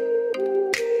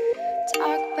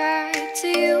to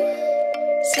you.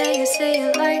 Say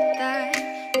it like that.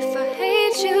 If I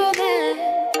hate you, then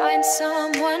find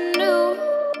someone new.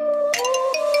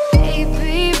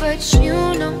 Baby, but you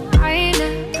know I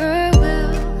never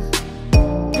will.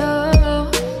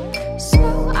 No,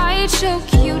 so I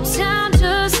choke you down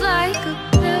just like a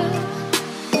pill.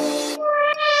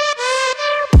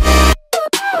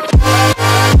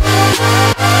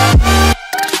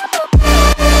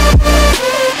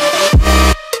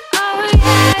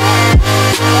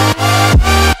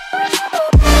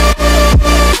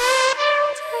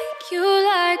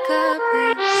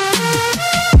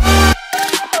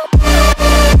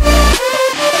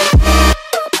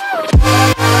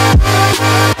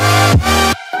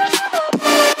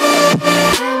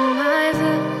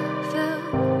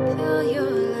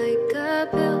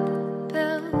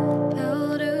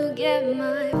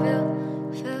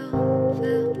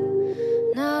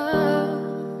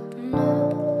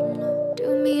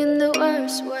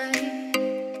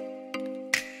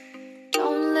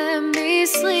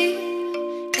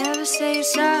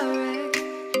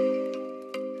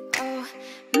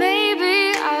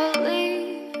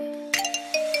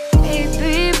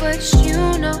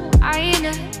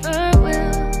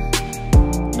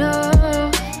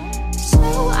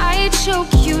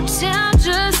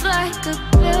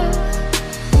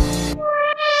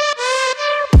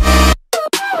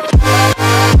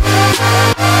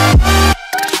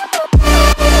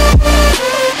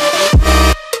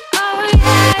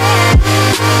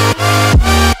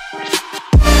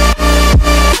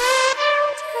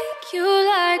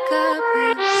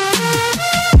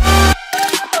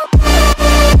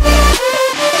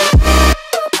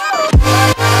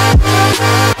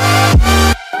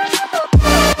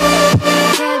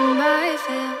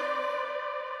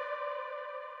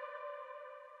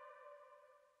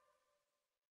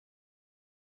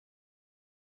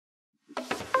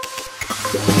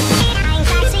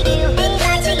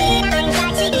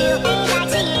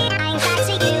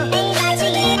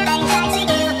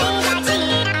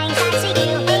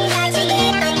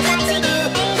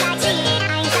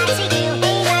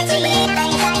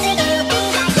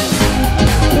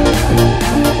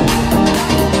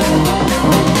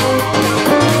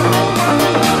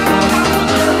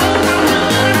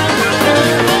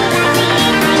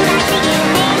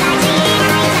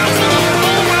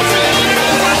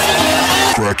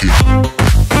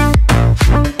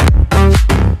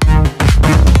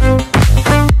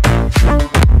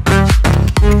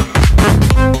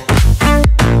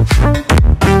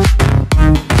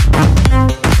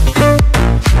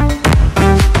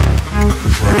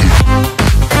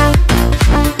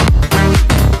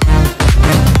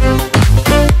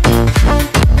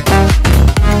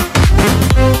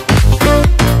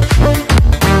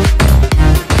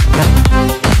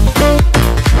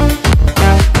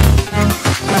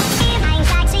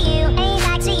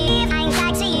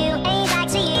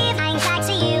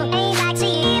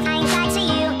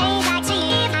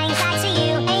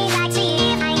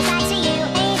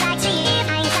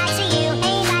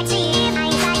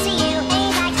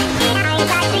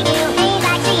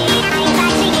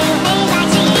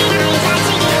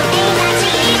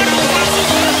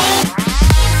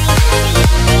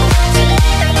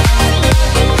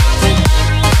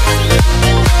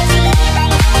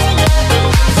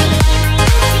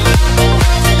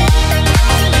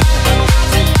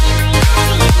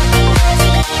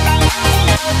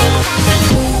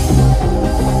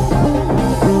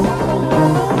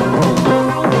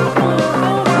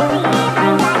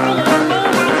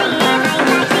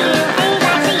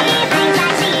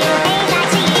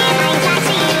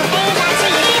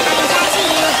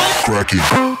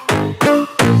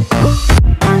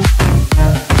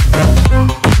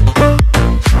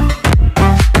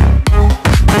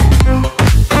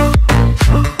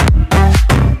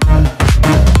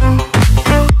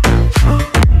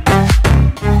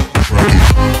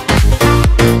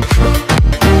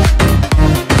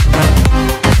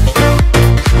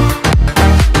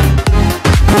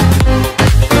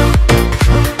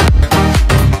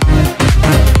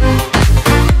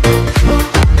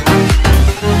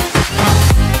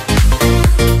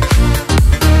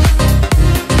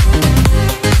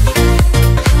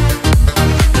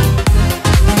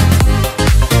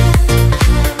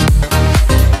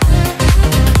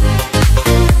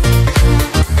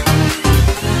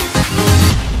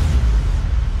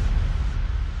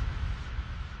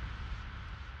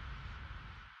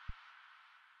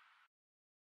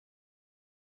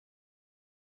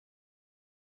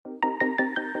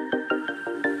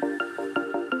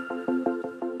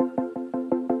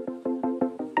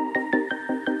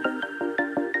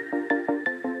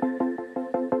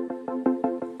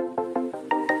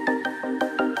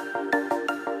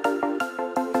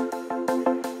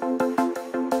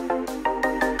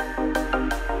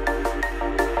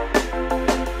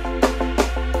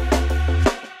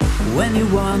 When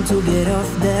you want to get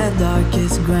off the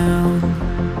darkest ground,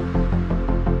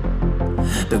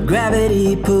 but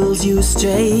gravity pulls you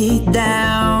straight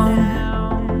down.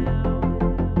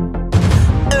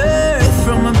 Earth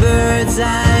from a bird's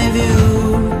eye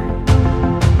view.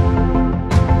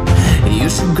 You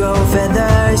should grow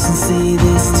feathers and see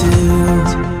this too.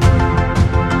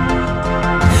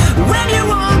 When you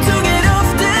want to get off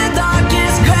the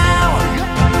darkest ground,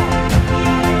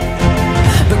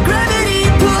 but gravity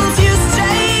pulls you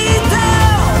straight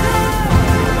down.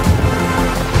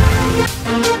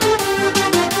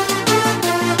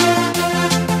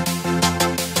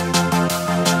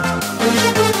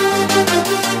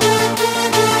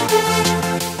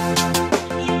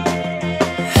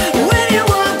 When you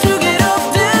want to get off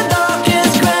the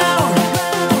darkest ground,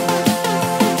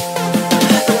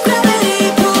 but gravity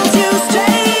pulls you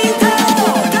straight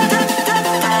down.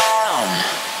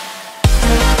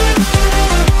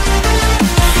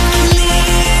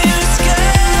 Clear sky.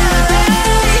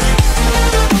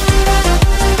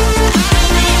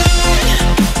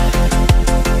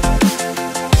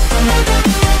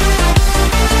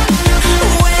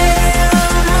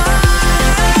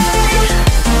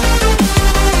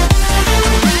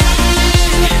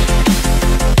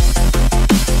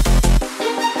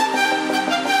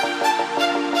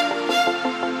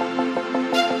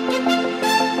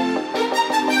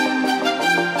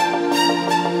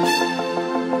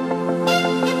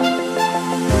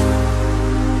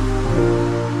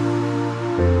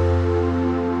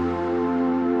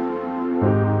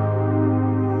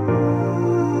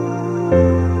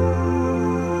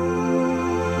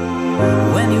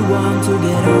 When you want to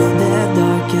get off the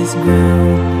darkest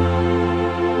ground,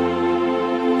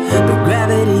 but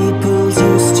gravity pulls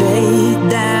you straight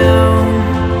down.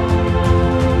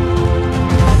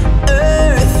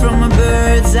 Earth from a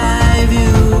bird's eye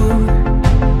view.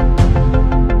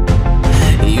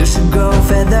 You should grow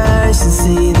feathers and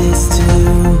see this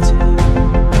too.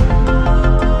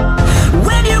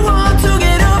 When you want to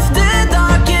get off the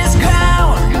darkest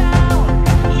ground,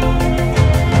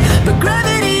 but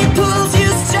gravity pulls you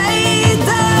straight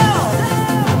down.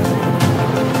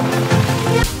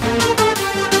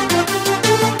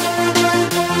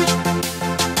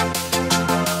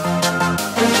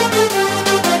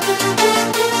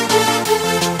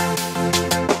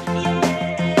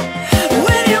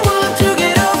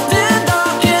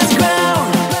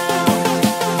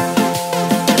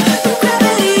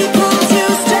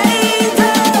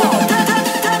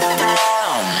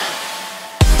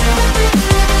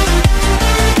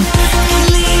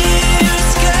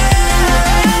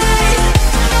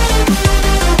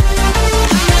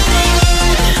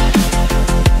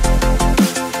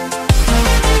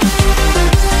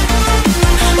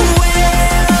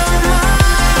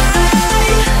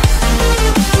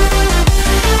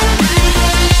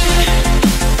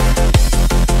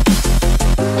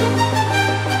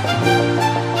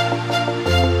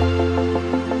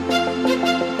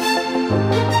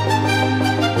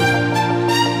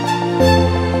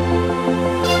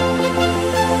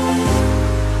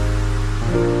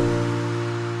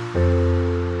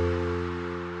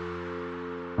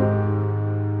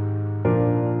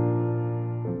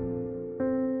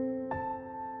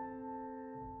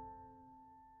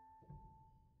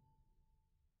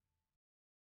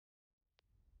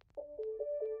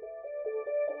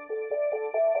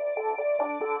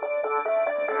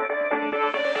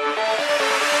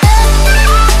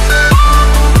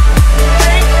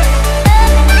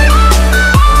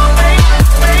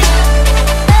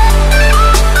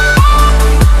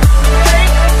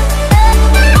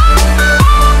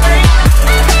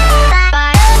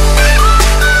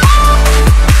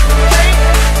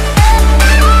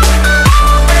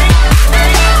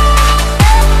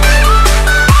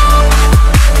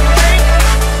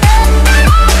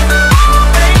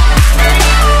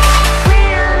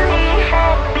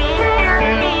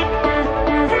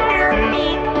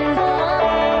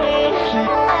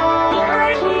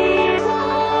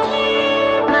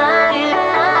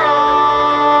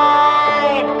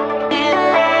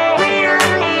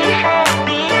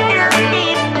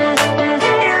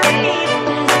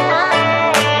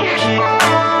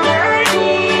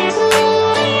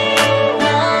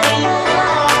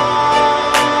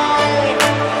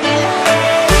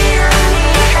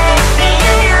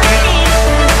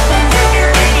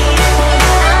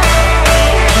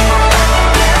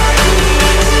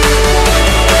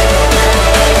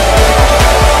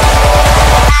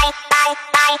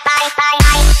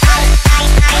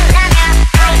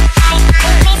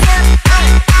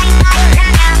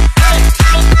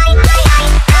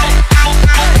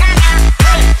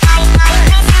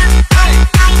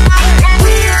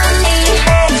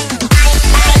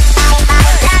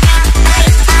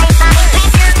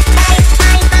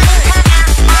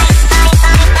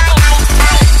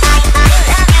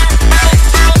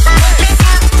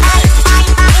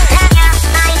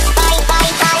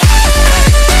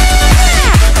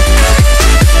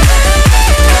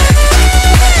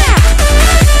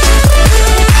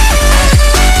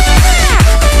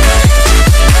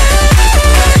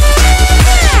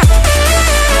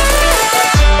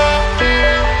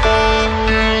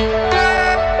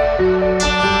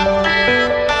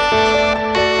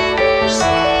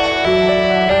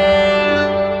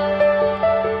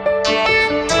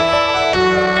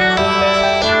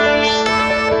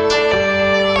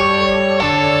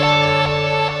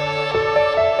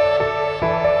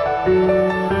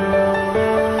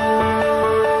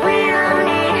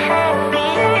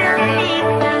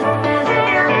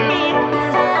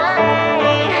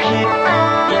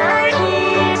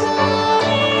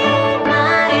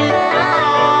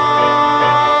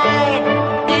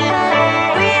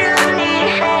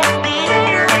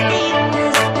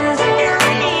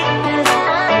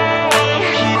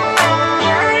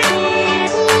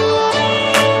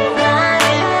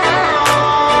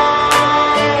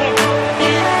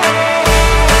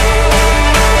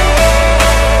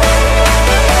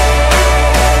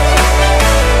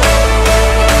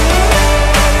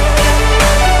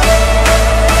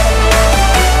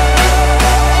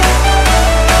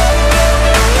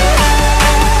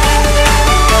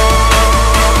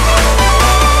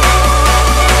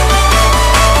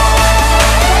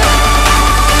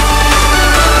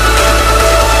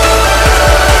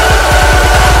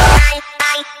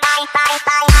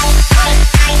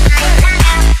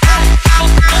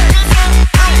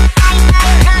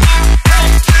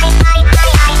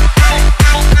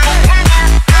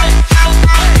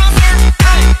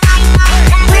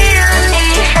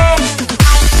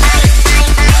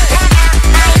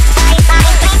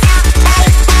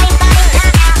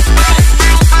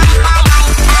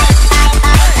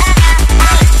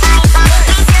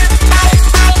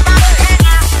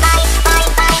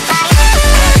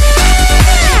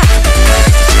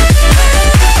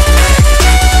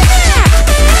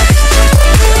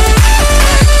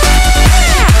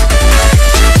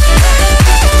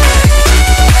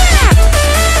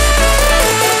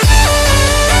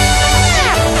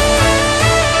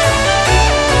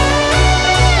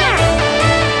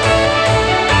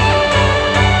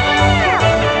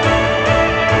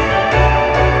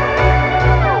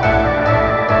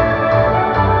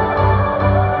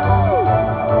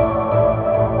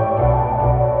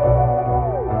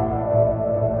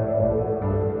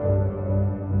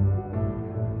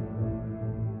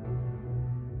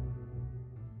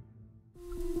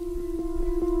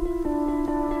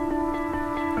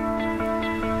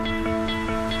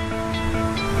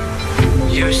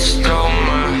 You stole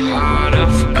my heart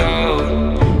of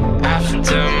gold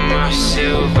after my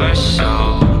silver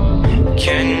soul.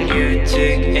 Can you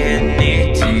dig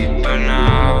any deeper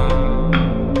now?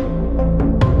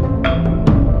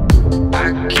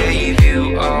 I gave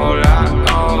you all I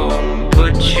own,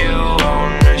 put you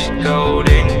on this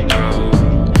golden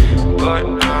throne, but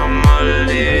I'm a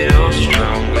little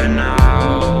stronger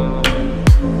now.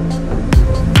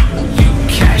 You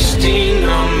cashed in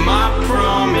on my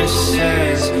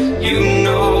promises, you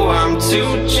know I'm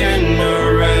too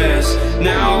generous.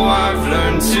 Now I've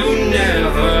learned to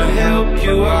never help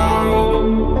you out,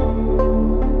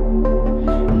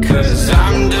 'cause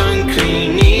I'm done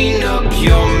cleaning up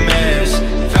your mess.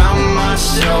 Found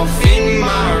myself in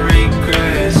my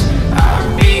regrets. I've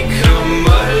become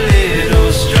a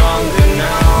little stronger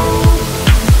now,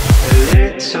 a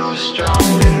little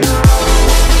stronger now.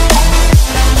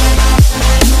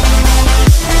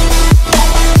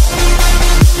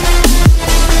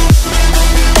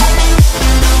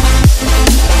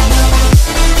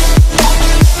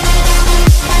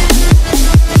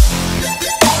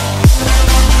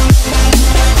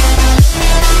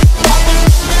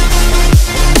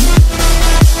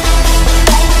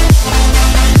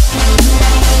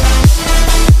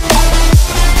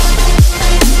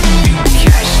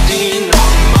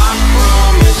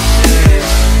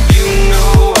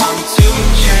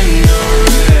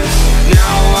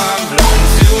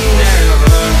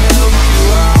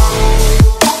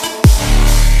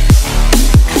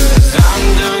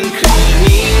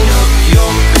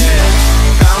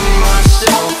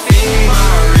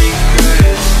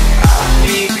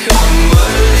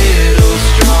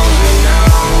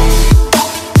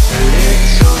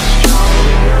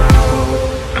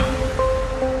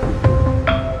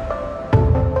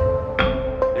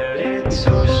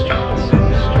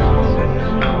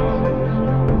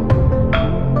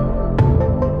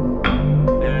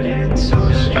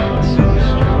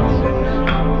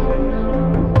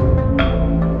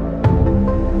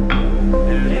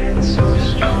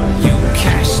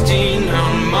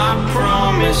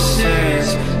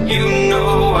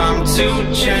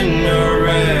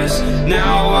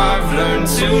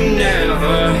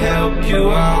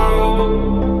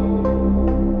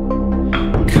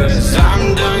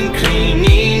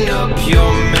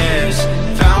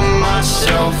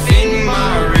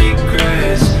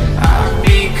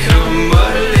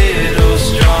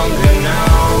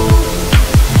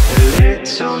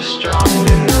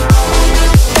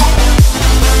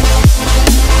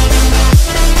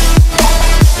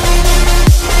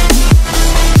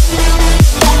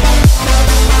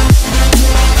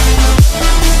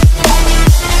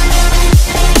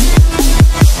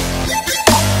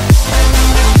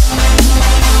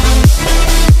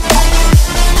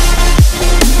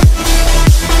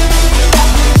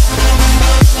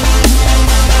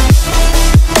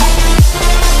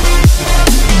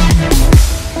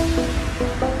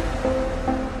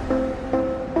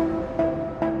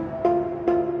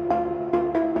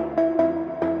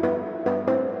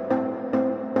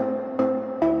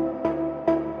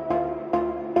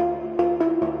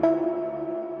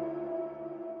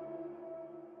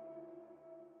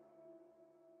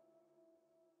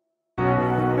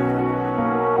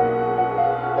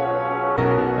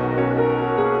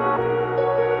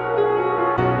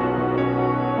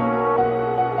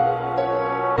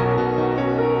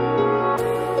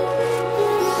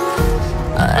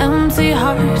 Empty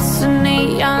hearts and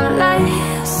neon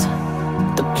lights,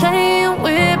 they're playing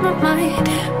with my mind.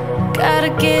 Gotta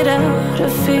get out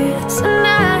of here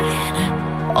tonight.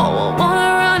 Oh, I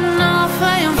wanna run off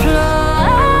and fly,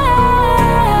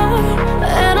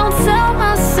 and I'll tell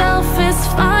myself it's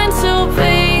fine to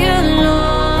be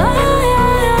alone,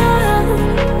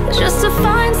 just to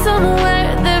find somewhere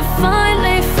that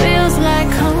finally feels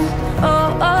like home.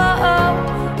 Oh, oh, oh.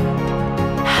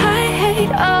 I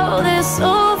hate all this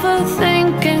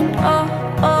overthinking. Oh,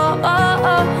 oh,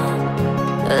 oh, oh.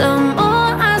 The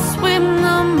more I swim,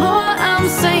 the more I'm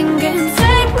sinking.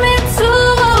 Take me to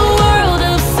a world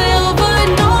of silver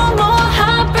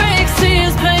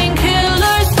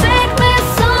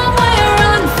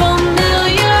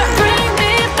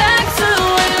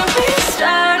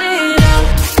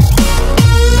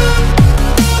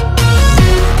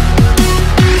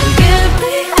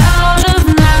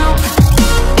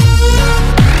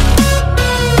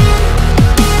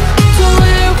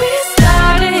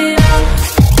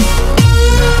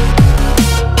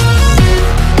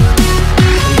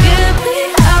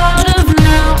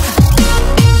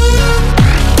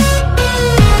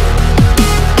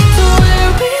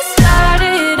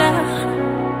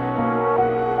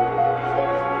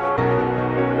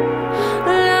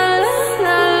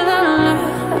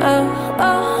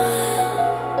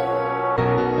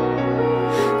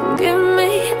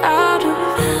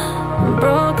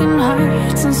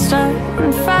dance and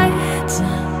starting fights,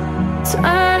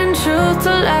 turning truth to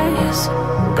lies.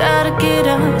 Gotta get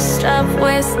up, stop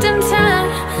wasting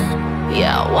time.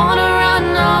 Yeah, I wanna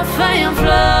run off and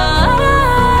fly.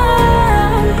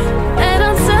 And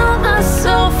I tell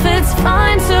myself it's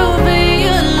fine to be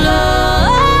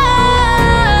alone,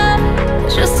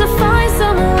 just to find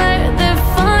somewhere that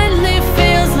finally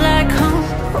feels like home.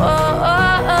 Oh,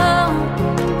 oh, oh.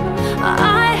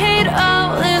 I hate all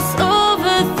this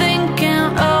overthinking.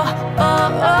 Oh,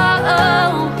 oh, oh,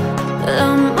 oh. The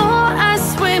more I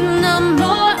swim, the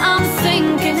more I'm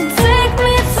sinking. Take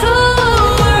me to a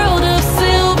world of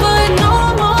silver, no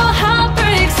more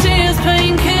heartbreaks, tears,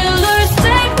 painkillers.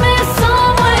 Take me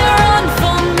somewhere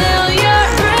unfamiliar,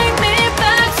 bring me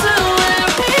back to where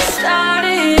we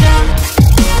started out.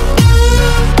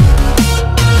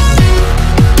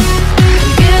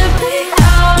 Get me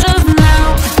out of now,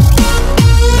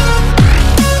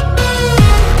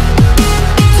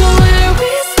 to where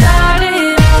we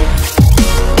started out.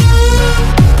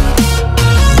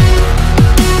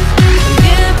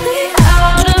 Get me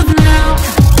out of now,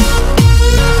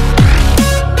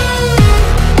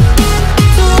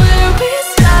 to where we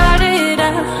started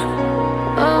out.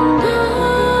 Oh no,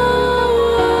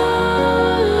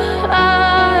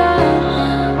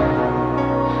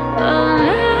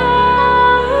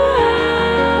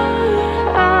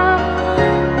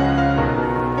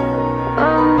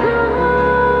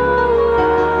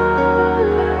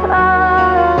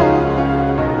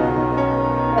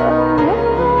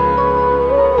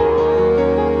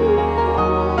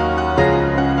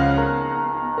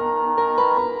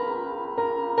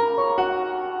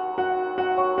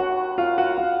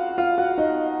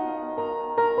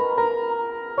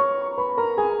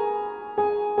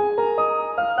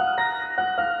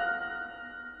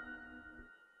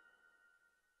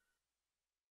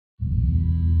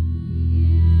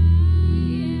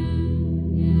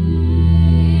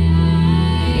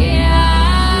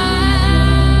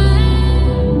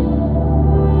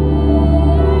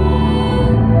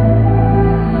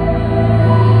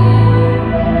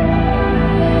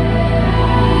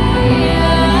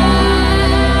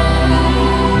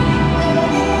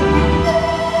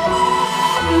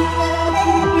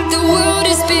 The world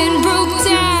has been broke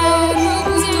down.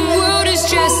 The world is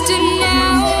just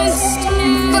announced.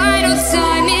 Final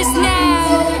time is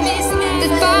now. The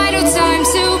final time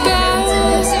to bow.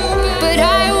 But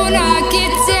I will not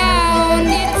get down,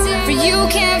 for you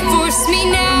can't force me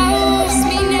now.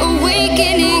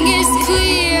 Awakening is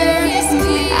clear.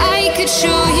 I could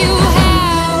show you how.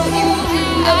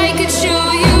 I could show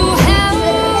you how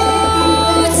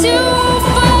to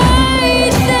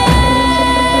fight them.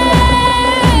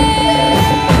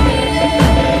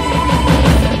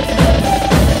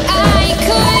 I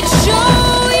could show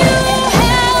you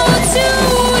how to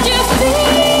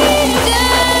defeat them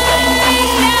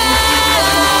now.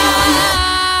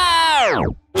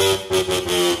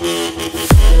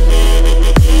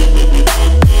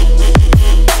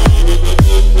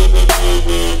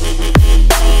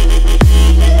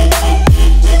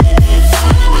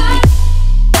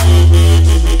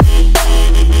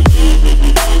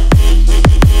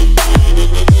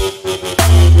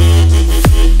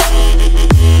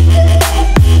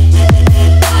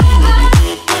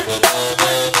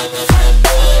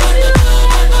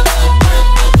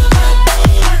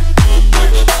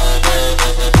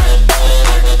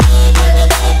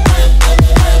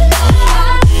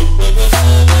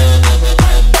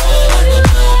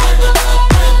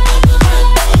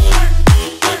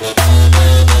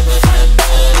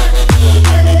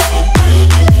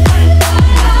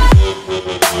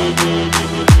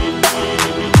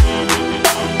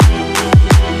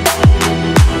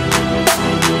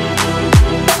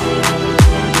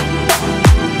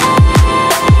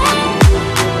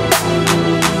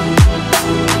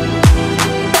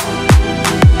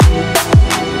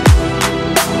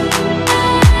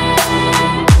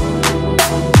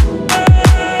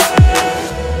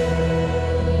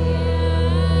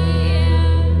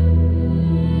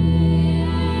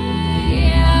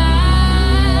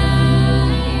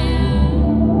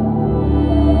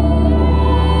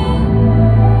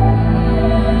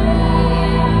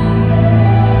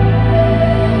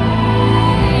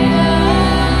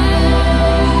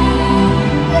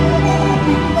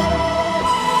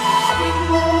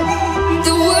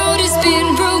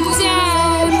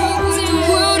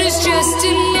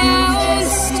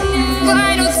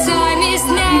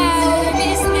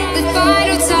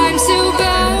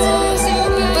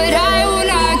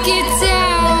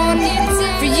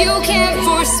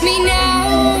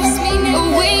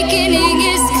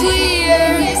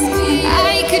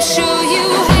 Show you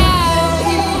how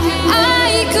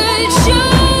I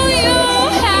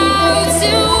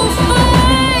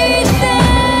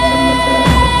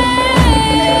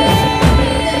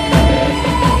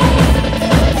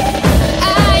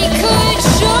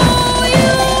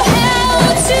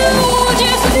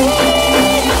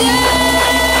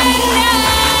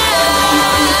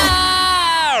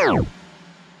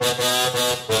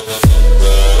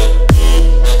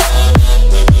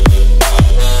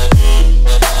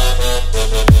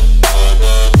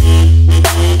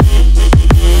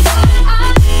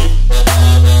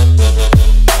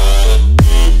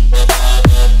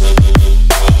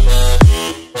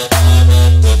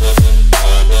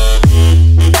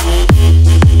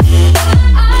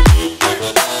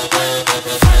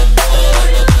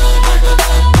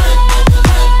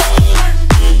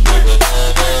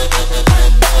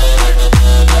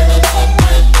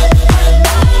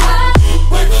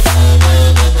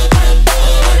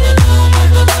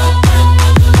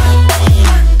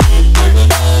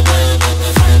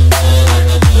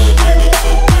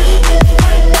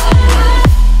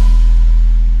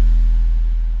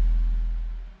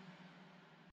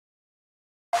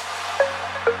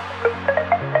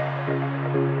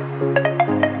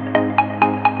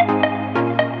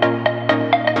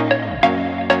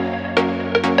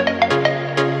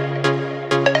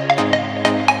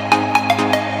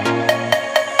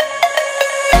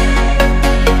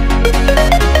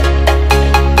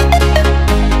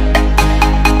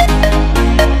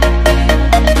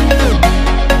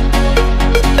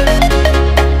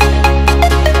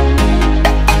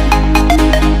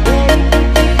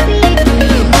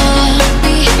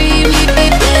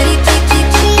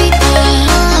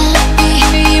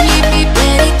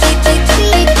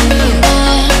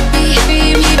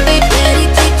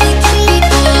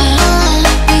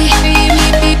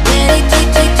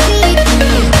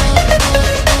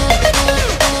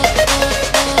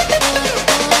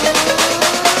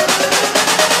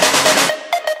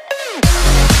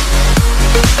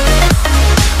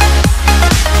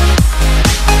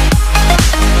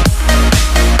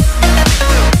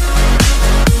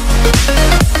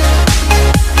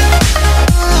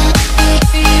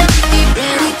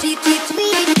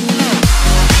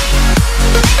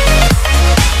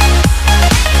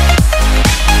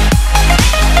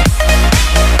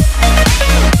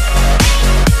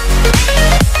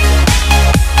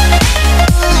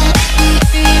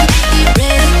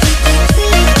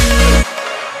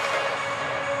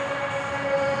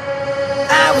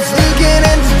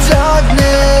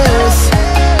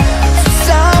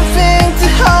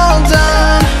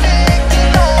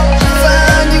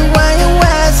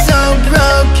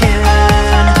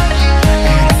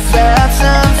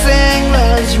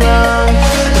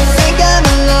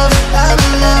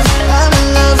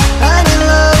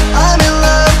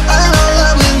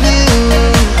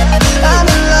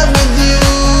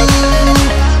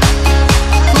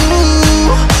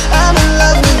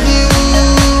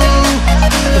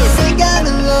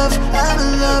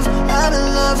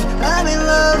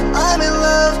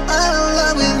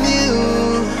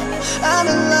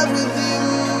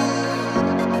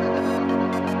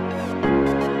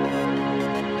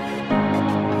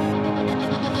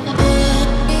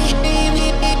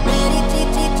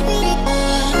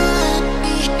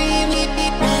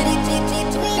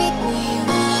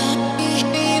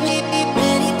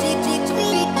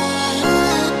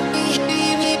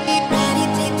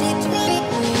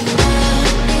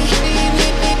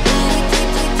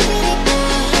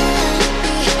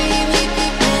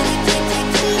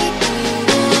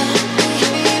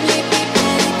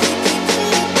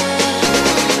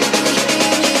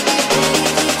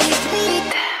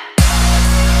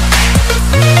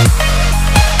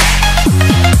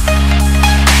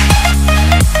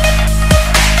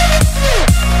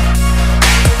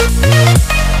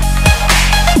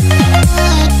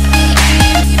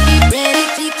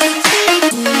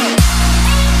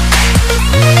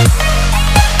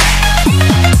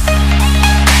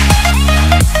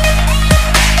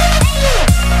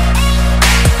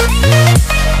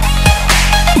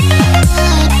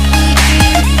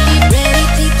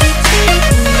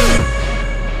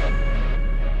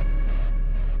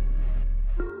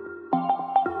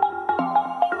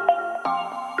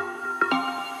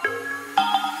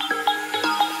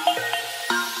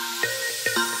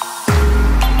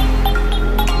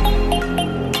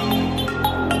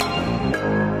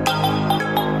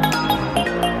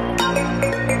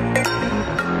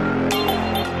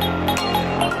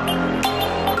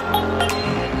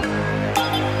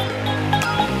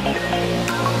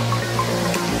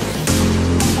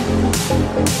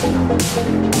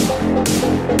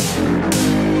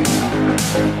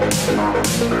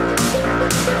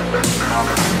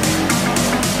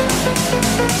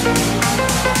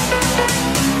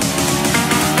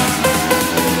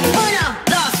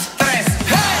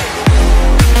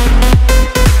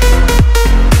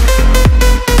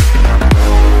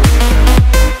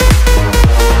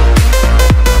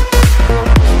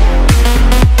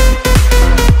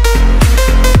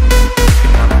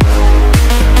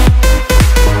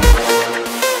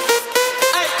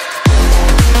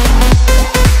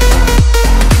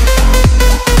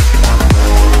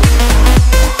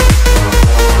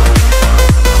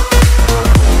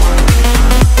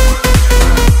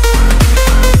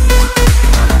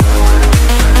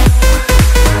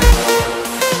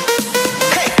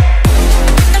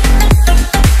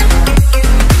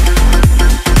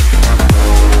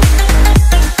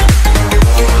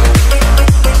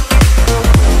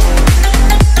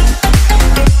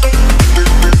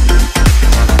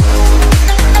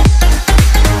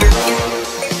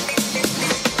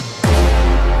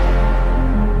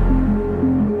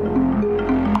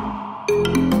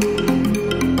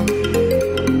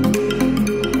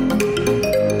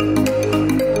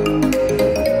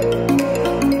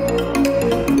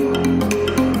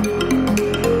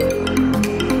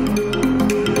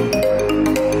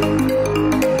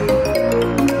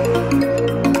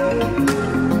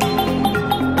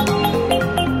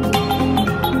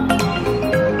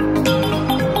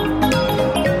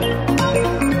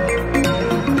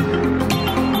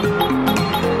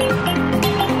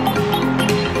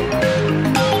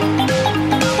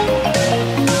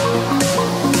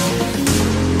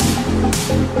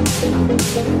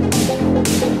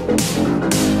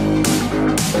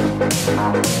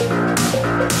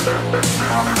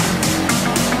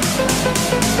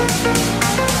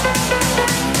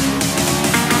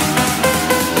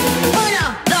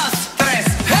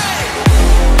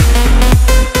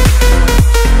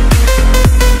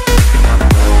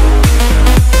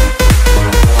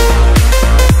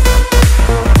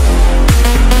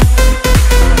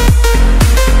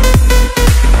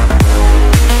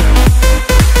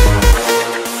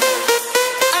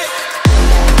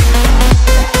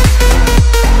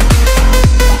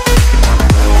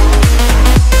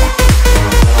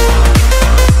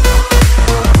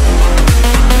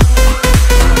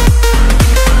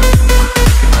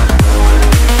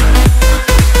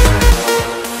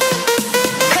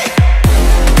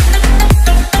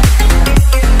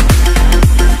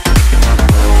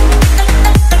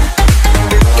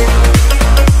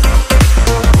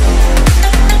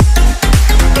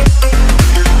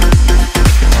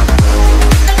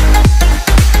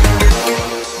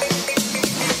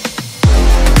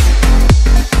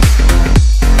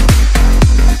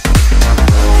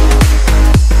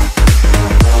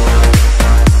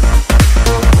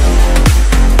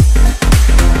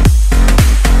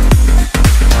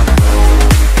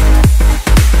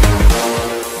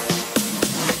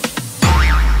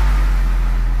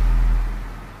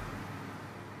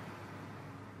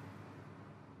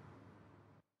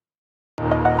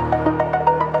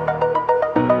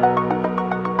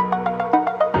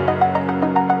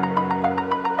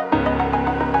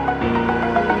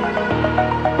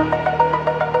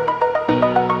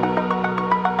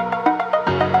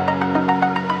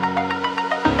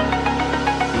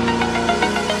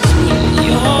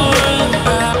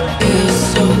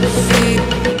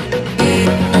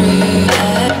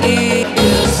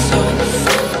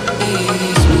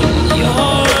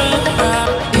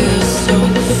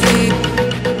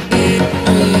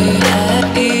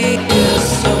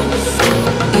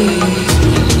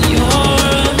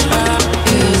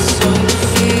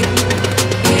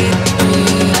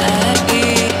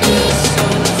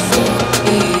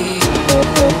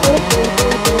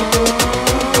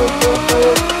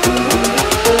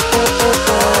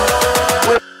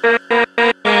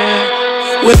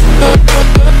with